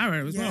message of the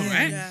tarot as well,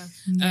 right?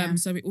 Yeah.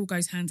 So it all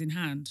goes hand in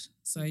hand.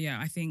 So yeah,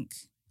 I think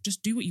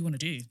just do what you want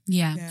to do.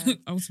 Yeah.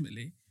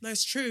 Ultimately. No,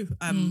 it's true.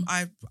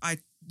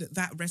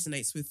 That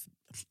resonates with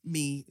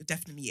me,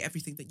 definitely,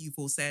 everything that you've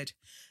all said.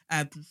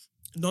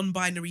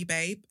 Non-binary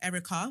babe,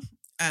 Erica,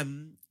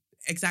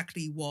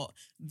 exactly what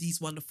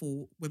these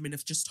wonderful women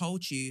have just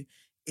told you.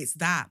 It's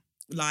that,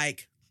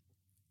 like,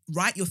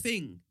 write your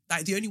thing.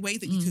 Like, the only way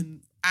that you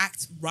can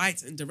act,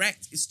 write and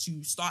direct is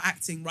to start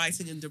acting,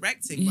 writing and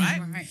directing,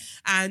 right?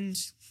 And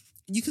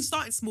you can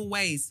start in small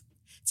ways.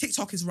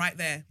 TikTok is right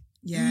there.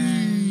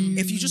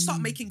 If you just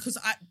start making, because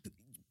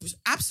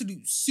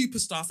absolute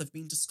superstars have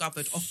been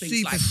discovered off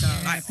things like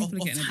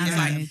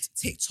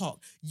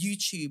TikTok,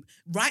 YouTube.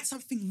 Write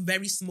something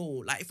very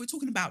small. Like if we're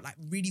talking about like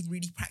really,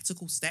 really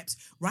practical steps,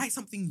 write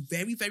something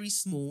very, very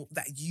small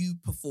that you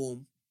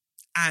perform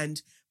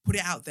and put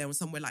it out there on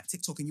somewhere like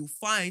TikTok, and you'll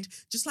find,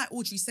 just like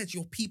Audrey said,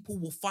 your people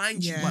will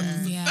find you. But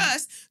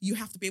first, you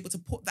have to be able to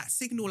put that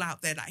signal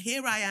out there, like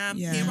here I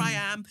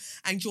am,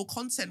 and your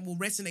content will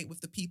resonate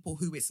with the people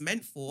who it's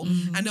meant for,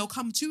 and they'll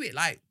come to it.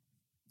 Like,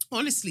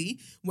 honestly,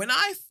 when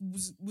I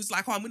was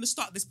like, oh, I'm going to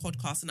start this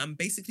podcast and I'm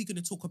basically going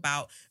to talk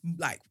about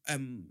like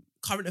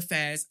current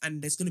affairs and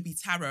there's going to be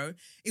tarot,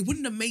 it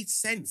wouldn't have made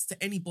sense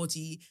to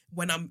anybody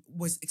when I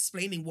was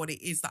explaining what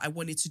it is that I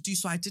wanted to do.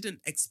 So I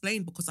didn't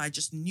explain because I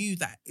just knew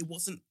that it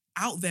wasn't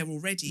out there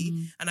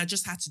already and I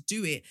just had to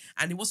do it,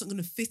 and it wasn't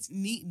going to fit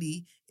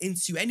neatly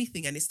into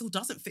anything, and it still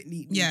doesn't fit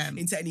neatly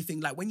into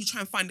anything. Like when you try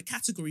and find a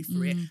category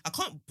for it, I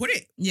can't put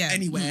it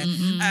anywhere.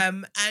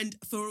 And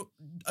for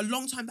a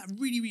long time that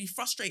really, really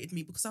frustrated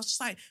me, because I was just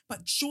like,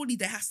 but surely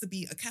there has to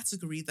be a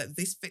category that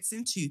this fits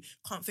into.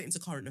 Can't fit into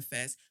current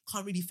affairs,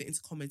 can't really fit into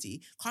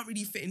comedy, can't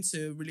really fit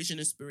into religion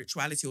and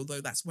spirituality,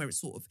 although that's where it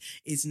sort of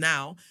is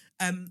now.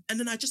 And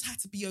then I just had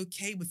to be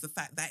okay with the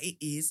fact that it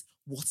is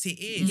what it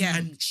is.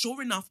 And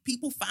sure enough,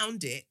 people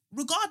found it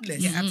regardless.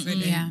 Yeah,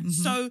 absolutely.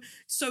 So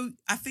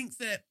I think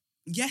that,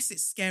 yes,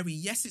 it's scary.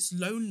 Yes, it's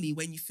lonely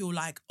when you feel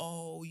like,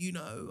 oh, you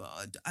know,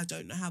 I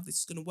don't know how this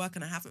is going to work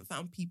and I haven't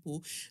found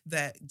people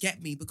that get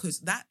me,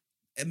 because that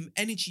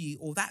energy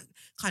or that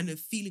kind of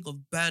feeling of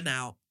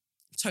burnout,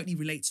 totally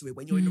relate to it.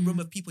 When you're in a room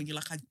of people and you're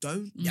like, I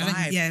don't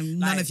vibe.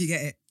 None of you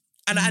get it.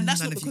 And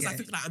that's not because I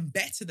think like I'm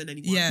better than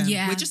anyone.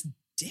 We're just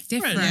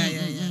different.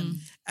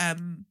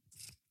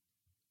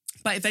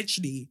 But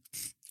eventually,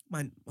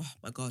 oh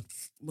my God,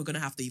 we're going to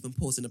have to even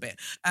pause in a bit.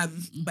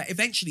 But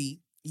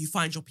eventually, you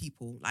find your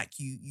people. Like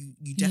you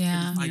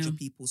definitely find your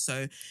people.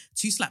 So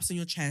 2 slaps on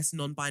your chest,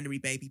 non-binary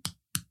baby.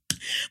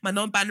 My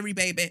non-binary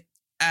baby.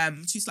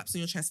 2 slaps on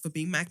your chest for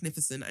being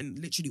magnificent, and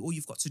literally all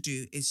you've got to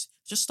do is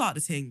just start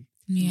the thing.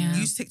 Yeah.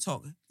 Use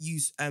TikTok,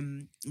 use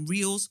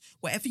Reels,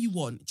 whatever you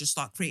want. Just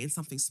start creating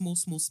something small,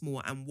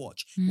 and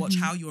watch. Watch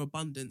how your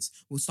abundance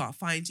will start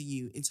finding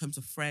you in terms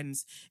of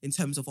friends, in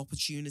terms of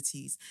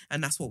opportunities.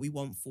 And that's what we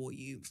want for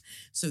you.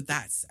 So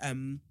that's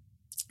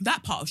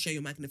that part of Share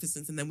Your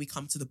Magnificence, and then we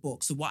come to the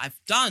book. So what I've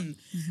done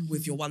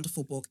with your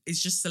wonderful book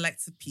is just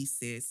selected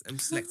pieces and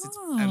selected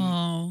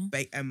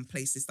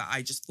places that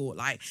I just thought,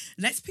 like,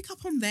 let's pick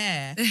up on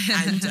there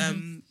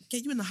and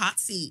get you in the hot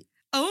seat.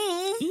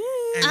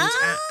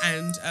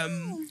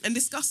 And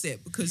discuss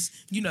it, because,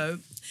 you know,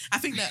 I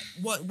think that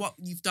what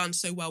you've done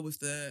so well with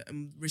the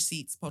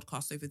Receipts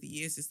podcast over the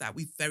years is that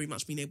we've very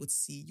much been able to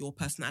see your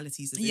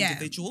personalities as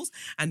individuals,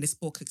 and this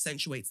book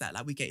accentuates that.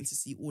 Like, we're getting to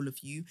see all of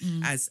you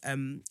as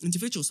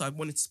individuals. So I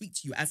wanted to speak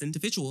to you as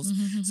individuals.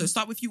 So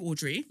start with you,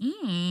 Audrey.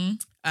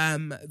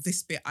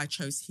 This bit I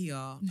chose here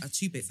are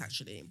 2 bits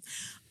actually.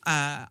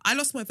 I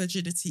lost my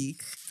virginity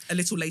a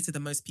little later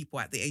than most people,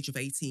 at the age of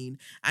 18,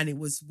 and it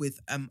was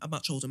with a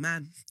much older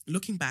man.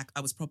 Looking back,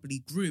 I was probably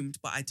groomed,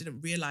 but I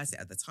didn't realise it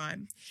at the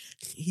time.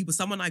 He was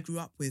someone I grew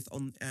up with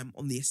on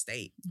the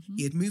estate.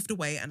 He had moved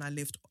away, and I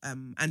lived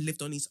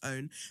on his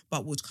own,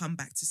 but would come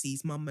back to see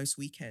his mum most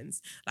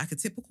weekends. Like a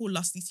typical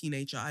lusty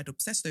teenager, I'd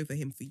obsessed over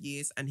him for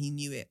years, and he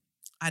knew it.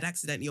 I'd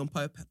accidentally, on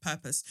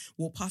purpose,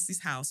 walked past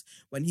his house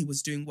when he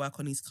was doing work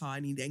on his car,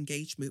 and he'd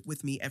engage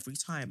with me every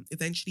time.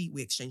 Eventually,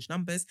 we exchanged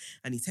numbers,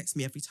 and he texted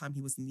me every time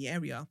he was in the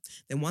area.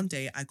 Then one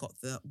day, I got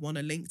the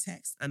 "wanna link"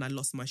 text, and I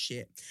lost my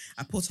shit.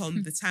 I put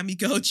on the Tammy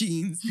Girl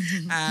jeans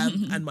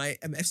and my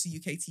FC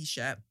UK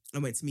t-shirt. I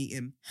went to meet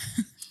him.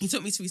 He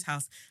took me to his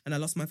house, and I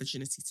lost my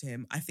virginity to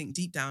him. I think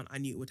deep down, I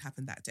knew it would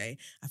happen that day.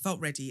 I felt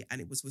ready,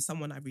 and it was with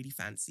someone I really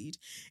fancied.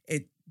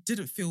 It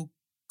didn't feel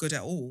good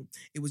at all.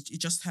 It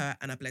just hurt,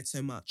 and I bled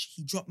so much.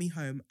 He dropped me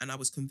home, and I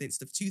was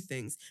convinced of 2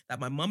 things: that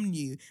my mum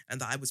knew and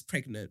that I was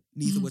pregnant.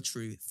 Neither were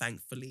true,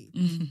 thankfully.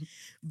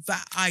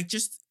 That I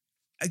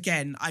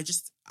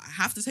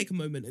have to take a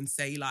moment and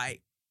say,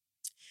 like,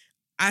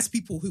 as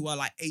people who are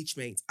like age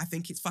mates, I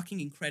think it's fucking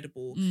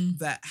incredible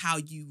that how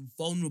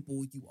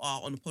vulnerable you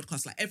are on a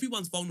podcast. Like,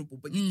 everyone's vulnerable,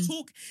 but you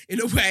talk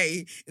in a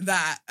way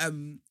that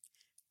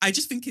I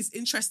just think is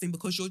interesting,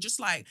 because you're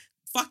just like,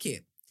 fuck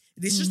it.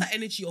 There's just that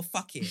energy of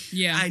fuck it.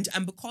 Yeah.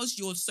 And because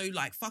you're so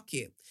like, fuck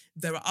it,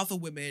 there are other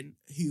women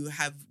who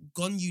have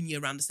gone uni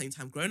around the same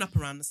time, grown up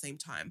around the same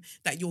time,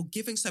 that you're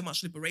giving so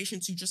much liberation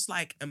to. Just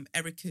like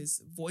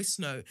Erica's voice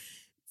note,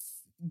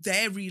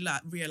 they're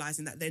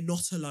realizing that they're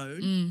not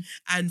alone.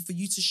 And for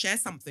you to share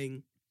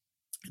something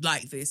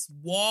like this,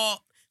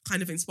 what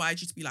kind of inspired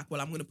you to be like,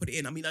 well, I'm going to put it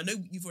in? I mean, I know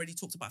you've already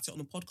talked about it on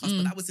the podcast,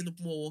 but that was in a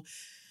more...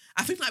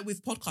 I think, like,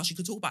 with podcasts, you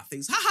can talk about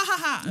things,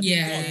 and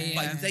move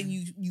on, but then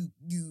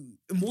you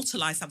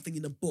immortalize something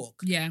in a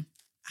book. Yeah.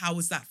 How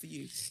was that for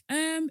you?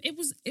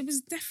 It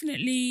was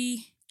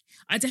definitely...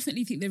 I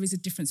definitely think there is a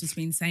difference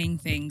between saying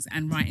things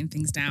and writing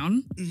things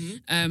down,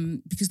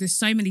 because there's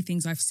so many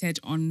things I've said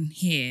on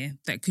here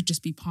that could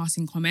just be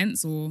passing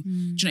comments, or do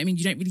you know what I mean?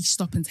 You don't really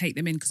stop and take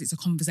them in because it's a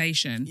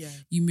conversation. Yeah.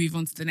 You move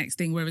on to the next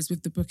thing. Whereas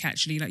with the book,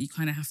 actually, like, you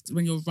kind of have to,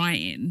 when you're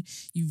writing,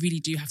 you really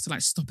do have to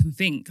like stop and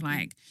think,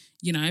 like,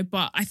 you know.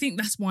 But I think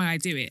that's why I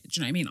do it. Do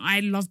you know what I mean?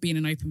 I love being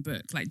an open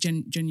book, like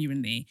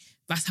genuinely.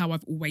 That's how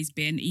I've always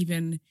been.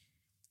 Even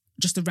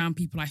just around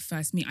people I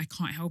first meet, I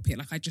can't help it.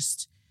 Like,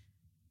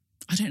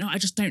 I don't know. I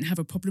just don't have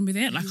a problem with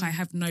it. Like, I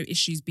have no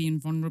issues being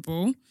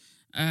vulnerable.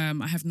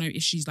 I have no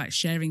issues like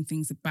sharing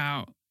things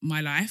about my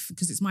life,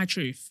 because it's my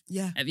truth.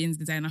 Yeah. At the end of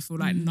the day, and I feel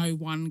like no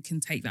one can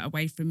take that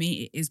away from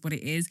me. It is what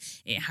it is.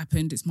 It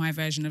happened. It's my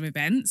version of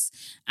events.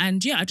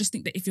 And yeah, I just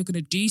think that if you're going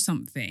to do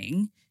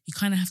something, you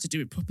kind of have to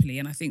do it properly.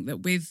 And I think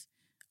that with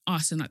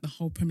us and like the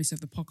whole premise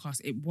of the podcast,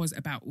 it was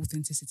about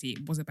authenticity.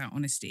 It was about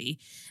honesty.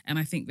 And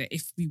I think that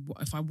if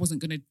I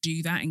wasn't going to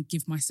do that and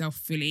give myself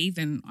fully,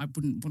 then I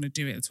wouldn't want to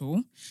do it at all.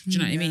 Do you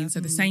know what I mean?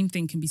 So the same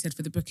thing can be said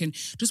for the book. And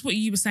just what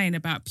you were saying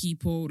about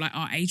people like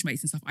our age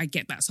mates and stuff, I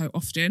get that so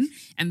often.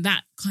 And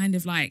that kind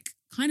of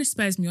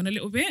spurs me on a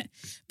little bit,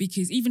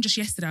 because even just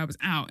yesterday I was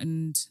out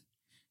and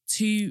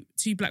two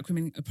Black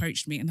women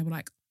approached me and they were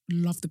like,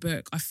 love the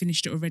book, I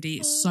finished it already,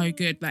 it's so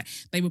good. Like,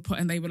 they were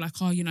like,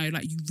 oh, you know,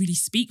 like, you really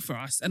speak for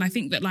us. And I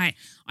think that, like,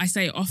 I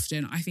say it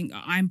often, I think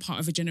I'm part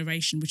of a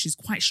generation which is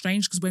quite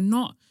strange, because we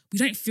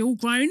don't feel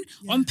grown.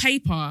 On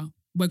paper,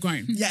 we're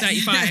grown.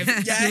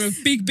 35. You're a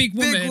big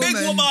woman.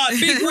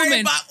 Big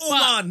woman.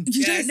 But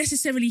you don't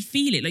necessarily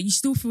feel it. Like, you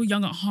still feel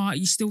young at heart.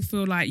 You still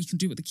feel like you can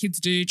do what the kids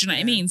do. Do you know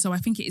what I mean? So I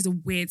think it is a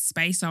weird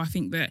space. So I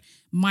think that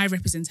my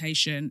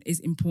representation is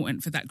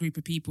important for that group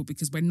of people,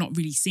 because we're not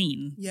really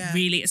seen,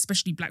 really,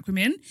 especially Black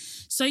women.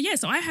 So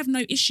so I have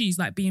no issues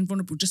like being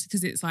vulnerable, just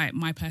because it's like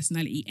my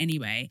personality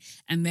anyway.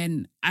 And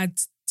then add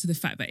to the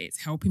fact that it's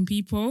helping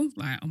people.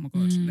 Like, oh my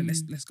God,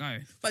 let's go.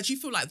 But do you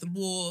feel like the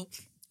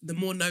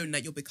more known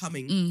that you're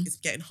becoming, it's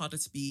getting harder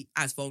to be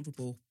as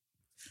vulnerable?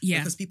 Yeah.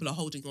 Because people are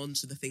holding on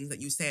to the things that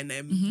you say, and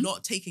they're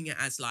not taking it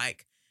as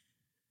like,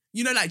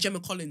 you know, like Gemma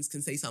Collins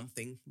can say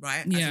something,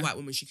 right? As Yeah. a white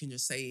woman, she can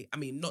just say, I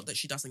mean, not that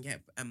she doesn't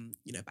get,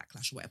 you know,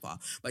 backlash or whatever,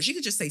 but she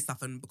could just say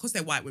stuff, and because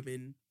they're white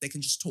women, they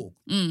can just talk.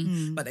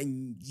 Mm. But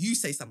then you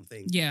say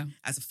something Yeah.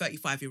 as a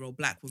 35-year-old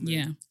black woman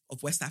Yeah.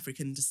 of West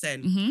African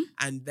descent, Mhm.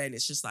 and then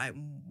it's just like,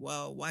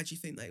 well, why do you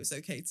think that it was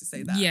okay to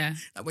say that? Yeah.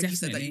 Like when you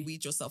said that definitely. you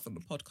weed yourself on the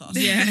podcast.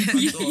 Yeah. on the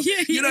front door.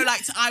 Yeah, You know, yeah.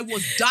 like I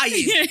was dying.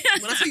 Yeah.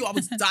 When I tell you I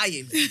was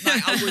dying,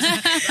 like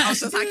I was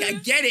just like, I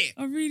get it.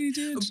 I really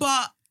did.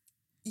 But,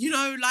 you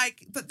know,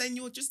 like, but then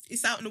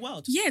it's out in the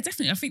world. Yeah,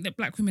 definitely. I think that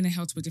black women are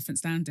held to a different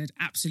standard.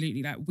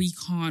 Absolutely. Like we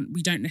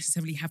don't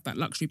necessarily have that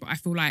luxury, but I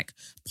feel like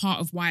part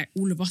of why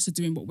all of us are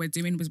doing what we're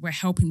doing was we're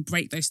helping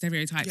break those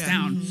stereotypes Yeah.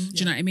 down. Mhm. Do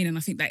you know what I mean? And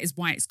I think that is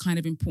why it's kind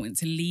of important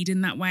to lead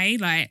in that way.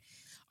 Like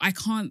I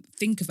can't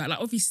think of that. Like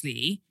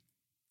obviously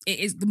it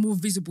is, the more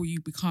visible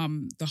you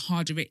become, the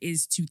harder it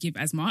is to give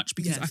as much,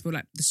 because Yes. I feel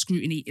like the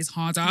scrutiny is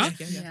harder.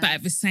 Yeah. But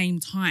at the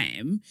same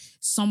time,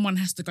 someone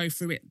has to go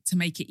through it to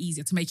make it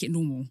easier, to make it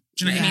normal.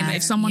 Do you know what I mean? Yeah. Like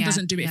if someone Yeah.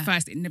 doesn't do it Yeah.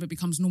 first, it never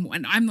becomes normal.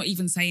 And I'm not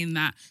even saying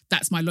that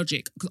that's my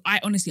logic, because I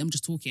honestly, I'm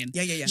just talking.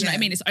 Yeah. Do you know what I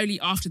mean? It's only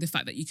after the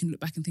fact that you can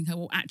look back and think, oh,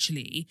 well,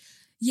 actually,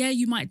 yeah,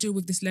 you might deal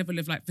with this level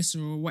of like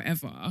visceral or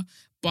whatever,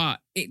 but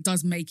it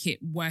does make it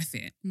worth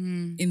it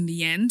in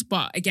the end.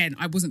 But again,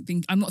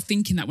 I'm not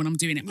thinking that when I'm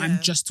doing it. Yeah.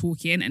 I'm just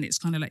talking, and it's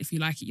kind of like, if you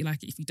like it, you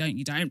like it. If you don't,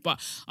 you don't. But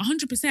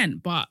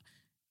 100%. But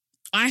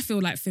I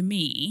feel like for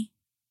me,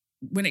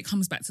 when it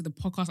comes back to the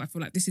podcast, I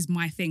feel like this is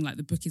my thing. Like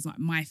the book is like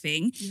my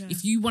thing. Yeah.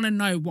 If you want to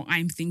know what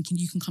I'm thinking,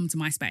 you can come to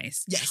my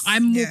space. Yes.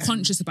 I'm more Yeah.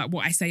 conscious about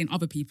what I say in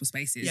other people's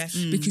spaces, Yes.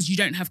 because you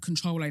don't have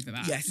control over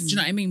that. Yes. Do you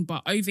know what I mean?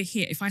 But over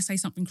here, if I say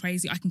something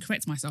crazy, I can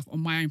correct myself on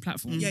my own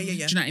platform. Yeah. Do you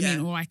know what I mean?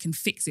 Or I can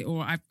fix it,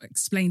 or I've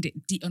explained it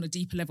on a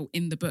deeper level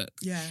in the book.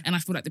 Yeah. And I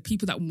feel like the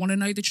people that want to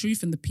know the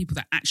truth and the people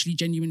that actually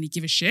genuinely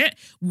give a shit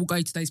will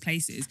go to those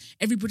places.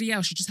 Everybody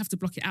else, you just have to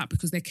block it out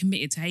because they're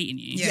committed to hating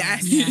you.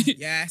 Yes. Yeah.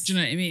 Yes. Do you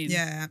know what I mean?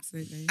 Yeah, absolutely.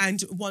 And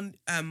one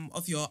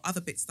of your other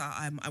bits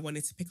that I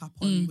wanted to pick up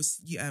on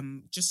was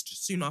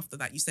just soon after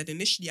that, you said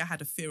initially I had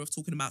a fear of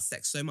talking about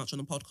sex so much on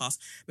the podcast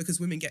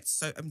because women get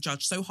so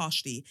judged so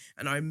harshly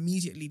and are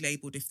immediately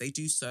labelled if they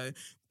do so.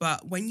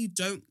 But when you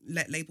don't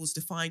let labels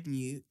define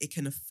you, it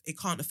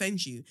can't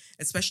offend you,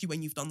 especially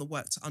when you've done the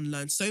work to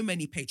unlearn so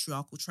many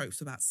patriarchal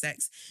tropes about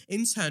sex.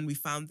 In turn, we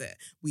found that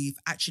we've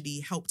actually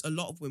helped a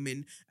lot of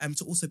women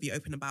to also be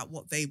open about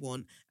what they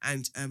want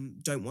and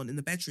don't want in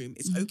the bedroom.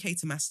 It's okay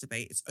to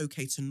masturbate. It's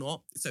okay to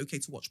not. It's okay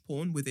to watch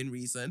porn within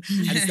reason.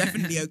 And it's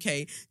definitely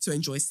okay to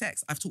enjoy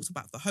sex. I've talked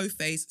about the hoe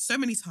phase so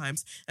many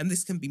times, and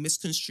this can be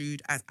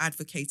misconstrued as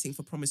advocating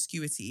for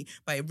promiscuity,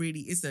 but it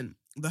really isn't.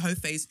 The hoe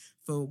phase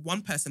for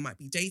one person might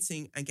be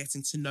dating and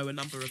getting to know a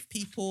number of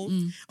people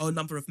or a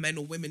number of men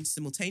or women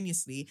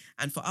simultaneously.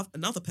 And for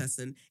another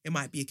person, it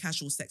might be a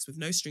casual sex with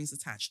no strings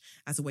attached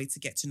as a way to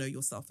get to know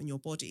yourself and your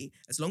body.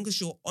 As long as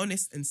you're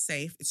honest and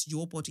safe, it's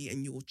your body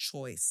and your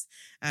choice.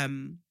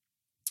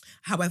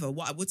 However,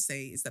 what I would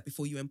say is that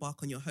before you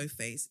embark on your hoe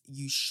phase,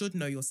 you should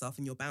know yourself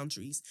and your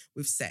boundaries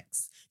with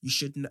sex. You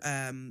should,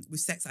 with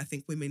sex, I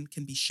think women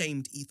can be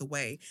shamed either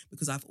way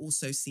because I've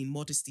also seen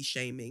modesty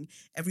shaming.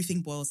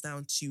 Everything boils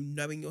down to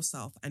knowing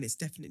yourself, and it's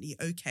definitely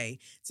okay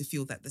to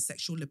feel that the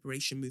sexual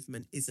liberation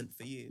movement isn't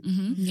for you.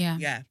 Yeah.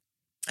 Yeah.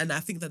 And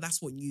I think that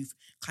that's what you've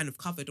kind of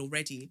covered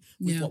already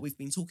with what we've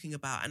been talking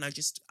about. And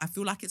I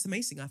feel like it's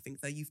amazing. I think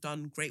that you've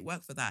done great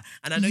work for that.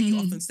 And I know you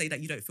often say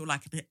that you don't feel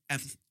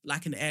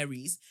like an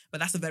Aries, but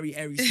that's a very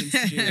Aries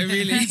thing to do.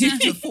 Really?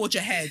 to forge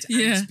ahead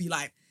and to be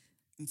like,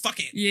 fuck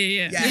it.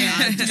 Yeah.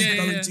 I'm just Yeah,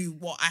 going yeah. to do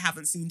what I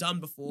haven't seen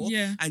done before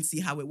Yeah. and see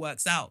how it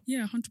works out.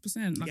 Yeah,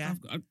 100%. Like Yeah.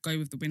 I go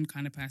with the wind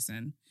kind of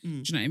person. Mm. Do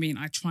you know what I mean?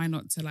 I try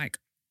not to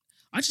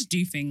I just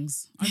do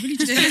things. I really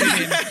just be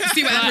doing.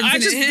 See what happens, I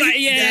innit? just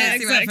Yeah,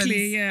 see what exactly.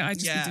 happens. Yeah, I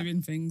just Yeah. be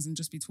doing things and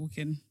just be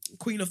talking.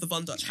 Queen of the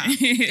Von Dutch hat.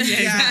 Yeah,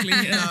 exactly.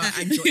 Yeah. No,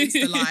 and your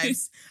Insta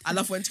lives. I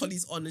love when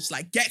Tolly's on. It's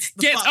like, get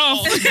the Get fuck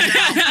off. off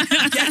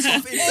now. Get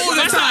off Insta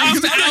That's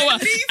lives. like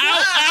after Leave her.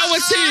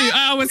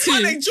 hour two.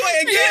 Can't enjoy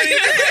it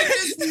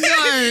again.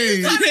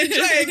 No. Can't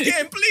enjoy it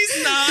again.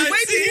 Please, no. The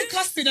way people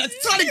cussing her,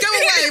 trying to go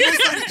away. It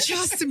was like,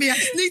 trust me, I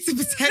just need to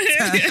protect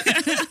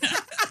her.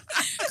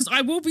 Because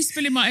I will be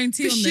spilling my own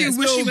tea on She there,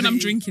 especially will when I'm be.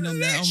 drinking on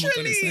there. Oh my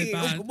god, it's so Literally.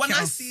 bad. When Get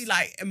I off. see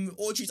like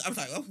orgies, I'm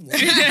like, oh, what?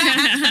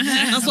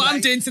 That's what I'm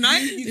Like, doing tonight.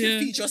 You can Yeah.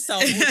 feed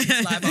yourself. Orgies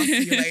live. I'll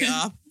see you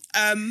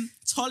later.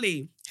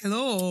 Tolly.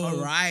 Hello. All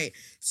right.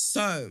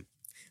 So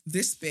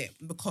this bit,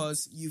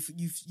 because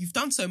you've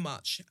done so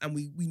much, and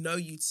we know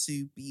you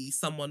to be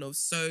someone of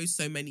so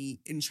many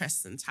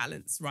interests and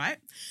talents, right?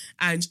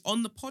 And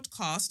on the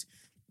podcast,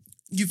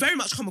 you very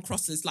much come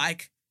across as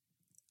like,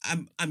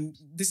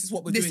 this is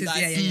what we're This doing, is-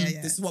 guys.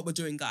 yeah. This is what we're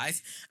doing,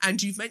 guys.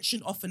 And you've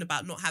mentioned often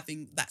about not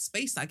having that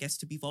space, I guess,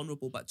 to be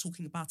vulnerable, but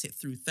talking about it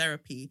through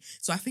therapy.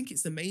 So I think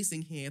it's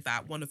amazing here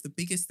that one of the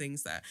biggest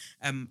things that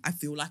I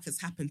feel like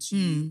has happened to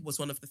you was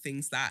one of the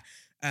things that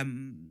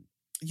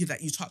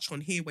that you touch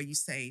on here, where you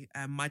say,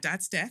 my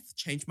dad's death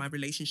changed my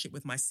relationship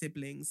with my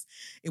siblings.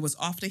 It was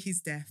after his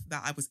death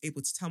that I was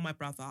able to tell my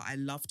brother I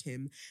loved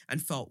him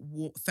and felt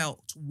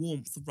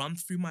warmth run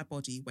through my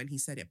body when he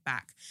said it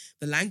back.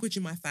 The language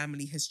in my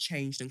family has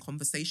changed and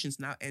conversations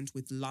now end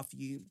with love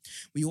you.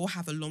 We all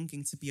have a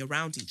longing to be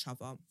around each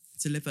other,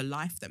 to live a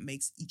life that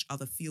makes each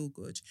other feel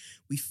good.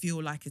 We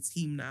feel like a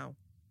team now.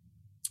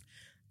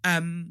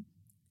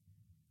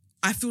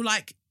 I feel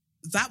like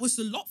that was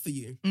a lot for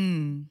you.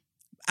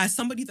 As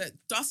somebody that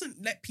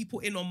doesn't let people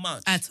in on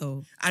much At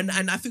all. and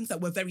I think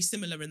that we're very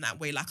similar in that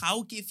way. Like,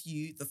 I'll give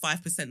you the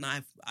 5%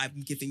 that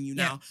I'm giving you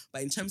now,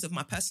 but in terms of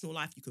my personal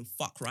life, you can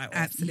fuck right off.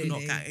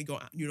 Absolutely.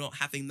 You're not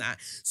having that.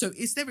 So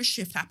is there a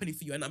shift happening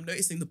for you? And I'm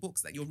noticing the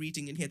books that you're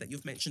reading in here that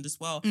you've mentioned as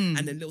well, and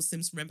then Lil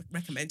Sims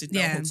recommended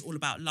Bell Hooks, all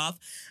about love.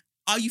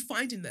 Are you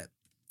finding that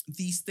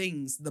these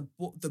things, the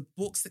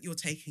books that you're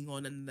taking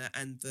on and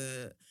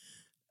the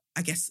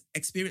I guess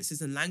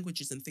experiences and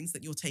languages and things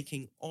that you're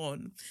taking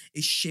on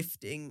is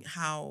shifting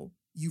how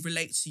you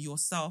relate to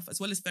yourself, as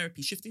well as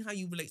therapy, shifting how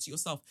you relate to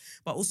yourself,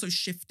 but also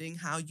shifting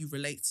how you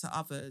relate to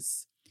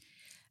others?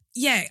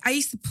 Yeah, I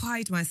used to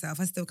pride myself,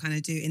 I still kind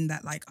of do, in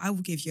that, like, I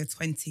will give you a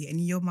 20 and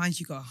in your mind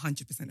you got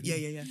 100% of me.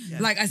 Yeah.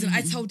 Like, as in,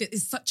 I told it in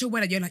such a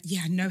way that you're like,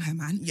 yeah, I know her,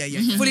 man. Yeah.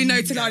 Fully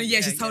know Tanani, Yeah,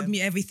 she's told me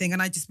everything.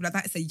 And I just be like,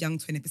 that's a young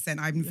 20%.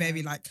 I'm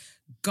very, like,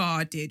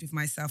 guarded with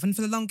myself. And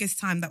for the longest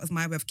time, that was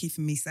my way of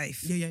keeping me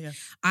safe. Yeah.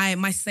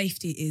 My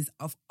safety is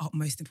of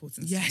utmost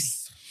importance. to me.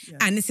 Yes. Yeah.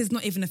 And this is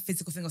not even a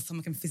physical thing or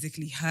someone can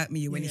physically hurt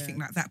me or anything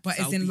like that. But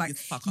So it's I'll in beat like, you the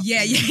fuck up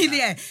yeah. and all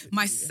that.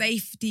 My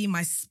safety,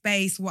 my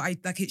space, what I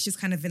like, it's just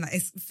kind of been like,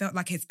 it's felt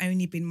like it's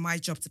only been my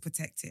job to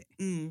protect it.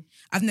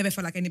 I've never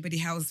felt like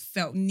anybody else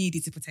felt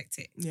needed to protect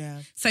it.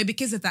 Yeah. So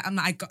because of that, I'm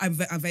like,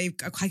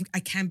 I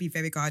can be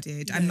very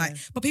guarded. I'm like,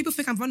 but people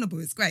think I'm vulnerable.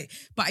 It's great,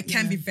 but I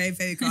can be very,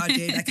 very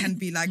guarded. I can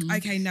be like,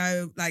 okay,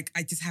 no, like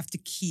I just have to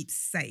keep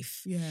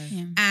safe. Yeah.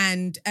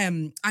 And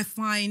I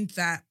find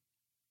that,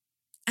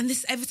 and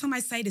this, every time I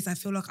say this, I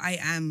feel like I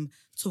am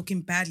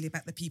talking badly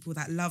about the people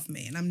that love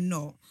me, and I'm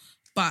not.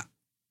 But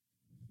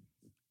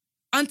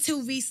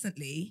until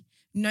recently,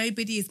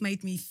 nobody has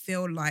made me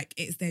feel like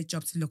it's their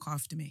job to look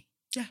after me.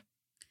 Yeah.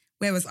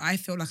 Whereas I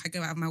feel like I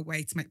go out of my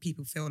way to make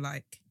people feel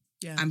like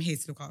I'm here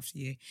to look after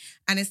you.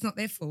 And it's not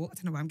their fault. I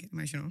don't know why I'm getting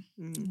emotional.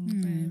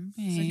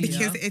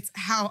 Because it's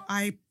how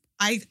I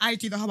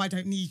do the whole I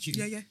don't need you.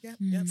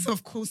 Yeah. So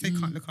of course they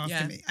can't look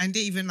after me. And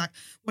even like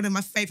one of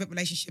my favourite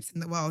relationships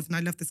in the world, and I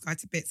love this guy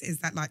to bits, is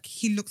that like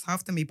he looks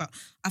after me, but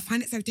I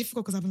find it so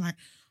difficult because I'm like,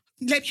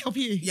 let me help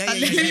you. Let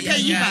me pay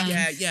you back.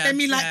 Let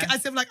me I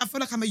feel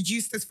like I'm a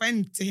useless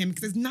friend to him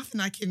because there's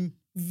nothing I can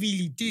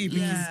really do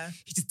because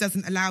he just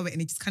doesn't allow it,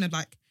 and he just kind of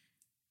like,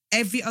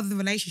 every other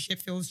relationship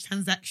feels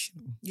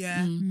transactional.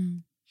 Yeah.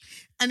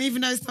 And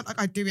even though it's not like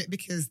I do it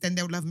because then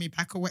they'll love me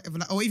back or whatever,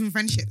 like, or even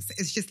friendships,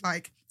 it's just how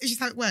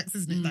it works,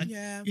 isn't it? Like,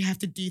 you have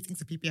to do things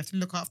for people, you have to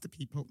look after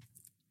people.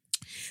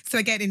 So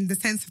again, in the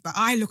sense of that,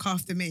 I look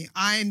after me,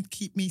 I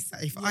keep me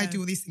safe, I do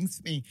all these things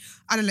for me,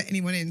 I don't let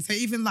anyone in. So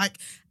even like,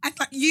 act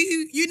like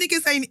you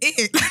niggas ain't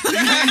it.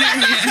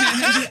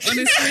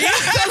 Honestly,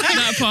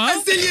 that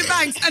part. Azealia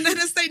Banks, and then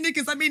I say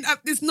niggas, I mean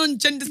it's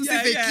non-gender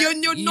specific.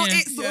 You're not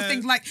it sort of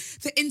thing. Like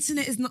the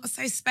internet is not a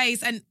safe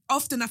space, and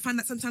often I find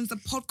that sometimes the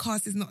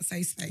podcast is not a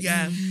safe space.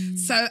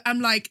 So I'm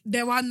like,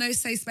 there are no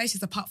safe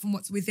spaces apart from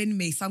what's within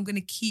me, so I'm going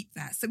to keep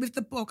that. So with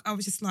the book, I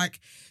was just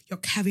like, you're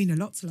carrying a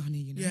lot,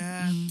 Talani, you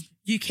know.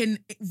 You can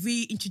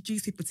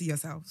reintroduce people to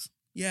yourselves.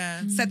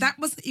 So that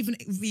wasn't even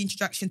a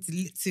reintroduction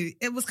to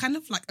it was kind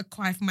of like a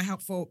cry for my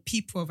help for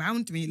people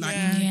around me. Like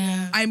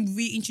I'm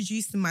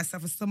reintroducing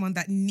myself as someone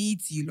that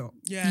needs you lot.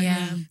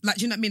 Like,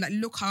 do you know what I mean? Like,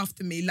 look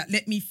after me. Like,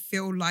 let me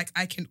feel like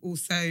I can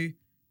also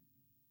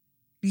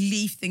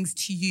leave things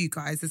to you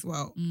guys as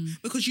well.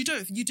 Because you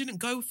didn't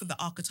go for the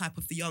archetype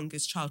of the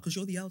youngest child because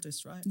you're the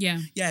eldest, right? Yeah.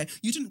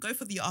 You didn't go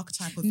for the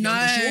archetype of the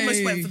youngest. You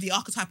almost went for the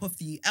archetype of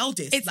the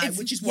eldest,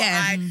 which is what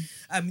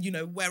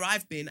where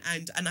I've been.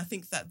 And I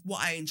think that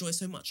what I enjoy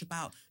so much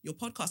about your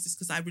podcast is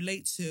because I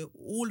relate to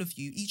all of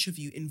you, each of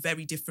you, in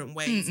very different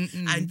ways.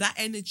 And that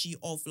energy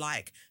of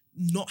like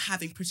not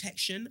having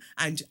protection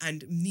and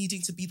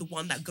needing to be the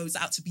one that goes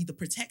out to be the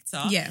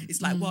protector.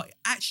 It's like, well,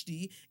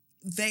 actually,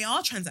 they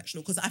are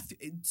transactional because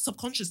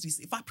subconsciously,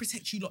 if I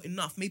protect you lot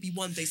enough, maybe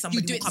one day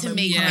somebody will come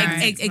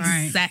and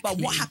Exactly. But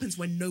what happens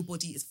when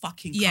nobody is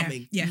fucking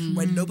coming?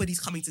 When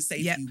nobody's coming to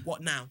save you, what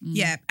now?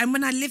 And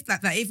when I lived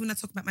like that, even when I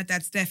talk about my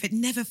dad's death, it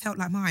never felt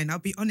like mine. I'll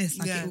be honest.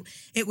 Like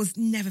it was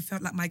never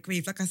felt like my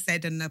grief. Like I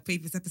said in the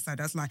previous episode,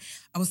 I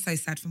was so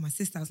sad for my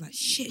sister. I was like,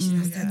 shit, she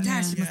lost her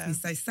dad. She must be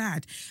so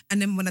sad. And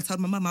then when I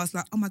told my mum, I was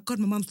like, oh my God,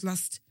 my mum's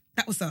lost.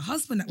 That was her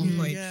husband at one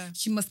point.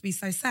 She must be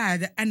so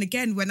sad. And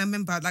again, when I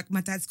remember, like, my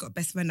dad's got a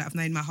best friend that I've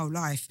known my whole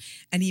life.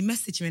 And he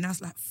messaged me and I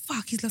was like,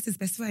 fuck, he's lost his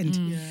best friend.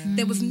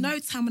 There was no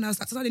time when I was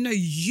like, I didn't know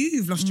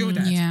you've lost your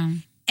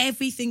dad.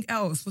 Everything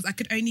else was, I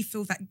could only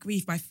feel that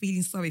grief by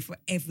feeling sorry for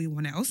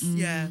everyone else. So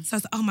I was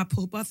like, oh, my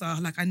poor brother.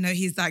 Like, I know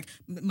he's like,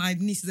 my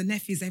nieces and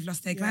nephews, they've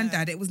lost their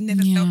granddad. It was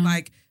never felt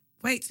like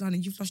wait, Lana,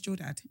 you've lost your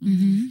dad.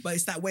 But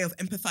it's that way of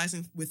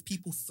empathizing with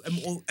people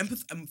or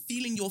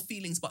feeling your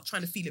feelings, but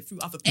trying to feel it through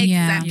other people.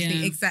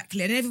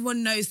 Exactly. And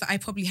everyone knows that I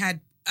probably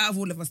had, out of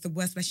all of us, the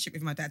worst relationship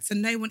with my dad. So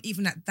no one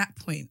even at that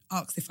point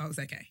asked if I was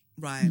okay.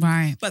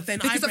 Right. But then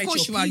Because I of read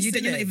course your you are. piece,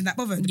 You're not even that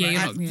bothered. Yeah,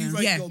 about you're it.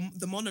 not- You wrote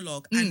the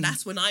monologue, and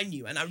that's when I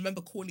knew. And I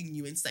remember calling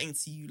you and saying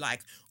to you,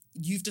 like,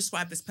 you've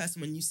described this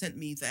person when you sent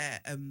me their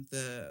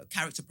the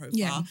character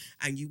profile,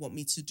 and you want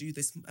me to do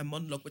this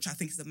monologue, which I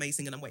think is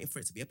amazing, and I'm waiting for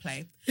it to be a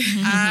play.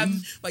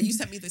 But you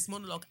sent me this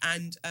monologue,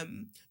 and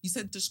you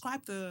said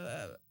describe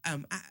the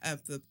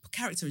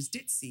character as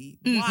ditzy.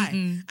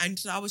 Why?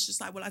 And I was just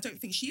like, well, I don't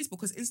think she is,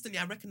 because instantly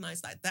I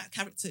recognized that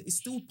character is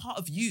still part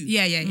of you.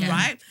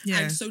 Right? Yeah.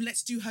 And so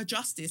let's do her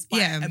justice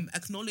by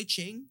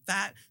acknowledging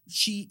that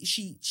she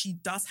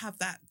does have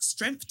that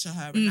strength to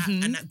her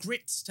and that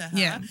grit to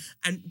her,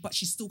 but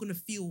she's still going to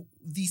feel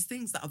these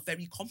things that are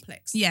very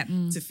complex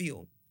to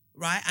feel,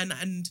 right? And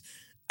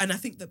I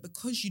think that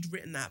because you'd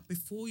written that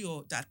before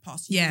your dad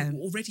passed, you were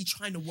already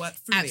trying to work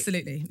through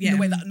Absolutely. it in a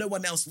way that no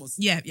one else was.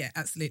 Yeah,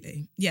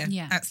 absolutely.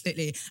 Yeah,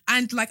 absolutely.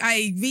 And like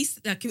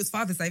it was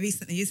Father's Day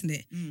recently, isn't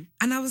it?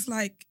 And I was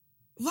like,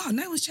 wow,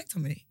 no one's checked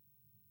on me.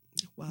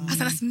 Wow. I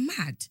said, that's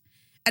mad.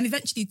 And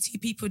eventually 2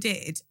 people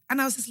did.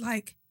 And I was just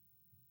like,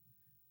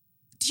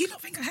 do you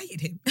not think I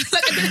hated him? I was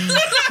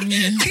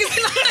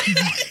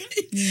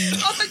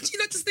like, do you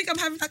not just think I'm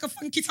having like a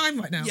funky time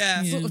right now?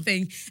 Sort of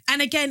thing.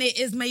 And again, it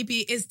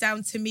is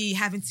down to me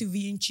having to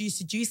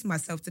reintroduce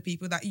myself to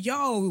people that,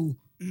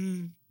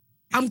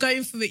 I'm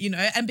going through it,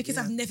 and because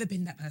I've never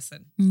been that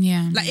person.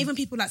 Yeah. Like even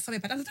people like, sorry,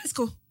 but that's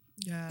cool.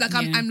 Yeah. Like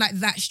I'm like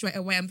that straight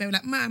away. I'm very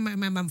like,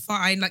 I'm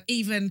fine. Like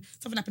even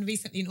something happened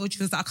recently in Audrey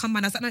was like, I come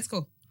man, I was like, no, it's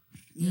cool.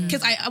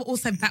 Because I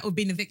also battled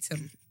being a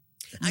victim.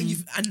 And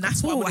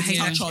that's what I wanted to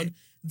touch on.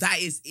 That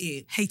is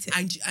it. Hate it.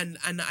 And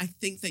I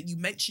think that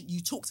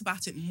you talked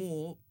about it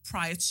more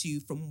prior to,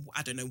 from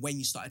I don't know when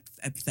you started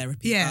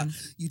therapy. Yeah. But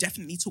you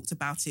definitely talked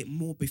about it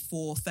more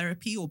before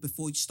therapy, or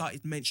before you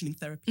started mentioning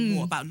therapy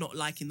more, about not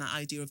liking that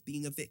idea of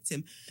being a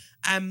victim.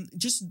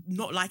 Just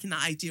not liking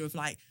that idea of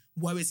like,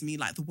 woe is me,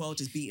 like the world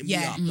is beating me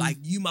up. Like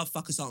you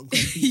motherfuckers aren't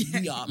going to beat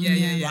me up.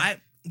 Right?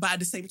 But at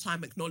the same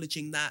time,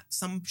 acknowledging that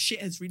some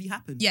shit has really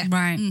happened. Yeah.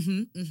 Right.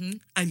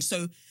 And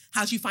so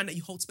how do you find that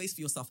you hold space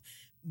for yourself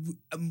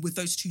with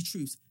those two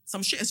truths?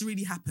 Some shit has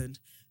really happened.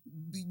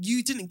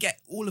 You didn't get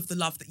all of the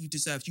love that you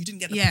deserved. You didn't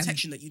get the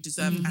protection that you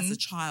deserved as a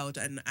child,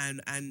 and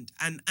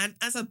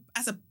as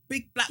a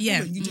big black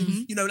woman. You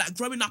do, like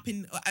growing up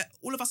in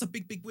all of us are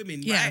big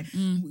women, right?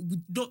 We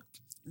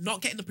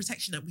not getting the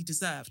protection that we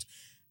deserved,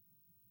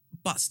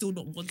 but still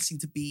not wanting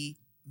to be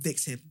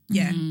victim.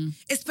 Yeah.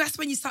 It's best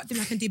when you start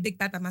doing, I can do big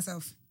bad by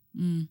myself.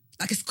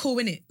 Like it's cool,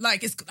 innit?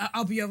 Like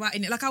I'll be alright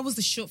in it. Like I was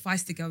the short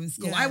feisty girl in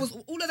school. I was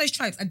all of those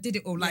tropes. I did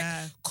it all. Like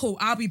cool,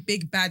 I'll be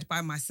big bad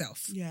by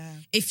myself. Yeah.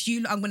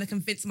 I'm going to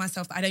convince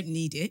myself that I don't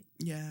need it.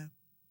 Yeah.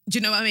 Do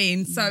you know what I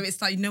mean? So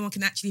it's like no one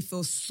can actually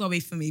feel sorry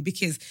for me,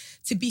 because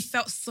to be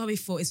felt sorry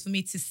for is for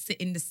me to sit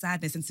in the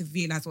sadness and to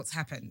realize what's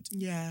happened.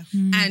 Yeah.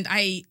 And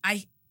I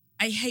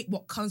hate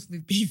what comes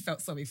with being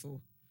felt sorry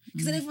for.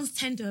 Because then everyone's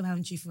tender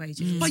around you for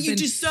ages. But you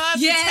deserve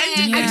the and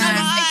tenderness.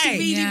 that makes it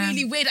really,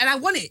 really weird. And I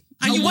want it.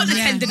 I want the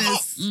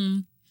tenderness.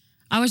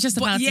 I was just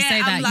about to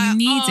say I'm that. like, You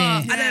need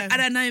it. I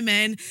don't know,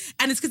 man.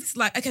 And it's because it's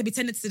like, okay, be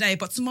tender today,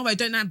 but tomorrow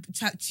don't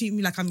treat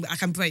me like I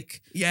can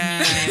break.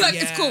 Yeah.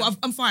 It's cool.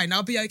 I'm fine.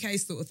 I'll be okay,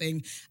 sort of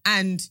thing.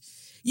 And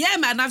yeah,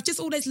 man, I've just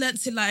always learned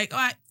to like, all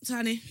right,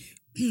 Tani.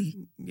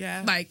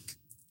 Like,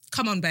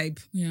 come on, babe.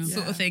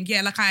 Sort of thing.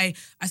 Yeah, like I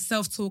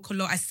self-talk a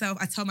lot. I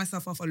tell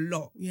myself off a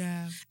lot.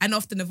 Yeah. And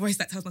often the voice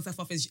that tells myself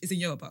off is in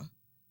Yoruba.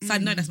 So I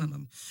know that's my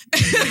mum.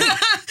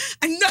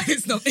 I know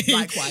it's not me.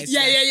 Likewise.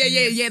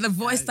 Yeah. The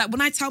voice that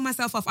when I tell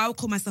myself off, I will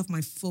call myself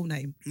my full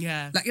name.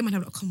 Yeah. Like in my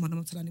head, like, come on, I'm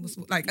not telling you what's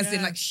like. As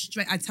in, like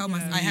straight. I tell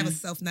myself I have a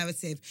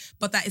self-narrative,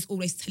 but that is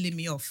always telling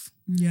me off.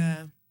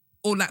 Yeah.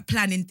 Or like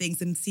planning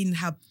things and seeing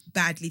how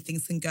badly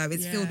things can go.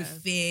 It's filled with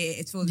fear.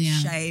 It's filled with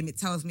shame. It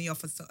tells me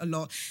off a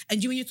lot.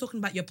 And when you're talking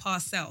about your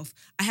past self,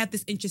 I have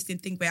this interesting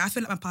thing where I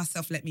feel like my past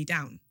self let me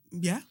down.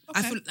 Yeah. Okay.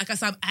 I feel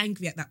like I'm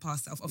angry at that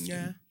past self often.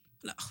 Yeah.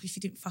 Like, if you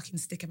didn't fucking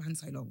stick around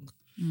so long.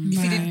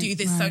 If you didn't do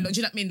this so long. Do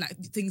you know what I mean? Like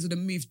things would have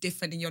moved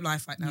different in your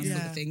life right now,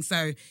 sort of thing.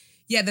 So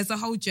yeah, there's a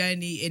whole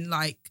journey in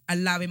like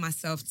allowing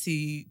myself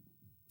to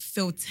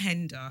feel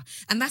tender.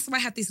 And that's why I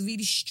have this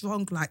really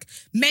strong, like,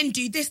 men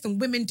do this and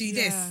women do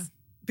this.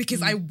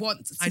 Because I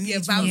want to be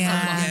around someone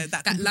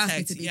that allows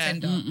me to be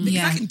tender.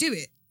 Because I can do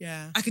it.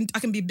 Yeah. I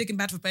can be big and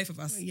bad for both of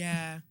us.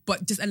 Yeah.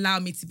 But just allow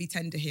me to be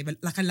tender here.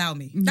 Like allow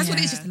me. That's what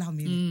it is, just allow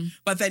me.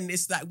 But then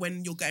it's like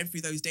when you're going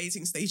through those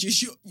dating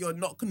stages, you're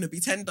not going to be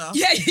tender.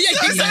 Yeah,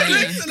 exactly.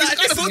 Like,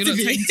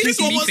 this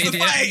one wants to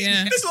fight.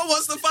 Yeah. This one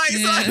wants to fight.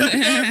 So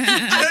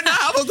I don't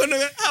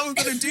know how we're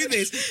gonna do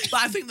this.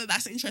 But I think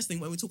that's interesting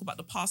when we talk about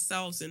the past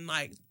selves and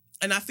like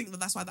And I think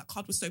that's why that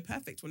card was so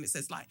perfect when it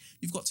says like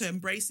you've got to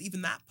embrace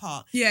even that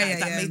part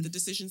that made the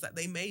decisions that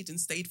they made and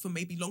stayed for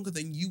maybe longer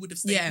than you would have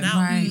stayed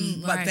now.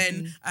 But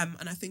then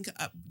and I think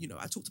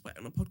I talked about it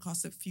on a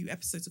podcast a few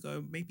episodes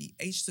ago, maybe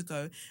ages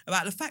ago,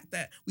 about the fact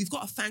that we've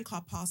got to thank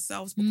our past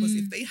selves because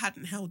if they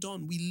hadn't held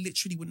on, we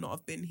literally would not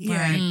have been here.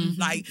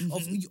 Like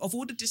of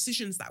all the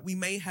decisions that we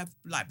may have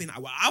like been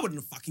like, well, I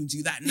wouldn't fucking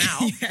do that now.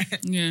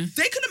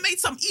 They could have made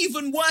some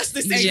even worse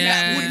decision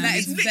that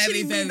would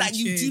literally mean that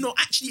you do not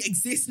actually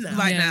exist now.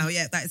 Right now,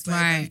 that is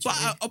very true.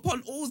 But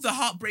upon all the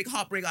heartbreak,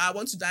 I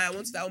want to die,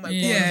 oh my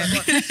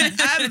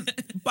God.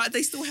 But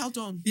they still held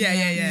on.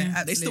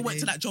 Absolutely. They still went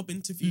to that job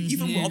interview.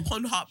 Even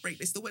upon heartbreak,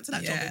 they still went to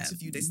that job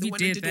interview. They still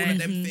went and did all of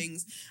them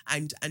things.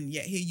 And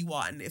yet here you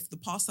are. And if the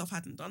past self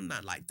hadn't done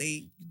that, like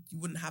you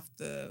wouldn't have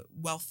the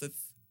wealth of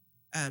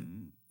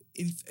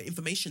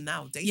information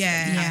now, data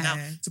that you have now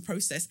to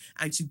process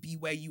and to be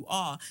where you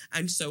are.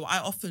 And so I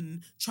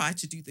often try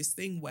to do this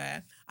thing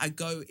where I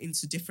go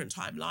into different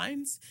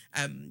timelines.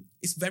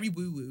 It's very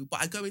woo-woo, but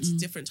I go into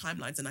different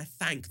timelines and I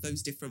thank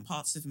those different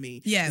parts of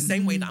me. The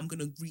same way that I'm going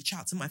to reach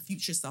out to my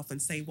future self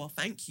and say, well,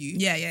 thank you.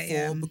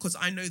 Because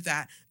I know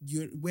that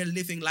we're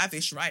living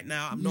lavish right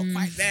now. I'm not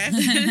quite there.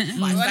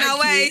 Like, on our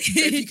way.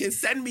 So if you can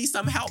send me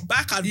some help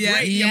back, I'd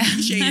greatly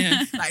appreciate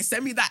it. Like,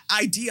 send me that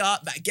idea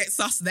that gets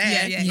us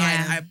there.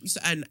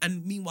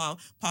 And meanwhile,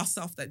 past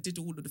self that did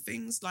all of the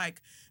things,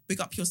 like,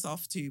 big up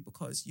yourself too,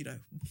 because, you know,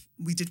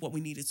 we did what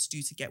we needed to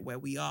do to get where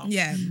we are.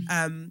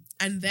 And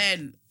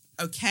then,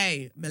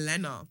 okay,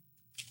 Milena.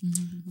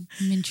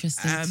 I'm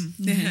interested.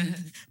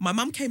 My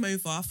mum came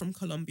over from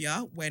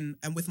Colombia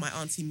with my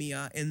auntie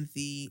Mia in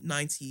the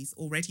 90s,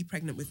 already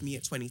pregnant with me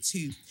at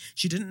 22.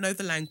 She didn't know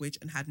the language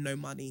and had no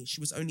money.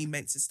 She was only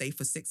meant to stay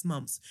for 6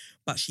 months,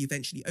 but she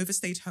eventually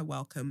overstayed her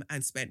welcome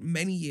and spent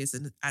many years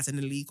as an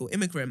illegal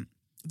immigrant.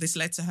 This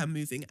led to her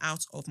moving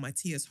out of my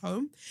Tia's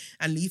home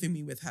and leaving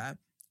me with her.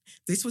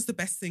 This was the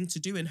best thing to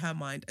do in her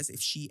mind, as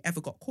if she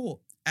ever got caught.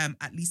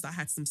 At least I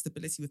had some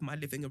stability with my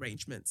living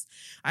arrangements.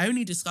 I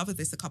only discovered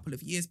this a couple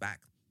of years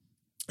back.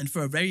 And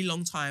for a very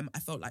long time, I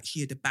felt like she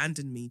had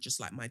abandoned me, just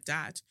like my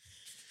dad.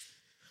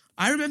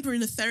 I remember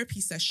in a therapy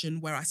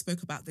session where I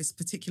spoke about this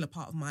particular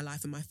part of my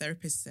life, and my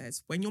therapist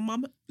says, when your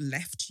mum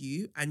left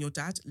you and your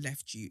dad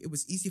left you, it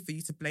was easier for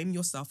you to blame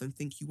yourself and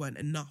think you weren't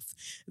enough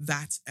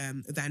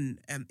than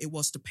it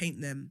was to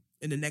paint them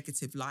in a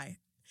negative light.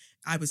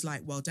 I was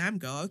like, well, damn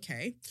girl,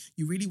 okay.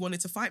 You really wanted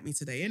to fight me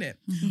today, innit?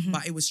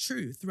 But it was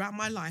true. Throughout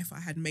my life,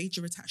 I had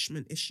major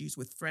attachment issues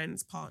with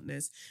friends,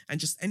 partners, and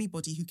just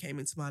anybody who came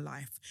into my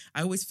life.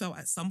 I always felt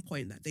at some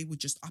point that they would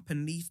just up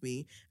and leave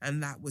me,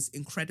 and that was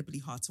incredibly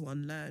hard to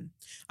unlearn.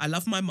 I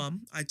love my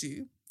mum, I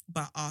do,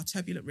 but our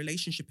turbulent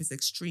relationship is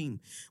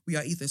extreme. We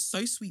are either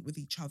so sweet with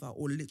each other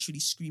or literally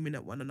screaming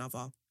at one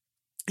another.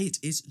 It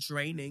is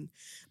draining.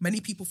 Many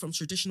people from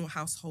traditional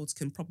households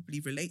can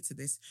probably relate to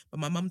this, but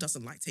my mum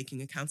doesn't like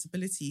taking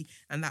accountability,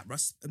 and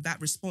that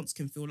response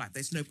can feel like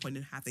there's no point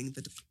in having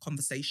the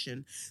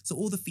conversation. So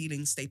all the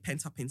feelings stay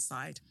pent up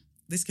inside.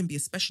 This can be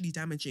especially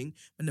damaging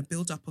when the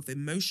buildup of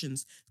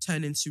emotions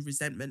turn into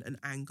resentment and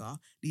anger,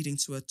 leading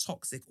to a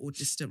toxic or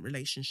distant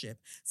relationship.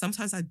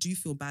 Sometimes I do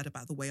feel bad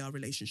about the way our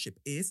relationship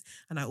is,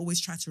 and I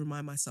always try to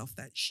remind myself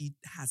that she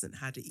hasn't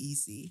had it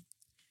easy.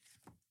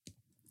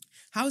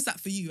 How is that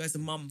for you as a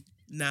mum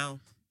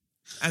now?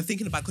 I'm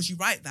thinking about, because you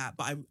write that,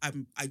 but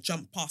I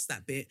jumped past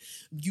that bit.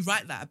 You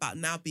write that about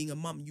now being a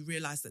mum, you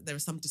realise that there are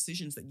some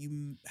decisions that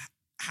you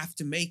have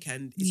to make,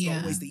 and it's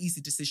not always the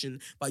easy decision,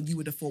 but you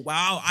would have thought,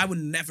 wow, I would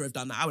never have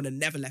done that. I would have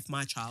never left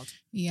my child.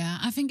 Yeah,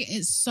 I think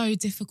it's so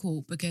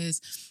difficult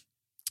because,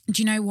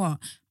 do you know what?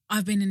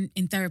 I've been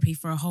in therapy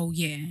for a whole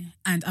year,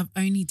 and I've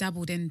only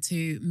dabbled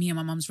into me and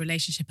my mum's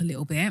relationship a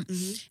little bit.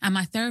 And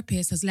my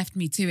therapist has left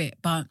me to it,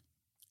 but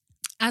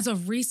as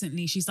of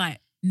recently, she's like,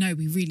 no,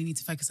 we really need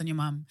to focus on your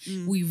mum.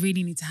 We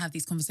really need to have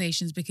these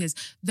conversations, because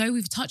though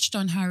we've touched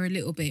on her a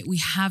little bit, we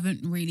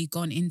haven't really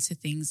gone into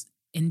things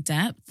in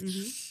depth.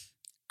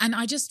 And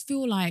I just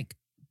feel like,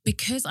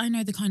 because I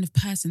know the kind of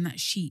person that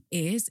she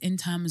is in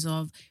terms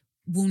of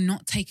will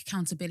not take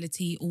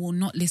accountability or will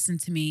not listen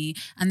to me,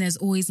 and there's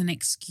always an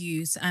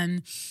excuse,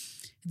 and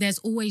there's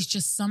always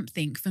just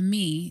something, for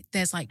me,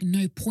 there's like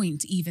no point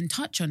to even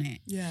touch on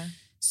it. Yeah.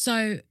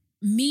 So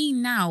me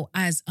now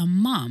as a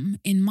mum,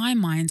 in my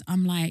mind,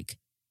 I'm like,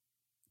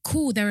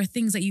 cool, there are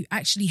things that you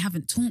actually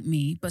haven't taught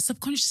me, but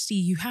subconsciously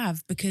you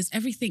have, because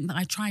everything that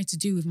I tried to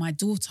do with my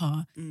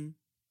daughter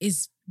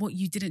is what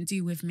you didn't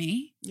do with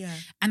me. Yeah.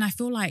 And I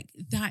feel like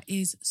that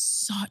is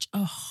such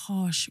a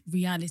harsh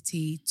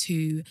reality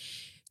to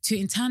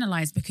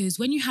internalize, because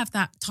when you have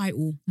that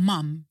title,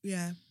 mum,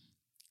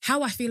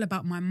 how I feel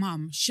about my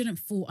mum shouldn't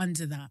fall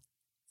under that.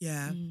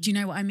 Yeah. Do you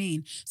know what I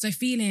mean? So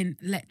feeling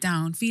let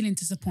down, feeling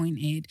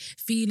disappointed,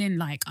 feeling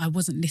like I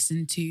wasn't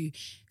listened to,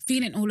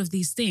 feeling all of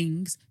these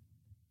things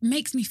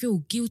makes me feel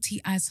guilty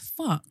as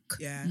fuck.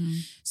 Yeah.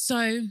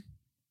 So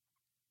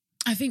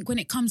I think when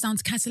it comes down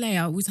to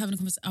Catalea, I was having a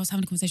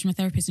conversation with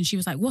my therapist, and she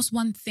was like, what's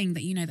one thing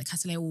that you know that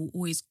Catalea will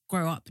always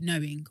grow up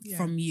knowing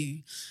from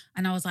you?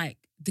 And I was like,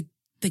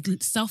 the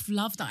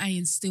self-love that I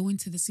instill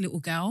into this little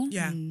girl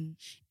Yeah.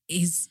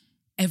 is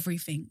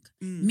everything.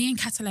 Me and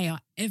Catalea,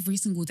 every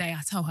single day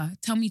I tell her,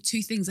 tell me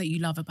 2 things that you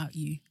love about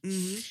you.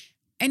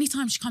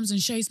 Anytime she comes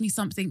and shows me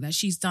something that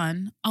she's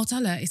done, I'll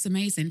tell her it's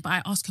amazing, but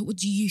I ask her, what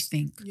do you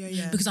think?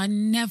 Yeah. Because I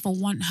never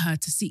want her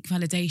to seek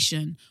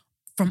validation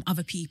from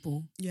other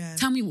people. Yeah.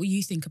 Tell me what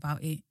you think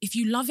about it. If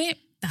you love it,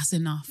 that's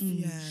enough.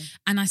 Yeah.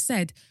 And I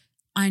said,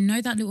 I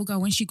know that little girl,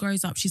 when she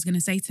grows up, she's going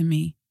to say to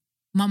me,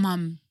 my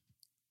mum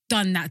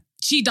done that.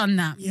 She done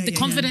that. Yeah, The yeah,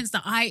 confidence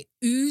that I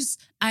ooze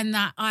and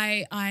that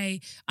I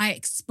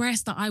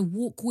express, that I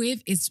walk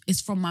with is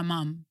from my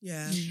mum.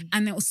 Yeah.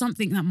 And it was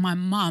something that my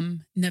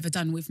mum never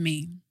done with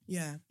me.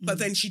 Yeah. But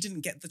then she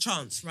didn't get the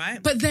chance,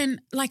 right? But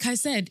then, like I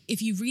said,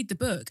 if you read the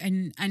book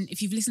and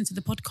if you've listened to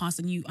the podcast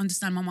and you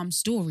understand my mum's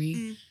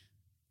story,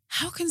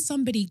 how can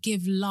somebody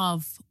give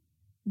love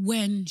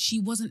when she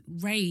wasn't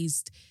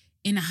raised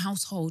in a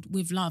household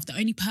with love? The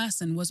only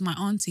person was my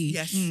auntie.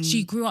 Yes.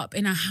 She grew up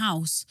in a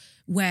house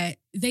where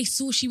they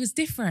saw she was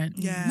different.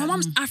 Yeah. My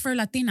mum's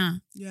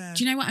Afro-Latina. Yeah.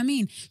 Do you know what I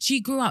mean? She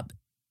grew up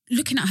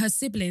looking at her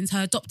siblings,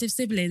 her adoptive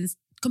siblings,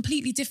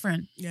 completely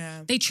different.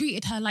 Yeah. They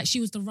treated her like she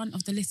was the runt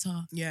of the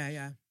litter. Yeah.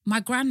 Yeah. My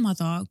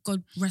grandmother,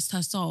 God rest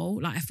her soul,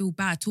 like I feel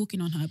bad talking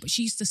on her, but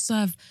she used to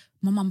serve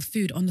my mum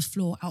food on the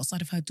floor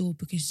outside of her door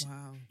because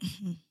Wow.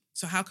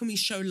 So how can we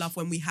show love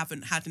when we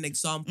haven't had an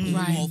example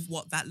Right. of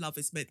what that love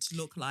is meant to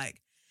look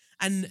like?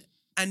 And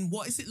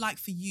what is it like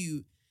for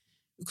you?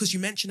 Because you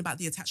mentioned about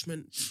the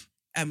attachment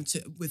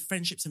with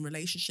friendships and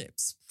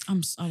relationships. I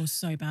was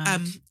so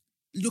bad.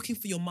 Looking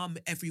for your mum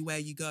everywhere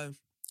you go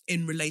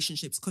in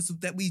relationships, because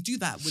that we do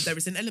that. There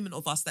is an element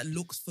of us that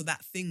looks for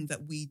that thing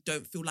that we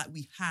don't feel like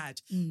we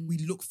had. We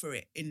look for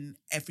it in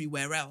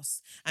everywhere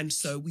else, and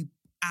so we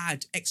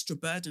add extra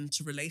burden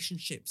to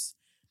relationships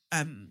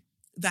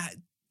that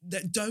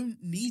don't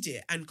need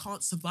it and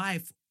can't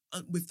survive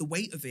with the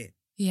weight of it.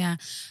 Yeah.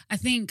 I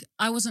think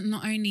I was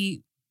not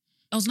only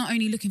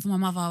looking for my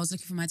mother, I was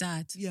looking for my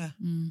dad. Yeah.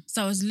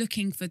 So I was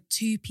looking for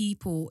 2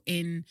 people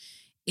in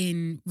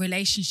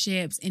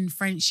relationships, in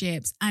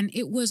friendships, and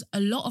it was a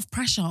lot of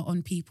pressure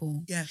on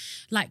people. Yeah.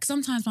 Like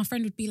sometimes my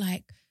friend would be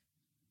like,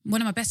 one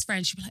of my best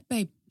friends, she'd be like,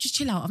 babe, just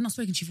chill out. I've not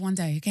spoken to you for one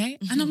day, okay?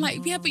 And I'm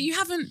like, yeah, but you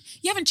haven't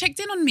checked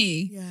in on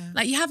me. Yeah.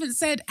 Like you haven't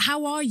said,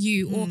 how are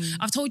you? Or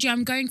I've told you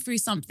I'm going through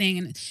something.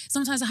 And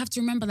sometimes I have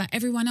to remember that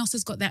everyone else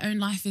has got their own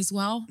life as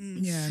well.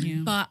 Yeah.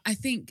 But I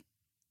think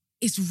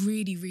it's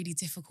really, really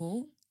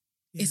difficult,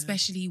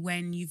 especially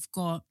when you've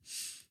got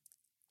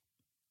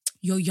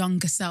your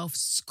younger self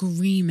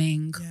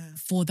screaming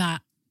for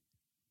that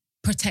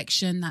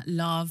protection, that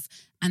love,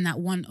 and that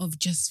want of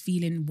just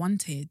feeling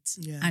wanted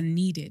and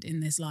needed in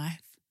this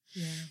life.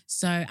 Yeah.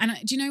 So, and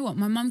do you know what?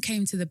 My mum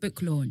came to the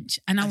book launch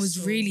and I was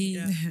really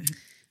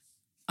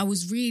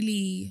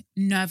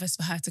nervous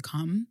for her to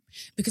come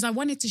because I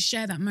wanted to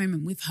share that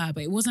moment with her,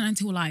 but it wasn't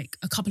until like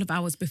a couple of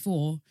hours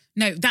before,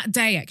 no, that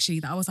day actually,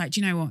 that I was like,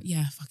 do you know what?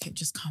 Yeah, fuck it,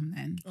 just come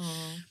then.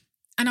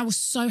 And I was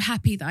so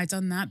happy that I'd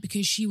done that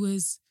because she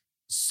was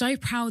so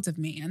proud of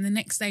me. And the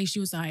next day she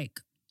was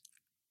like,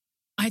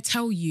 I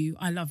tell you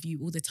I love you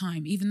all the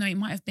time, even though it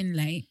might have been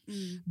late,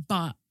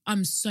 but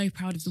I'm so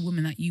proud of the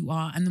woman that you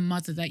are and the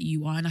mother that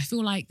you are. And I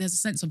feel like there's a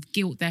sense of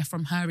guilt there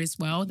from her as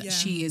well, that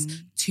she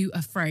is too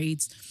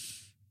afraid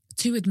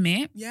to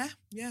admit. Yeah,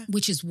 yeah.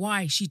 Which is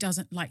why she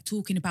doesn't like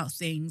talking about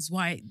things,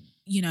 why,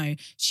 you know,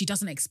 she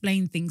doesn't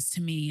explain things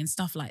to me and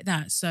stuff like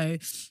that. So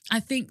I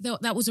think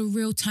that was a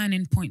real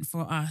turning point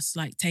for us,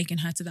 like taking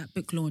her to that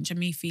book launch and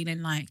me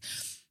feeling like,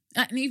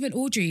 and even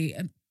Audrey,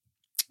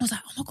 I was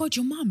like, oh my God,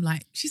 your mum,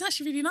 like, she's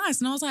actually really nice.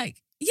 And I was like,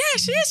 yeah,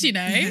 she is, you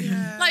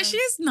know, like she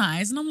is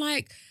nice. And I'm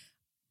like,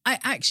 I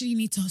actually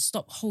need to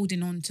stop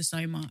holding on to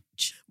so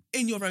much.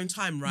 In your own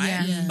time, right?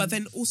 Yeah. But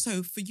then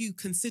also for you,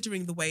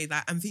 considering the way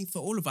that, I think for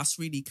all of us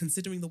really,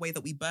 considering the way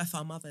that we birth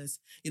our mothers,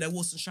 you know,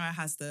 Walstonshire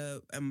has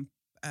the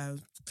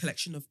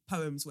collection of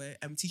poems where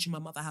I'm teaching my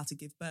mother how to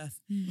give birth.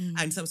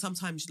 And so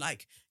sometimes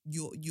like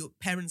your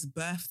parents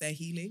birth their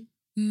healing.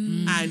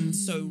 And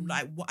so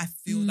like what I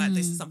feel like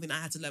this is something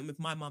I had to learn with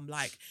my mum,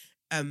 like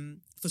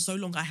for so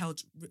long I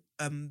held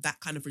that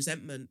kind of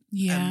resentment.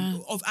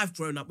 I've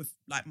grown up with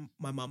like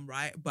my mum,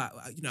 right? But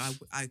you know,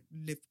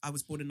 I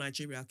was born in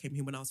Nigeria. I came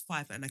here when I was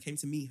 5 and I came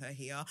to meet her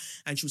here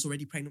and she was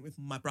already pregnant with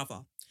my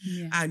brother.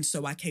 And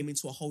so I came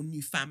into a whole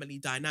new family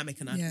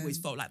dynamic and I always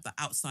felt like the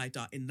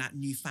outsider in that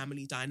new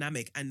family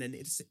dynamic. And then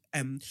it's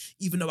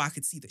even though I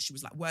could see that she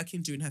was like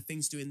working, doing her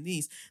things, doing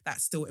these,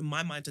 that still in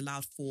my mind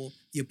allowed for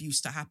the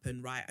abuse to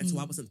happen, right? And so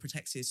I wasn't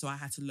protected. So I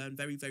had to learn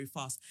very, very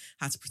fast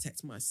how to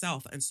protect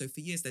myself. And so for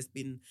years there's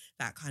been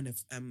that kind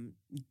of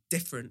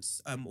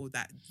difference or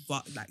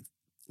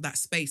that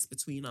space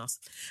between us.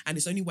 And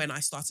it's only when I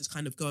started to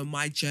kind of go on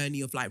my journey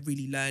of like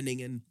really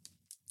learning and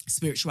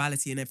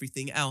spirituality and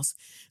everything else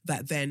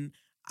that then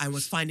I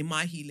was finding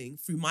my healing,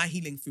 through my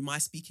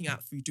speaking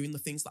out, through doing the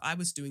things that I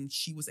was doing.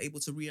 She was able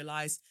to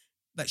realize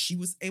that she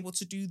was able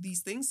to do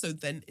these things. So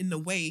then in a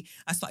way,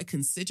 I started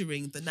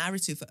considering the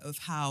narrative of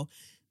how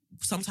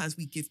sometimes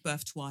we give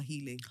birth to our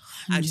healing.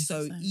 100%. And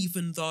so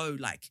even though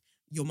like,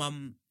 your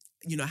mum,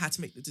 you know, had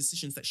to make the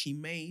decisions that she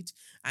made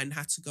and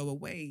had to go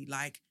away.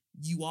 Like,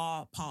 you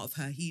are part of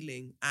her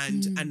healing,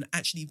 and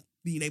actually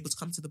being able to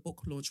come to the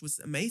book launch was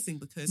amazing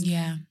because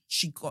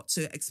she got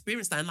to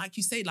experience that. And like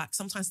you say, like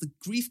sometimes the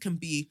grief can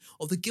be,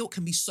 or the guilt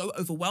can be so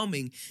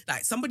overwhelming.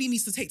 Like somebody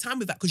needs to take time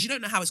with that because you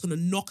don't know how it's going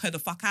to knock her the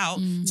fuck out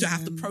to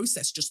have to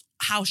process just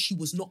how she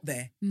was not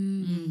there.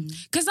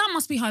 Because that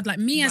must be hard. Like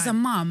me as a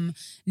mum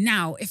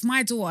now, if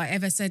my daughter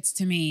ever said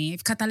to me,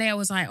 if Katalea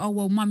was like, oh,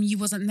 well, mum, you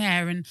wasn't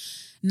there. And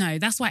no,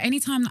 that's why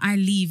anytime I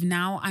leave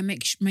now, I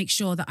make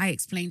sure that I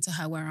explain to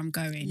her where I'm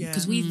going.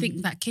 Because we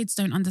think that kids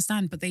don't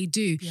understand, but they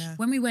do. Yeah.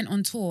 When we went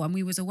on tour and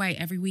we was away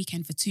every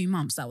weekend for 2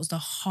 months, that was the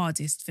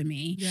hardest for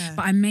me. Yeah.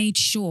 But I made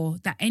sure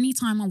that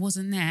anytime I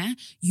wasn't there,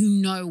 you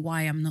know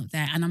why I'm not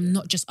there. And I'm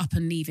not just up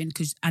and leaving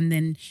and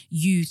then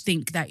you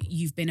think that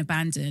you've been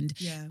abandoned.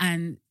 Yeah.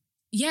 And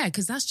yeah,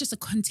 because that's just a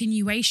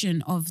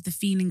continuation of the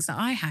feelings that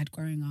I had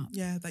growing up.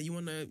 Yeah, that you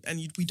want to, and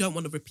we don't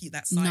want to repeat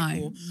that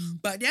cycle. No.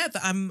 But yeah,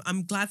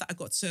 I'm glad that I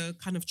got to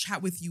kind of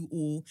chat with you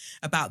all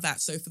about that.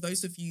 So for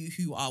those of you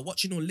who are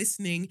watching or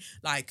listening,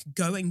 like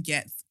go and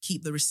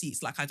keep the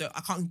receipts. Like I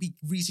can't be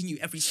reading you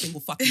every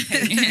single fucking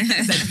page.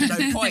 There's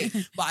no point.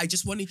 But I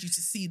just wanted you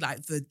to see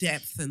like the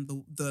depth and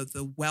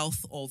the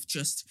wealth of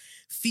just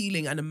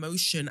feeling and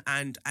emotion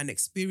and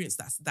experience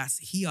that's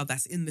here,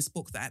 that's in this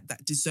book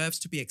that deserves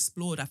to be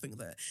explored. I think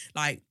that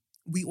like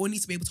we all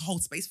need to be able to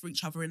hold space for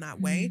each other in that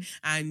way.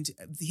 And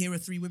here are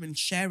 3 women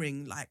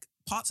sharing like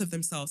parts of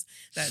themselves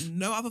that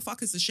no other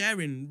fuckers are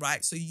sharing,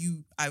 right? So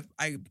I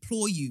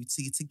implore you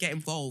to get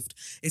involved.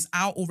 It's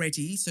out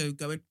already, so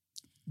go and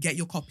get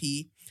your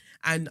copy.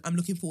 And I'm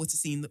looking forward to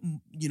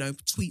seeing, you know,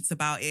 tweets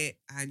about it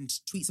and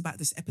tweets about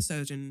this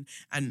episode and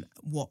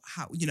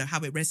how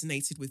it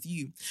resonated with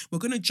you. We're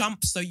going to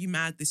jump So You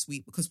Mad this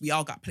week because we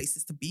all got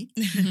places to be.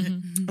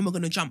 And we're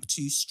going to jump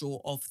to Straw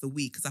of the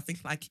Week because I think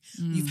like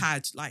you've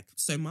had like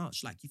so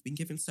much, like you've been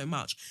given so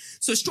much.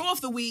 So Straw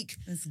of the Week.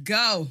 Let's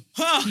go.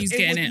 Who's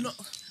getting it?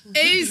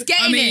 Who's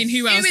getting it? I mean,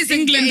 who else?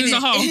 England as a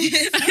whole.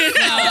 The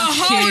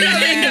whole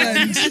of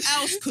England.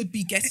 Who else could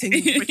be getting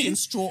freaking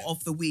Straw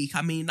of the Week?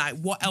 I mean, like,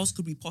 what else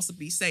could we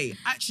possibly say?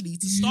 Actually,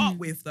 to start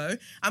with, though,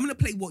 I'm going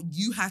to play what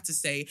you had to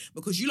say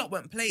because you lot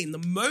weren't playing. The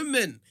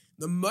moment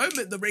the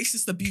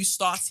racist abuse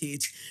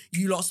started,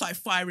 you lot started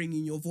firing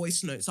in your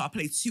voice notes. So I'll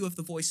play 2 of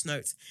the voice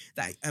notes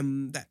that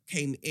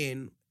came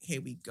in.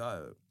 Here we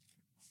go.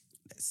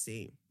 Let's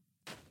see.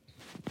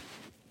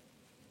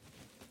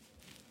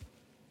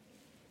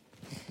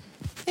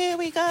 Here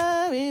we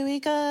go, here we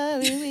go,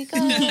 here we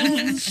go.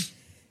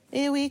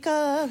 Here we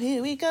go,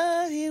 here we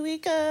go, here we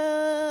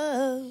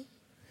go.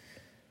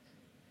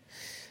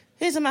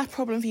 Here's a math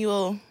problem for you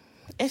all.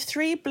 If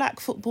 3 black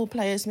football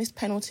players missed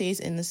penalties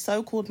in the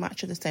so-called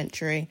match of the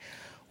century,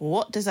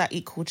 what does that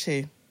equal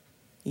to?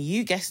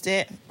 You guessed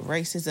it,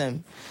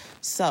 racism.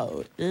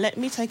 So let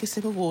me take a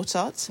sip of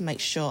water to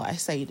make sure I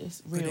say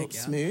this real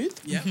smooth.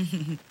 Yeah.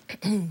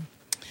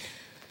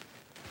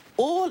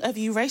 All of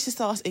you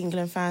racist-ass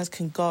England fans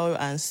can go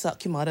and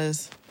suck your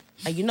mothers.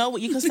 And you know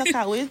what you can suck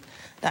out with?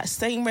 That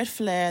same red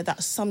flare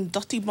that some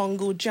dotty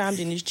bongle jammed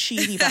in his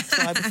cheesy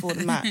backside before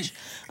the match.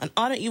 And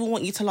I don't even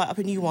want you to light up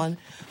a new one.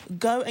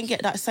 Go and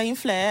get that same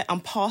flare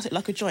and pass it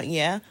like a joint,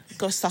 yeah?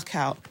 Go suck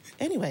out.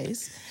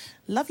 Anyways,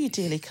 love you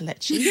dearly,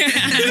 Kelechi.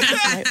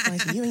 I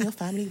hope you and your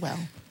family well.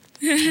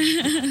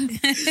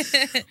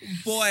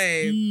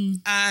 Boy.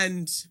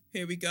 And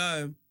here we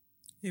go.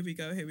 Here we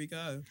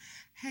go.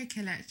 Hey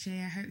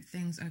Kelechi, I hope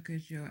things are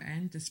good your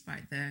end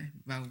despite the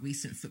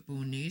recent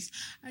football news.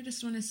 I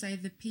just want to say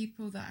the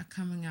people that are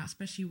coming out,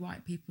 especially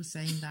white people,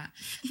 saying that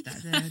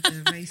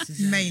the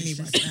racism Mainly is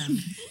just,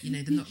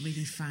 they're not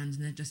really fans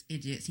and they're just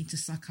idiots, need to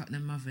suck up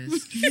their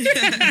mothers.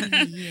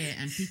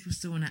 And people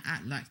still want to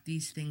act like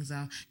these things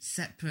are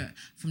separate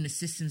from the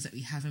systems that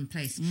we have in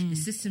place. The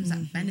systems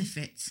that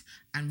benefit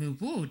and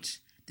reward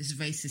this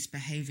racist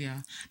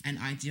behaviour and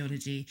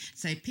ideology.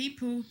 So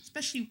people,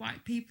 especially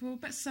white people,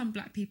 but some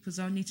black people as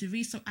well, need to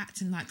really start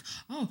acting like,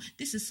 oh,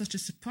 this is such a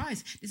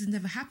surprise. This has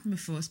never happened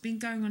before. It's been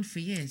going on for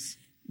years.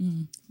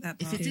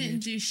 If it didn't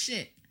do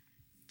shit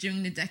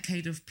during the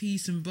decade of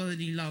peace and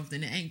brotherly love,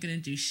 then it ain't going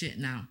to do shit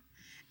now.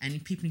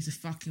 And people need to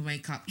fucking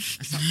wake up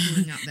and start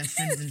calling out their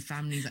friends and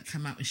families that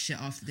come out with shit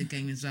after the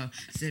game as well,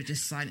 instead of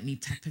just silently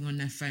tapping on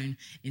their phone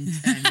in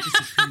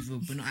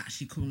disapproval, but not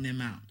actually calling them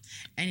out.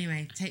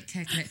 Anyway, take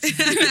care, Kelechi.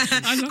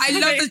 I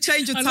love the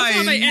change of tone. I love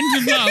how they end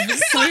with love.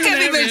 It's so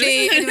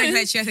everybody. Anyway,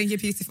 Kelechi, I think you're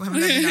beautiful. Have a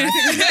lovely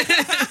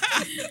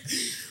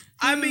life.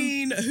 I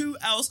mean, who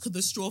else could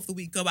the Straw of the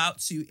Week go out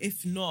to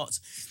if not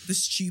the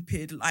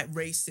stupid, like,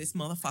 racist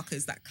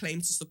motherfuckers that claim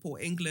to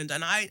support England?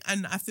 And I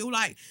feel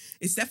like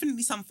it's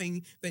definitely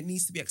something that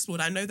needs to be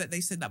explored. I know that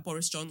they said that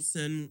Boris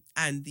Johnson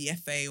and the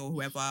FA or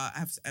whoever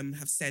have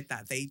said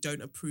that they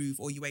don't approve,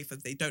 or UEFA,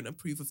 they don't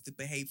approve of the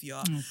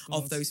behaviour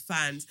of those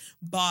fans.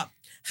 But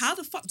how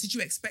the fuck did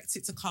you expect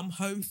it to come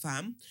home,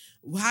 fam?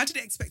 How did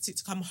you expect it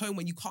to come home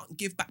when you can't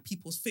give back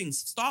people's things?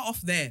 Start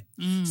off there.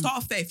 Start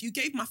off there. If you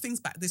gave my things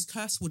back, this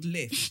curse would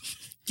uplift.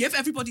 Give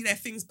everybody their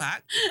things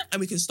back and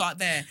we can start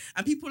there.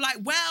 And people are like,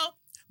 well,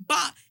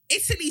 but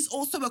Italy's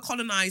also a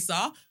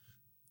colonizer.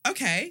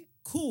 Okay,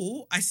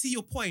 cool. I see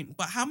your point.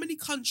 But how many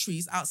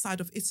countries outside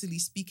of Italy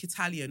speak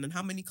Italian and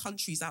how many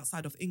countries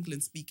outside of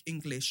England speak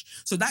English?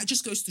 So that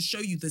just goes to show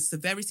you the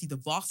severity, the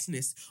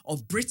vastness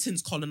of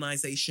Britain's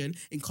colonization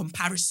in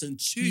comparison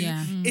to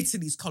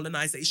Italy's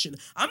colonization.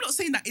 I'm not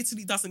saying that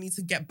Italy doesn't need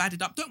to get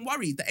badded up. Don't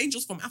worry. The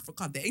angels from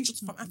Africa are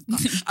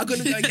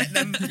going to go and get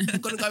them. I'm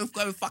going to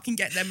go and fucking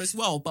get them as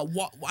well. But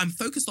what I'm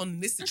focused on in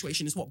this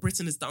situation is what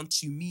Britain has done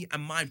to me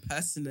and mine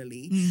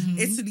personally.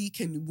 Italy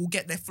will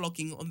get their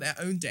flogging on their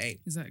own day.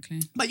 Exactly.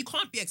 But you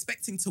can't be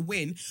expecting to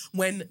win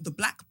when the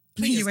black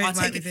players are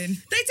taking...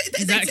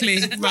 Exactly.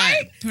 Right?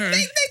 Right.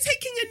 They're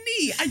taking a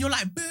knee and you're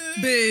like, boo.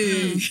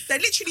 Boo. They're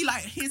literally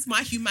like, here's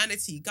my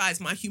humanity. Guys,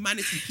 my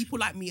humanity. People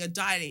like me are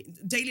dying.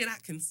 Dalian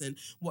Atkinson,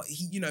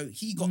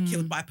 he got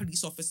killed by a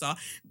police officer.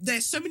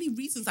 There's so many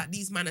reasons that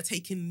these men are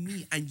taking a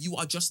knee and you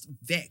are just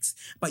vexed,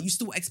 but you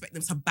still expect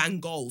them to bang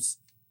goals.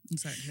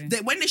 Exactly.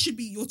 That when they should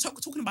be, you're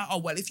talking about,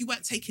 if you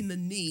weren't taking the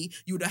knee,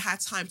 you would have had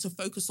time to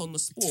focus on the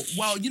sport.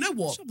 Well, you know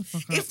what? Shut the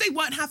fuck up. If they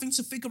weren't having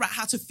to figure out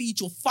how to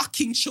feed your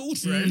fucking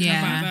children, How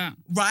about that?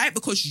 right?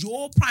 Because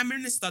your prime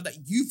minister that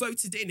you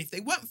voted in, if they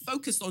weren't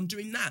focused on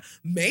doing that,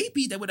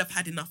 maybe they would have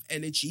had enough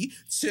energy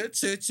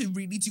to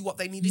really do what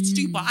they needed to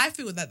do. But I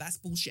feel that that's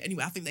bullshit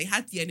anyway. I think they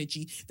had the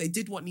energy, they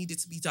did what needed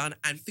to be done,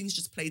 and things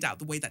just played out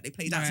the way that they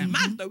played out. It's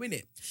mad though,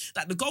 innit?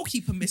 That the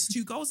goalkeeper missed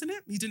 2 goals, innit?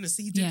 He didn't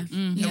see. He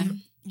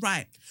didn't.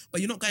 Right,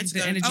 but you're not going to The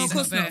go. energy Oh, of is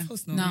course not not. there. Of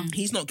course not. No.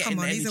 He's not getting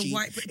Come on, the he's energy. a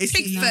white... It's-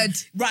 Pickford.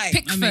 Right,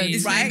 Pickford.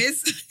 His right. name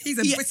is. He's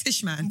a Yeah.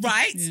 British man.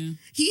 Right? Yeah.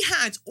 He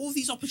had all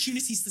these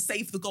opportunities to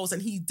save the goals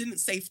and he didn't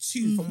save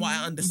 2 from what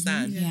I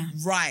understand. Yeah.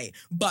 Right.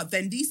 But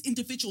then these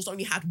individuals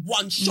only had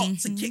 1 shot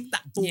to kick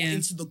that ball Yeah.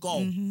 into the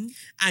goal.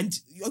 And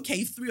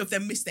okay, 3 of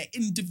them missed their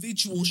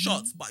individual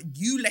shots, but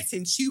you let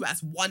in 2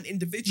 as 1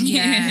 individual.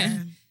 Yeah.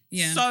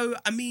 Yeah. So,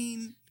 I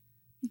mean...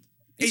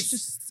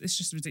 It's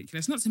just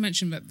ridiculous. Not to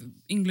mention that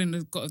England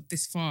has got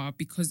this far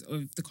because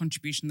of the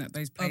contribution that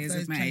those players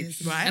have made.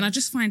 right? And I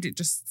just find it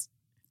just...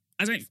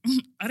 I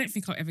don't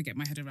think I'll ever get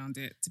my head around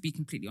it, to be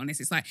completely honest.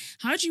 It's like,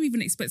 how do you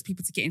even expect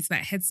people to get into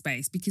that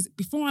headspace? Because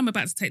before I'm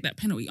about to take that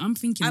penalty, I'm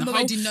thinking I'm the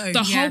already known.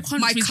 whole Yeah. country's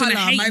My going to colour,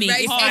 hate my me.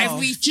 race,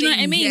 everything. Do you know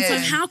what I mean? So Yeah.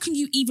 how can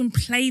you even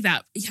play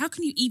that? How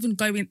can you even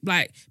go in,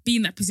 like, be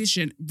in that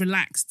position,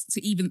 relaxed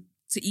to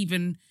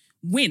even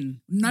win,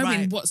 knowing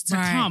Right. what's to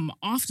come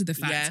after the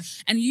fact? Yeah.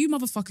 And you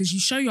motherfuckers, you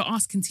show your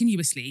ass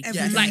continuously.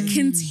 Every Like, day.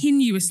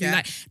 continuously. Yeah.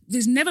 Like,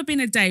 there's never been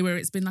a day where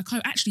it's been like, oh,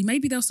 actually,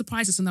 maybe they'll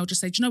surprise us and they'll just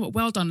say, do you know what?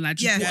 Well done,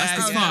 lad. You Yeah. brought us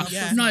this Yeah, far.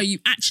 yeah. No, you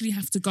actually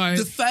have to go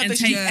The furthest and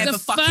take you've ever the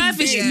fucking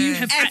furthest been. you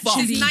have Ever.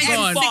 actually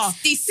gone.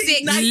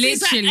 1966.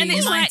 Literally, and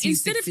it's like 1966.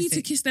 instead of you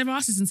to kiss their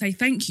asses and say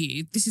thank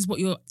you, this is what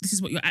you're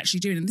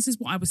actually doing, and this is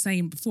what I was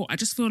saying before. I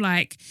just feel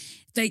like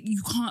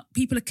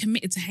people are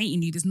committed to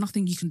hating you. There's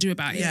nothing you can do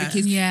about it Yeah.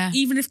 because Yeah.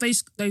 even if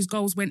those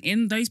goals went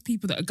in, those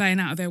people that are going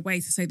out of their way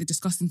to say the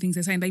disgusting things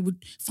they're saying, they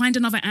would find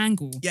another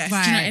angle. Yes. Do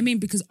you know what I Right. mean?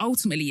 Because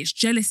ultimately, it's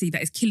jealousy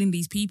that is killing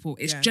these people.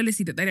 It's Yeah.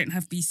 jealousy that they don't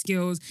have these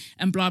skills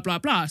and blah blah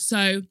blah.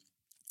 So,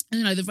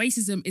 the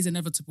racism is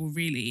inevitable,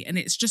 really, and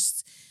it's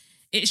just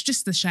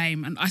a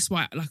shame, and that's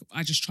why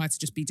I just tried to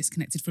just be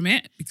disconnected from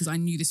it because I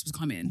knew this was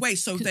coming. Wait,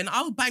 so then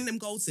I'll bang them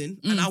goals in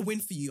and I'll win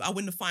for you. I'll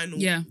win the final.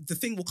 Yeah. The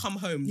thing will come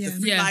home. Yeah. The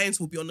 3 Yeah.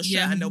 lions will be on the shirt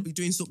Yeah. and they'll be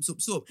doing soup.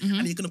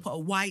 And you're going to put a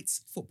white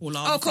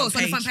footballer Oh, of course,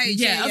 on the front page.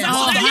 Yeah, yeah.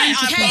 oh, yeah,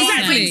 Kane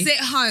exactly. brings it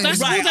home.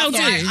 That's all they'll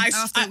do.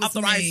 After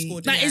I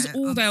scored That it. is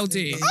all they'll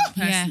do. absolutely.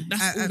 Personally. Yeah.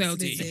 That's all they'll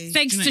do. Absolutely.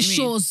 Thanks Do you know to what I mean?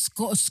 Shaw's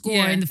got a score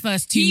Yeah. in the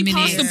first 2 He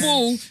minutes. passed the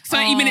ball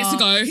 30 minutes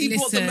ago. He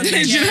brought the Listen.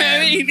 momentum. Do you know what I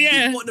mean?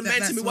 Yeah. He brought the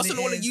momentum. That's It wasn't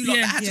what all it of you is. lot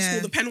Yeah. that had to Yeah.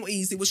 score the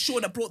penalties. It was Shaw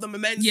that brought the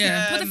momentum.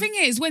 Yeah. But the thing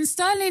is, when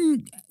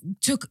Sterling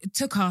took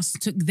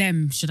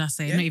them, should I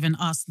say, not even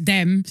us,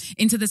 them,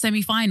 into the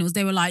semi-finals,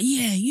 they were like,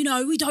 yeah,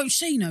 we don't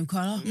see no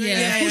colour.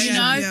 Yeah, of course you you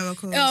know, Yeah, of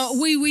course.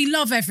 we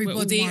love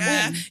everybody. We're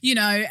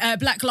all one.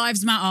 Black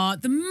Lives Matter.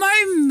 The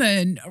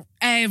moment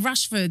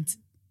Rashford...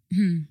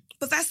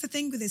 But that's the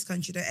thing with this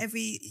country, though.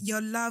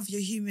 Your love, your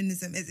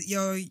humanism,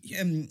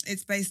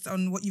 it's based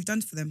on what you've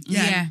done for them.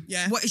 Yeah.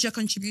 Yeah. What is your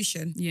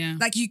contribution? Yeah.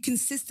 Like, you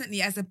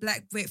consistently, as a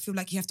black Brit, feel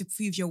like you have to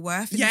prove your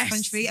worth in Yes. this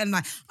country. And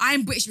like,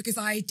 I'm British because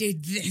I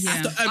did this. I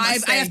have to earn my I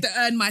stay. have to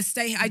earn my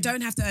stay. I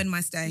don't have to earn my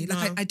stay.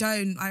 Like, No. I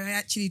don't. I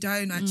actually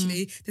don't,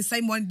 actually. The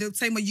same way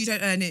you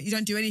don't earn it. You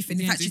don't do anything.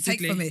 In Yeah, fact, you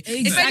take from it.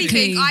 If Exactly.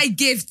 anything, I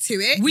give to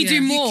it. We do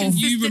more. You You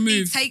consistently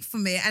remove. take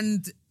from it.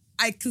 And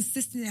I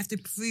consistently have to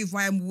prove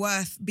why I'm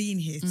worth being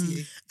here to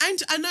you.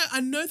 And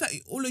I know that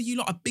all of you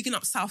lot are bigging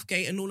up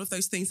Southgate and all of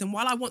those things. And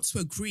while I want to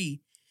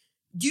agree,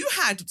 you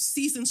had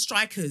seasoned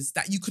strikers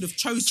that you could have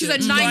chosen. She's a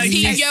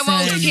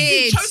 19-year-old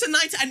kid. You chose a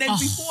 19, and then A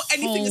before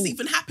anything has whole-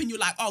 even happened, you're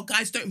like, oh,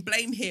 guys, don't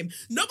blame him.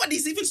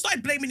 Nobody's even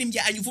started blaming him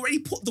yet, and you've already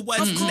put the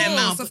words in their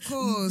mouth. Of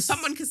course.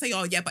 Someone can say,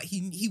 oh, yeah, but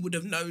he would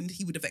have known,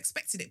 he would have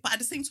expected it. But at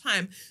the same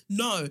time,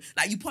 no.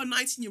 Like, you put a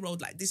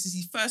 19-year-old, like, this is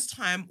his first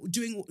time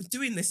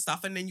doing this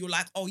stuff, and then you're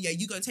like, oh, yeah,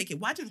 you go and take it.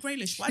 Why didn't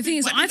Grealish? The thing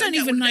is, I don't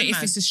even know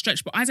if it's a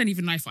stretch, but I don't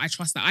even know if I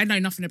trust that. I know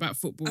nothing about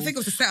football. I think it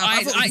was a setup.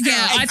 I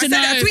don't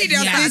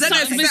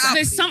know.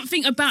 There's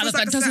something about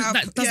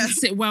that doesn't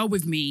sit well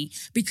with me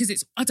because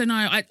it's, I don't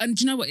know. And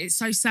do you know what? It's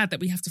so sad that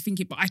we have to think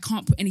it, but I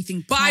can't put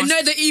anything But past. I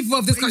know the evil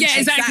of this country. Yeah,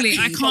 exactly.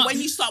 I But can't. when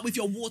you start with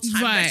your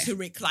wartime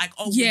rhetoric, like,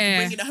 oh, we're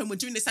bringing it home, we're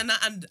doing this and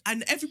that,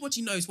 and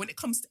everybody knows when it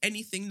comes to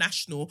anything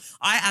national,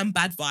 I am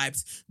bad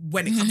vibes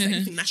when it comes to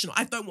anything national.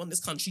 I don't want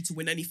this country to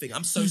win anything.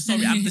 I'm so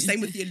sorry. I'm the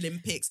same with the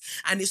Olympics.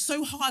 And it's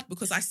so hard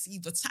because I see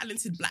the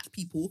talented black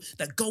people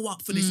that go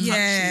up for this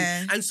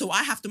country. And so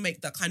I have to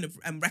make that kind of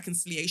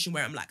reconciliation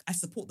where I'm like, I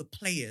support the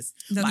players,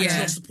 but I do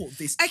not support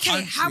this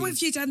country. How have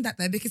you done that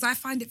though? Because I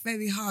find it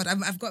very hard.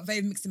 I've got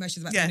very mixed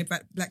emotions about being a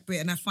black Brit,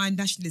 and I find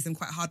nationalism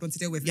quite a hard one to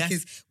deal with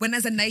because when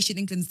as a nation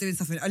England's doing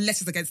something,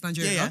 unless it's against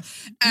Nigeria,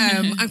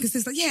 I'm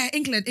consistent.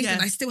 England.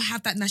 I still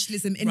have that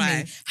nationalism in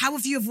me. How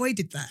have you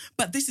avoided that?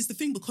 But this is the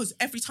thing, because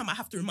every time I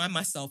have to remind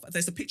myself,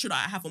 there's a picture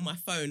that I have on my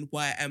phone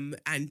where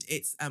and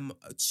it's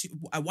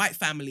a white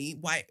family,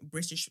 white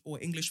British or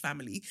English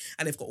family,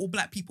 and they've got all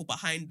black people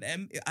behind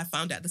them. I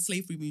found it at the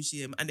Slavery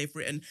Museum, and they've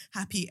written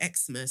Happy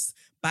Xmas,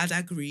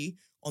 Badagry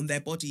on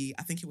their body.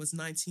 I think it was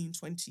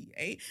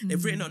 1928.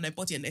 They've written on their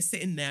body and they're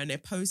sitting there and they're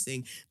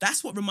posing.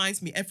 That's what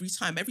reminds me every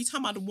time. Every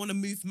time I want to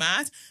move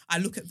mad, I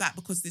look at that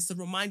because it's a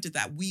reminder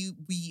that we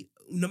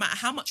no matter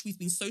how much we've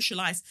been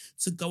socialized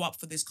to go up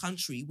for this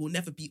country, we'll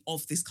never be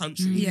of this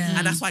country.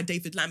 And that's why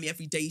David Lammy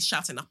every day is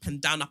shouting up and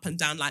down,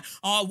 like,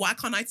 oh, why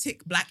can't I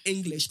tick black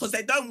English? Because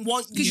they don't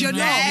want you. Because you're not.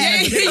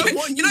 They don't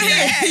want you there.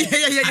 I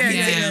can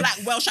tick Yeah. black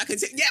Welsh, I can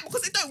tick,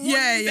 because they don't want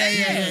you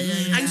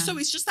there. And so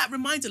it's just that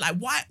reminder, like,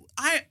 why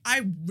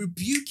I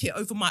rebuke it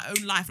over my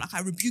own life. Like, I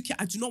rebuke it.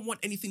 I do not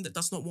want anything that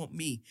does not want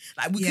me.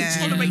 Like, we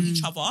can tolerate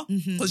each other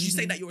because you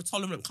say that you're a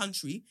tolerant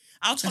country.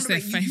 I'll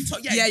tolerate you. You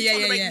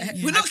tolerate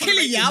me. We're not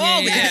killing you.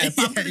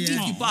 But I'm going to leave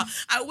you. But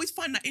I always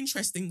find that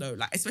interesting though,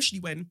 like, especially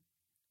when,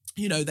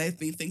 you know, there have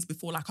been things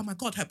before like, oh my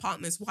God, her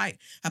partner's white.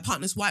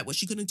 What's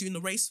she going to do in the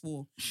race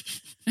war?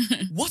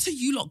 What are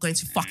you lot going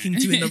to fucking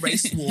do in the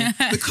race war?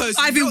 Because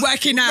I've been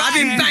working out. I've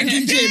been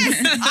banging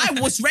gyms.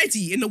 I was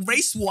ready in the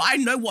race war. I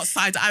know what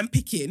side I'm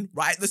picking,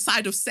 right? The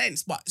side of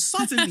sense. But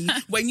suddenly,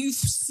 when you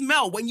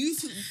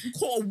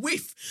caught a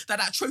whiff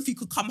that trophy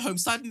could come home,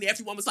 suddenly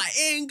everyone was like,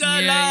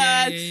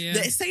 England!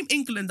 The same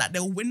England that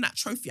they'll win that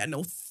trophy and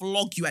they'll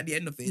flog you at the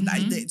end of it.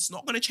 Like, it's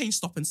not going to change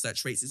stop and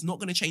search rates. It's not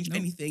going to change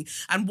anything.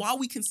 And while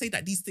we can say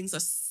that these things are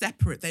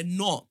separate, they're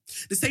not.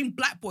 The same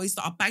black boys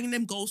that are banging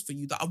them goals for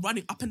you, that are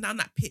running up and down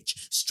that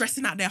pitch,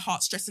 stressing out their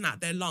heart, stressing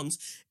out their lungs,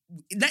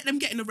 let them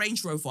get in a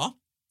Range Rover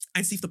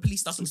and see if the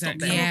police doesn't stop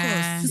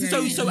them.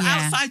 So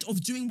outside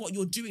of doing what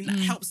you're doing that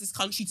helps this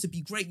country to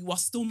be great, you are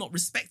still not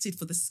respected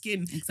for the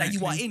skin that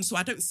you are in. So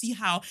I don't see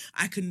how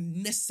I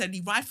can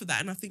necessarily ride for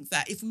that. And I think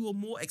that if we were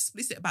more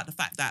explicit about the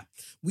fact that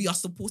we are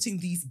supporting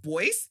these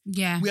boys,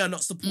 we are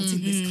not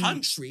supporting this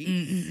country,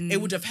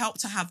 it would have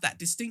helped to have that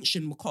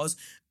distinction, because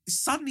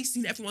suddenly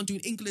seeing everyone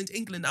doing England,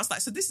 I was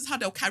like, so this is how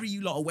they'll carry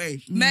you lot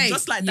away. Mate,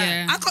 just like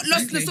that. I got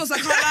lost in the sauce, I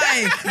can't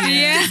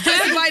lie.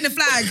 Just buying the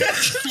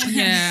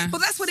flag. But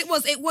that's what it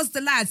was. It was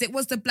the lads. It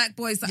was the black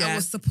boys that I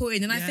was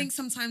supporting. And I think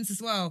sometimes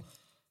as well,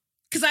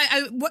 because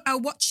I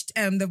watched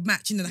the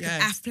match in an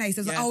AF place.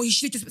 I was like, oh,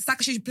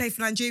 Saka should play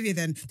for Nigeria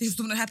then. This is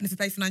something that happened if he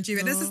played for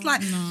Nigeria. This is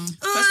like...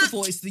 First of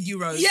all, it's the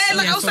Euros.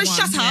 Also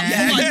shut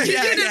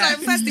up.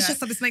 Firstly,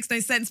 shut up. This makes no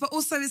sense. But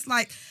also it's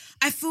like,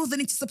 I feel the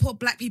need to support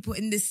black people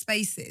in these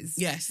spaces.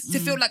 Yes. To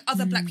feel like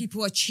other black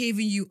people are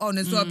cheering you on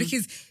as well,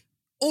 because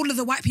all of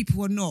the white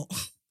people are not.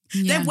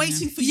 They're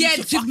waiting for you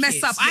to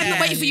mess up. I'm not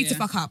waiting for you to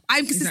fuck up.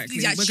 I'm consistently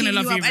cheering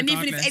you up. And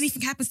even if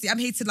anything happens to you, I'm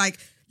here to like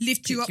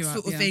lift you up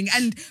sort of thing.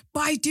 And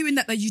by doing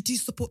that, you do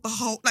support the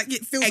whole, like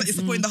it feels like you're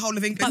supporting the whole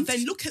of England. But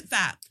then look at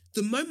that.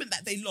 The moment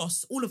that they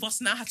lost, all of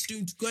us now had to go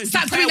and do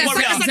Start prayer doing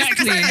warrior. that.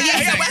 We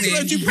had to go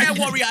and do prayer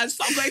warrior and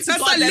start going to Start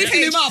God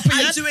lifting him up,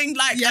 and doing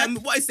like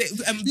what is it?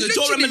 The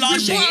Dora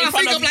Milaje in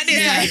front of like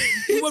this.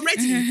 We were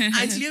ready.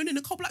 And Leona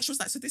Nicole Black, she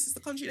was like, so this is the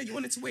country that you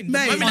wanted to win. The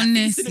moment that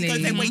things didn't go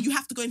their way, you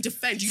have to go and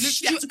defend. You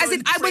literally have to go as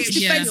in, I went to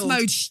defense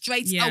mode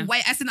straight Yeah.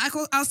 away. As in, I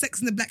call our sex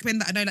and the black men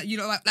that I know that you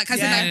know, like as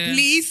in, like,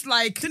 please,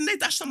 like, couldn't they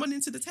dash someone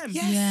into the Thames?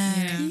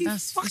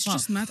 Yes. That's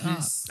just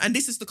madness. And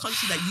this is the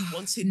country that you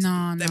wanted.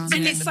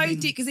 And it's so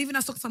deep because even I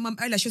was talking to my mum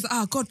earlier. She was like,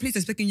 "Oh God, please,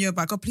 they're speaking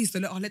Yoruba. God, please,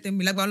 let them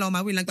be like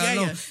my will, like that."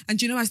 Yeah. And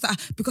do you know I started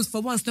because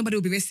for once nobody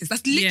will be racist.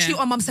 That's literally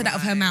what mum said out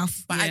of her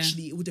mouth. But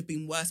actually, it would have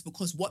been worse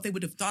because what they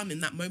would have done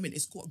in that moment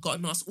is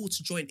gotten us all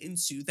to join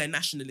into their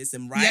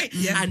nationalism, right?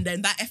 Yeah. And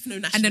then that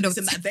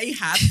ethno-nationalism that they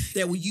have,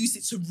 they will use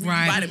it to really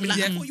ride and be like,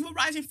 I thought you were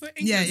riding for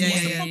England.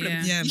 What's the problem?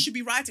 Yeah. You should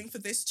be riding for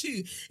this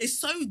too. It's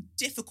so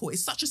difficult.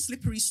 It's such a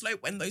slippery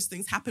slope when those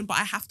things happen, but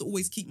I have to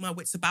always keep my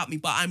wits about me.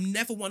 But I'm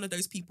never one of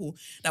those people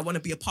that want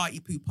to be a party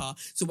pooper.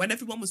 So when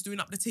everyone was doing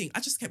up the thing, I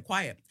just kept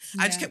quiet.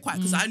 I just kept quiet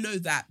because I know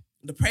that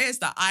the prayers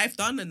that I've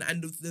done and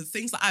the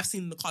things that I've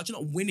seen in the cards, you're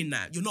not winning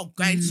that. You're not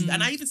going to.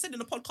 And I even said in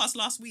the podcast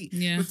last week,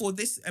 before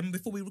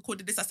we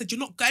recorded this, I said, you're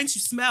not going to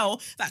smell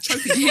that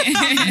trophy.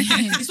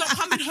 It's not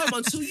coming home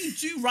until you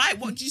do right.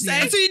 What did you say?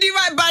 Until you do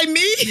right by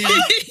me.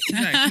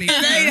 Exactly.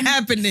 It ain't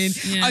happening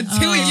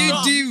until you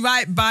do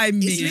right by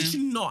me. It's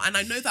literally not. And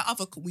I know that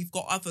we've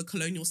got other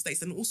colonial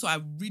states. And also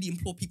I really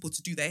implore people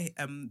to do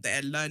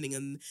their learning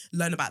and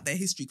learn about their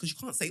history, because you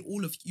can't say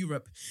all of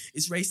Europe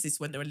is racist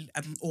when they're,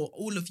 or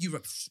all of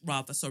Europe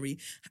are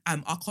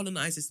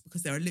colonizers,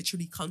 because there are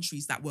literally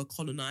countries that were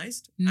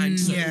colonized and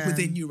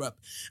within Europe.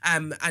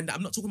 And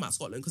I'm not talking about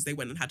Scotland because they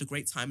went and had a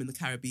great time in the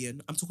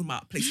Caribbean. I'm talking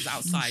about places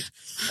outside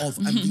of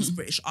these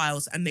British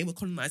Isles, and they were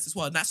colonized as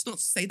well. And that's not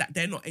to say that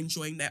they're not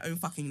enjoying their own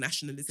fucking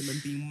nationalism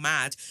and being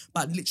mad,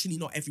 but literally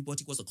not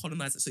everybody was a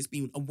colonizer, so it's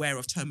being aware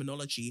of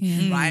terminology,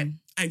 right?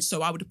 And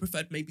so I would have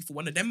preferred maybe for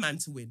one of them man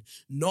to win,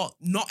 not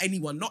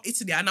anyone, not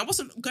Italy. And I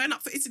wasn't going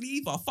up for Italy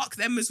either. Fuck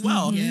them as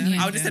well.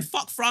 I would have said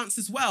fuck France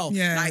as well.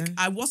 Like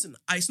I wasn't.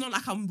 It's not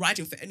like I'm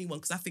riding for anyone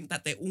because I think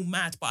that they're all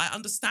mad. But I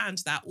understand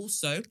that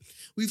also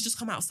we've just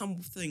come out of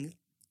something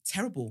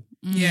terrible.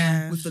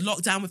 With the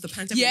lockdown, with the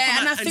pandemic.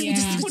 And I think we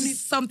just need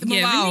something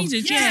morale.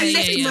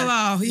 Lift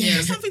morale.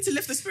 There's something to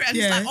lift the spirit. And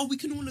it's like, oh, we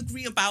can all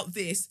agree about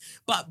this,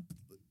 but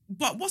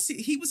what's it?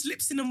 He was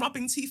lip-syncing and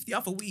rubbing teeth the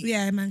other week.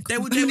 Mancock.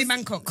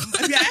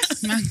 Mancock.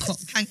 Yes,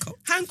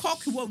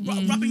 Hancock. Who were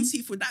rubbing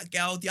teeth with that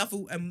girl the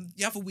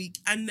other week,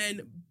 and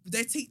then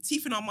they're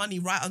teething our money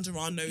right under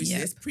our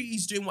noses.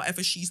 Preeti's doing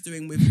whatever she's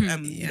doing with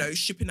you know,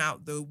 shipping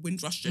out the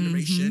Windrush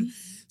generation.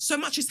 So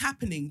much is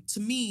happening. To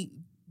me,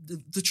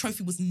 the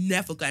trophy was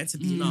never going to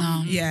be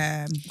enough.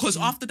 Because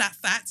after that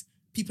fact,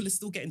 people are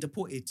still getting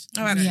deported.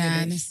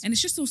 And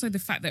it's just also the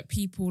fact that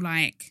people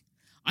like.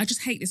 I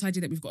just hate this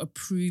idea that we've got to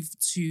prove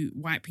to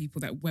white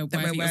people that we're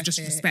worthy of just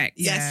respect.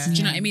 Do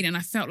you know what I mean? And I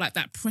felt like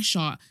that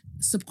pressure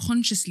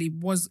subconsciously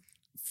was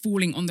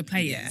falling on the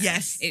players.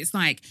 It's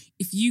like,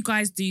 if you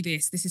guys do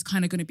this, this is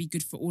kind of going to be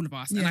good for all of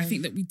us. And I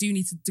think that we do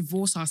need to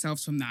divorce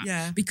ourselves from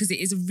that. Because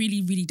it is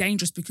really, really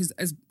dangerous, because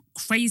as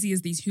crazy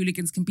as these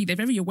hooligans can be, they're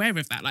very aware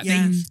of that. Like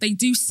they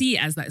do see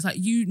it as that. It's like,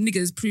 you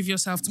niggas prove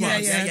yourself to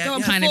us,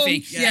 kind of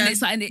thing. And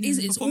it's like, and it is,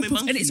 it's all,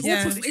 and it's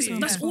all,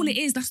 that's all it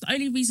is. That's the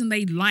only reason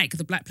they like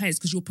the black players,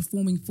 because you're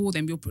performing for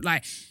them. You're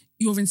like,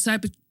 you're in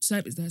servitude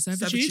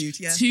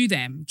to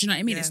them. Do you know what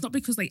I mean? It's not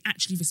because they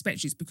actually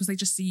respect you. It's because they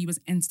just see you as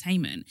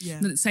entertainment.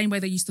 The same way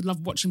they used to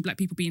love watching black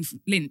people being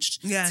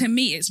lynched. To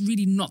me, it's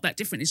really not that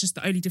different. It's just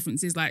the only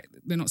difference is like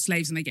they're not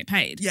slaves and they get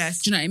paid. Do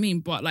you know what I mean?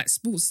 But like,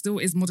 sports still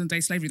is modern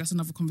day slavery. That's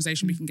another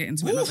conversation we can get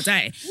into another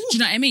day. Do you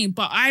know what I mean?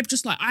 But I'm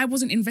just like, I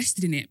wasn't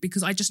invested in it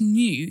because I just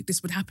knew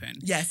this would happen.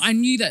 I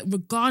knew that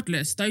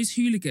regardless, those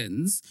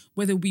hooligans,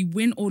 whether we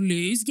win or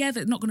lose, they're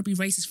not going to be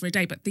racist for a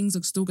day, but things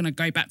are still going to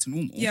go back to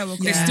normal.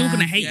 They're still going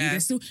to hate you.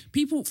 There's still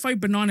people throw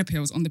banana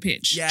peels on the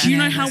pitch. Do you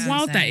know how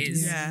wild that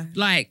is?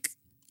 Like,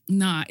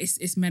 nah,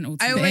 it's mental.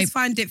 I always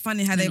find it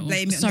funny how they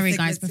blame it. Sorry,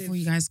 guys, before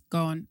you guys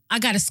go on, I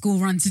got a school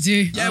run to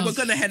do. We're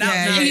gonna head out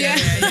now.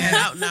 Head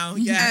out now.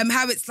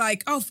 How it's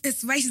like, oh,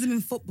 it's racism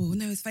in football.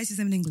 No, it's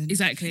racism in England.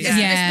 Exactly.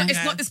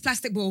 It's not this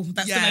plastic ball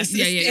that's the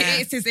racist.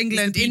 It is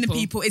England. In the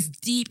people. It's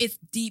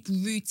deep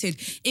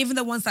rooted. Even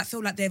the ones that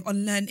feel like they've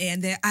unlearned it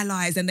and they're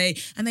allies and they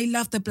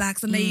love the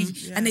blacks and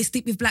they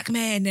sleep with black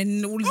men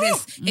and all of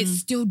this. It's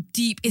still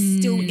deep.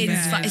 It's still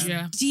inside.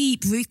 It's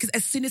deep rooted, because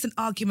as soon as an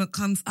argument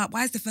comes up,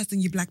 why is the first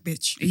thing you black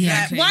bitch?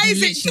 Why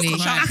is it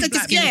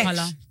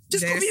just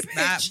just call me a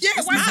bitch.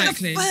 Why is that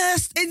the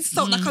first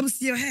insult that comes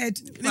to your head?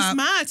 It's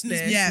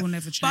madness. Will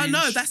never change. But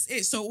no, that's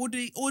it. So all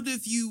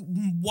of you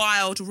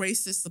wild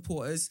racist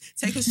supporters,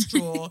 take a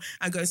straw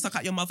and go and suck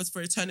out your mothers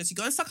for eternity.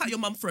 Go and suck out your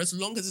mum for as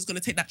long as it's going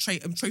to take that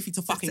trophy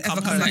to fucking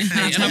come home.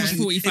 Another 45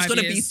 it's going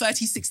to years. be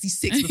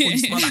 3066 before you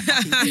smell that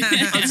fucking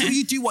thing. Until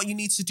you do what you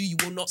need to do, you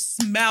will not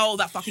smell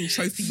that fucking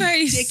trophy,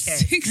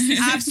 dickhead.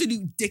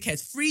 Absolute dickhead.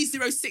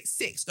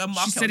 3066. Go and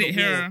mark it on the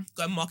wall.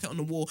 Go and mark it on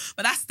the wall.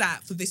 But that's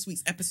that for this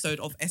week's episode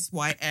of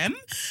SYM.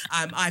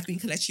 I've been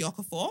Kelechi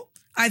Okafor.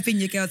 I've been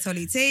your girl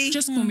Tolly T.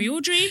 Just call me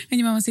Audrey. And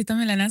your mamacita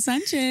Milena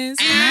Sanchez.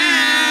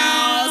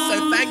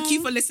 So thank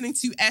you for listening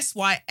to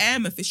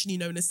SYM, officially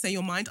known as Say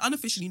Your Mind,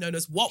 unofficially known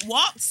as What?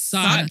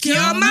 Suck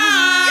your mom.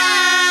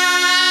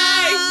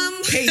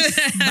 Peace.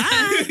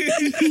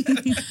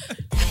 Bye.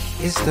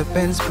 It's the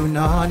Benz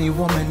Punani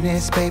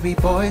womanist. Baby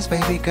boys,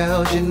 baby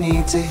girls, you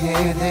need to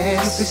hear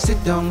this. If you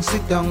sit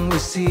down,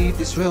 receive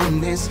this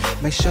realness.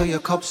 Make sure your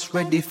cup's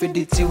ready for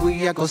the tea,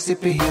 we are go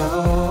sip it,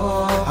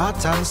 yo. Hard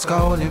time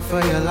scrolling for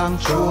your long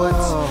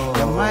shorts.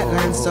 You might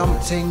learn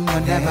something you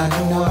never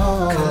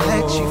know.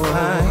 Collect you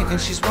fine, and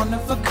she's one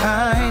of a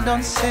kind.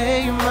 Don't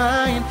say you're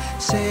mine,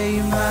 say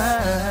you're mine.